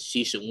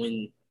she should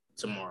win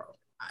tomorrow.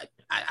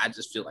 I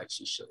just feel like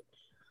she should.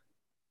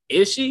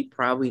 Is she?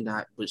 Probably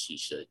not, but she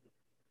should.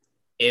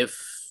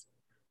 If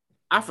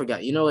I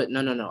forgot, you know what?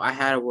 No. I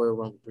had a Royal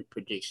Rumble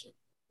prediction.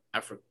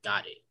 I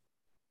forgot it.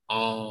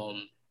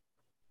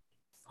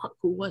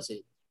 Who was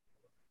it?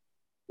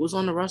 Who's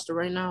on the roster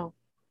right now?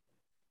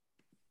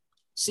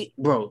 See,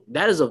 bro,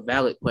 that is a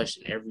valid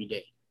question every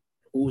day.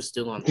 Who's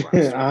still on the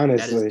roster?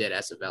 Honestly,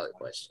 that's a valid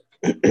question.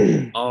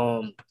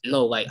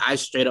 No, like I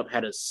straight up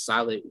had a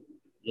solid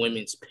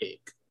women's pick.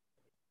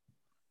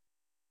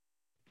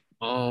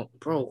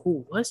 Bro,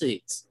 who was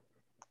it?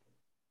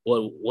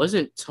 Well, it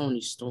wasn't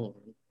Toni Storm.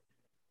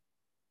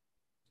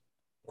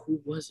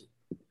 Who was it?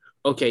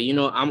 Okay,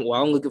 I'm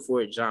looking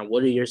for it, John.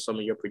 What are some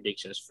of your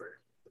predictions for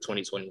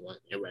 2021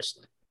 in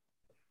wrestling?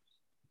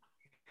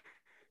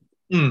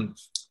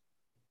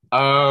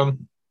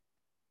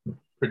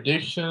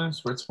 Predictions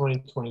for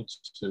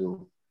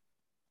 2022.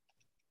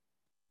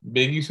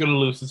 Big E's going to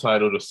lose the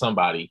title to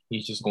somebody.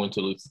 He's just going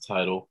to lose the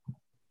title.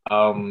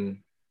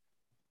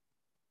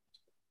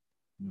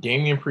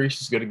 Damian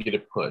Priest is going to get a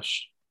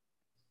push.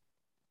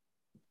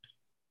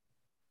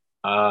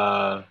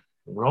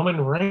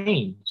 Roman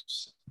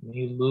Reigns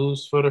may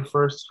lose for the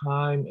first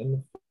time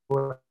in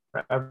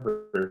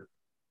forever.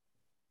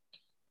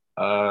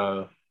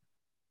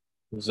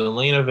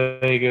 Zelina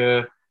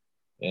Vega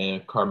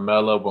and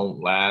Carmella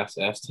won't last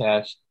as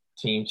tag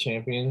team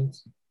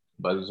champions,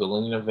 but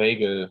Zelina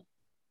Vega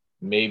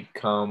may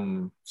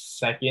come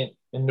second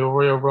in the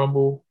Royal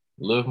Rumble.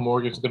 Liv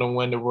Morgan's going to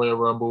win the Royal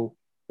Rumble,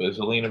 but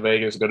Zelina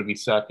Vega is going to be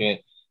second,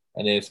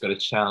 and then it's going to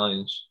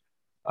challenge,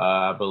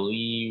 I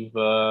believe,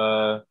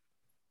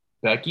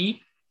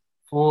 Becky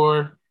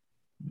for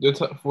the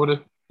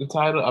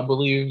title. I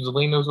believe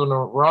Zelina's on the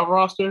Raw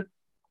roster.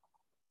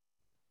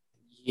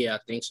 Yeah, I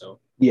think so.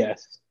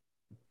 Yes.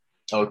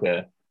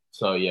 Okay.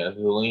 So, yeah,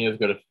 Zelina's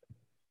going to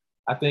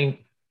 – I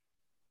think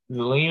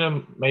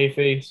Zelina may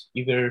face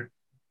either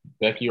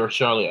Becky or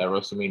Charlotte at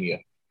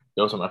WrestleMania.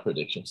 Those are my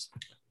predictions.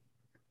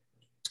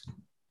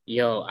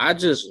 Yo, I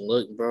just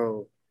look,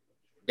 bro.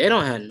 They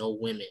don't have no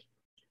women.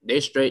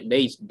 They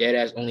dead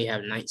ass only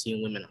have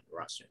 19 women on the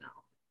roster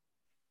now.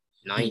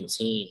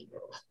 19, bro.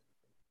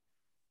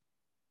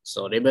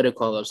 So they better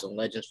call up some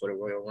legends for the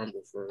Royal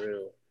Rumble for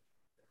real.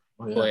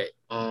 Oh, yeah. But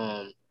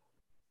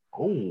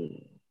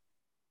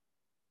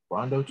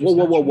Rondo just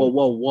whoa.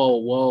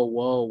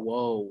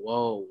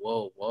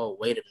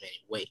 Wait a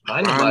minute. Wait.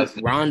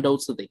 Rondo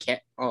to the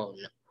cat. Oh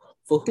no.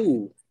 For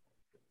who?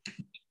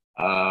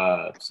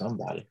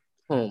 Somebody.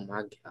 Oh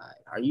my God.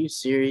 Are you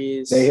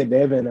serious? They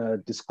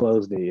haven't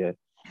disclosed it yet.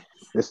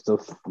 It's still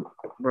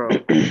bro.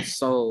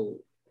 So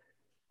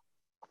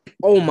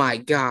oh my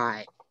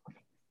God.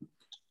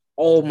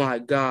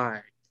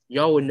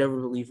 Y'all would never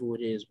believe who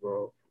it is,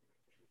 bro.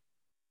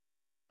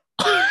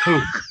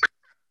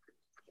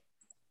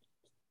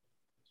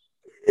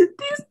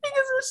 These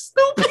niggas are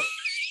stupid.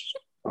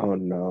 Oh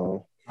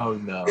no.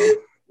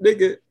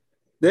 Nigga,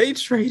 they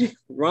traded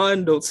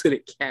Rondo to the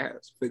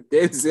Cavs for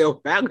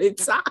Denzel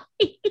Valentine.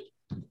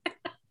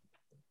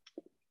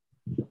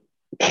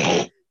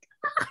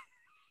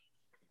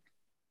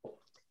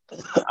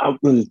 I'm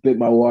gonna spit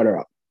my water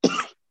out.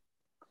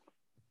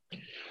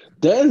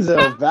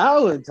 Denzel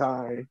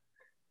Valentine.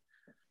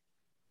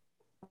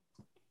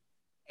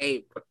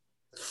 Hey,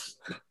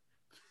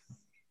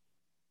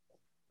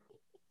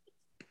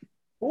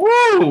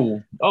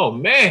 Woo! Oh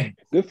man.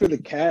 Good for the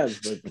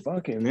Cavs, but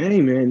fucking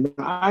hey, man.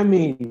 I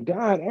mean,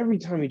 God, every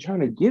time you're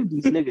trying to give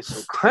these niggas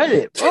some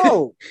credit,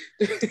 bro.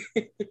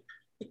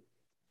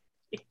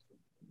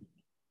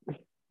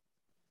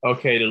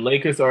 Okay, the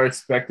Lakers are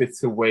expected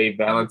to waive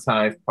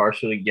Valentine's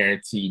partially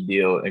guaranteed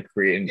deal and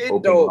create an it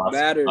open don't roster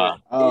matter.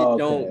 spot. Oh, It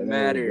don't okay,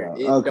 matter. there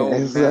we It go. Okay,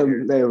 don't so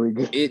matter. there we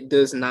go. It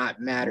does not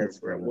matter, That's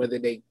bro, funny. whether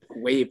they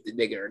waive the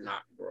nigga or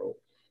not, bro.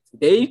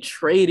 They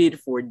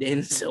traded for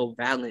Denzel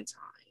Valentine.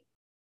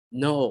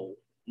 No.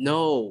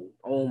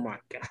 Oh my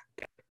God.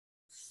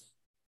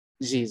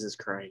 Jesus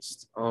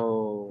Christ.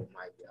 Oh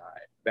my God.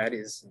 That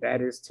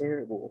is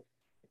terrible.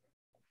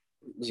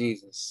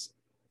 Jesus.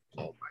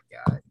 Oh my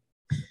God.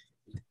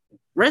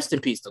 Rest in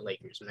peace, the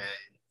Lakers, man.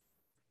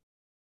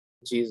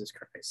 Jesus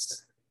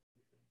Christ.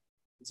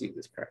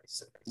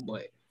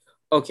 But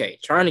okay,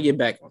 trying to get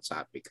back on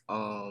topic.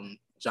 John,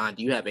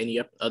 do you have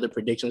any other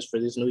predictions for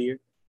this new year?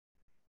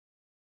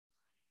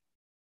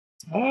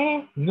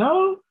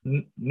 No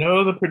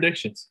other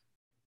predictions.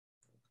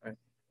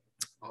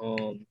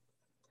 Okay.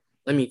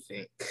 Let me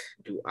think.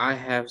 Do I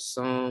have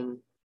some?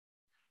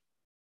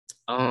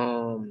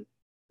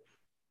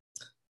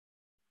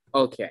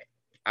 Okay.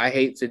 I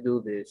hate to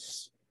do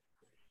this,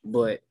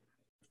 but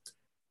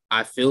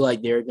I feel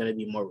like there are going to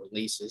be more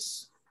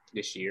releases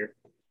this year.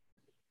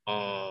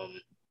 I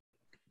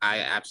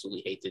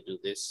absolutely hate to do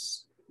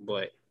this,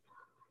 but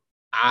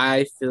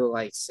I feel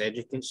like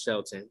Cedric and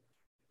Shelton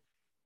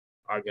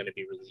are going to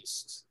be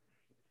released.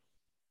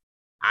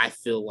 I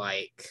feel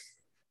like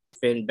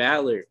Finn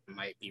Balor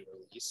might be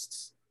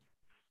released.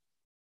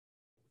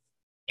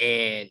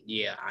 And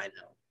yeah,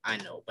 I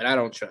know, but I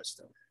don't trust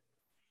him.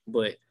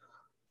 But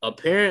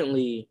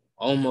apparently,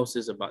 Omos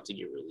is about to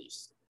get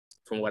released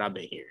from what I've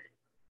been hearing.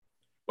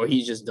 Or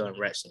he's just done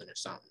wrestling or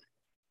something.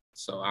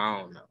 So I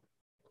don't know.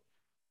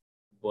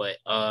 But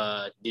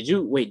did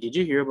you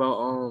hear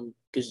about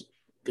because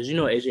you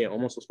know AJ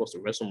Omos was supposed to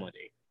wrestle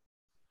Monday,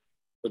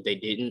 but they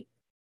didn't.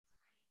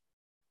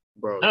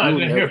 Bro, No, I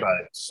didn't hear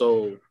about it.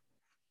 So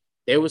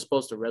they were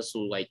supposed to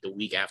wrestle like the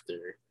week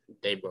after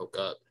they broke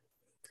up.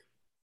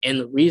 And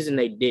the reason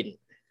they didn't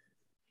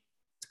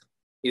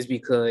is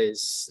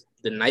because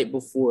the night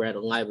before at a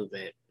live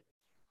event,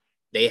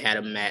 they had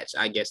a match,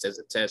 I guess, as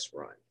a test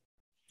run.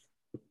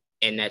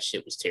 And that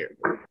shit was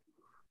terrible.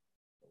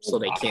 So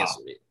they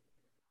canceled it.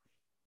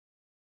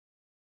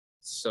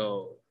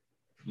 So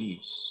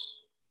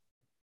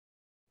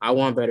I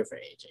want better for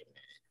AJ,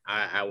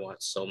 man. I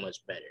want so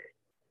much better.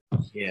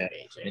 Yeah.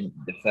 And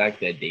the fact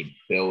that they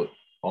built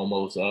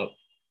Omos up,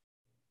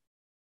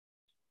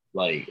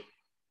 like,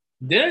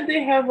 didn't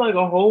they have like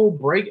a whole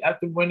break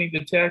after winning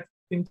the tag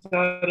team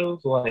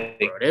titles? Like,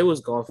 bro, they was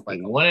gone for like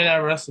winning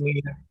that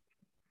WrestleMania.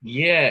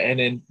 Yeah, and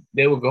then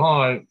they were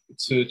gone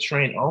to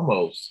train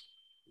Omos.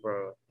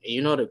 Bro, and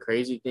you know the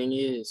crazy thing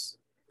is,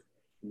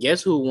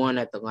 guess who won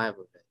at the live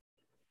event?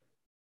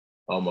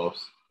 Omos.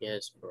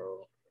 Yes,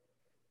 bro.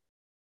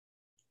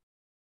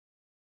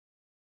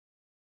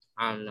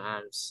 I'm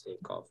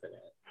sick off of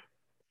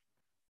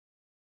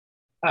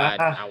that.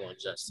 I want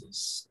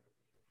justice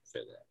for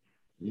that.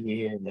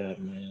 Yeah,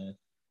 man.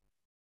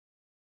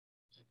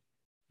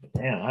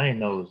 Damn, I didn't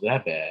know it was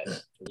that bad.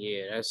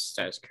 Yeah,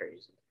 that's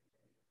crazy.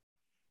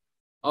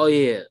 Oh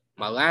yeah,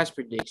 my last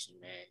prediction,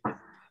 man.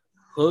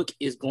 Hook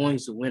is going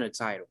to win a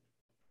title.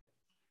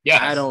 Yeah,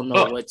 I don't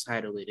know what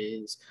title it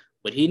is,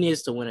 but he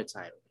needs to win a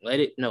title.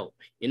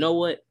 You know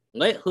what?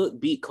 Let Hook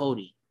beat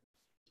Cody,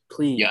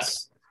 please.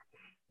 Yes.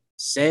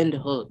 Send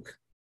Hook.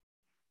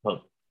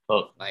 Hook.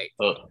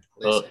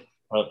 Listen.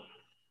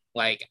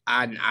 Like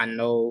I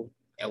know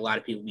a lot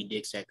of people be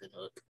dick sucking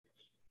Hook,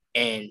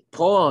 and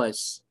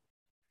pause,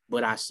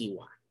 but I see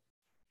why.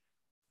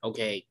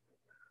 Okay,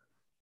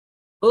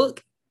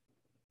 Hook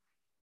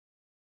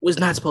was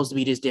not supposed to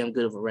be this damn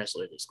good of a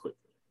wrestler this quickly.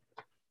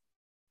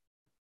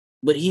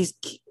 But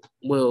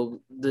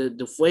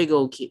the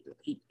Fuego kid,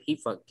 he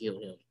fucking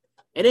killed him.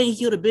 And then he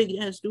killed a big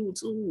ass dude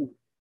too.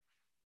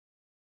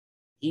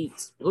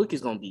 Hook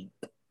is gonna be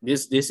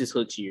this is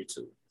Hook's year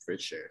too, for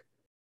sure.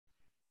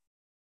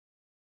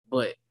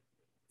 But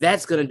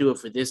that's gonna do it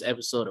for this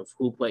episode of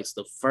Hooplex,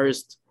 the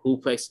first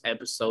Hooplex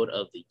episode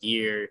of the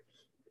year.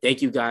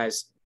 Thank you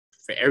guys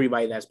for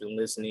everybody that's been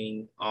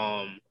listening.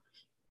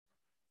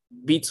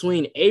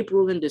 Between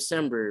April and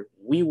December,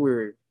 we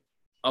were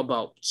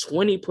about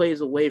 20 plays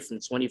away from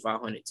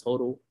 2,500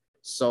 total.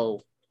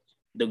 So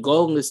the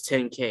goal is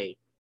 10K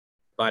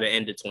by the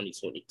end of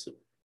 2022.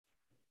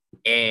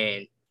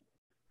 And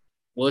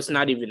well, it's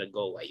not even a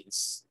goal. Like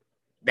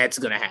that's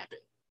gonna happen.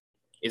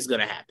 It's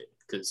gonna happen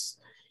because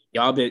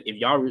if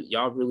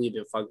y'all really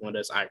been fucking with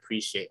us, I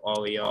appreciate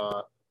all of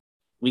y'all.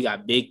 We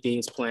got big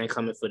things planned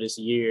coming for this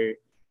year.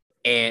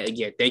 And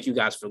again, thank you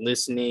guys for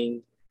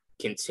listening.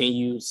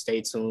 Continue,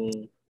 stay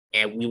tuned,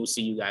 and we will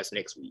see you guys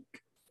next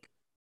week.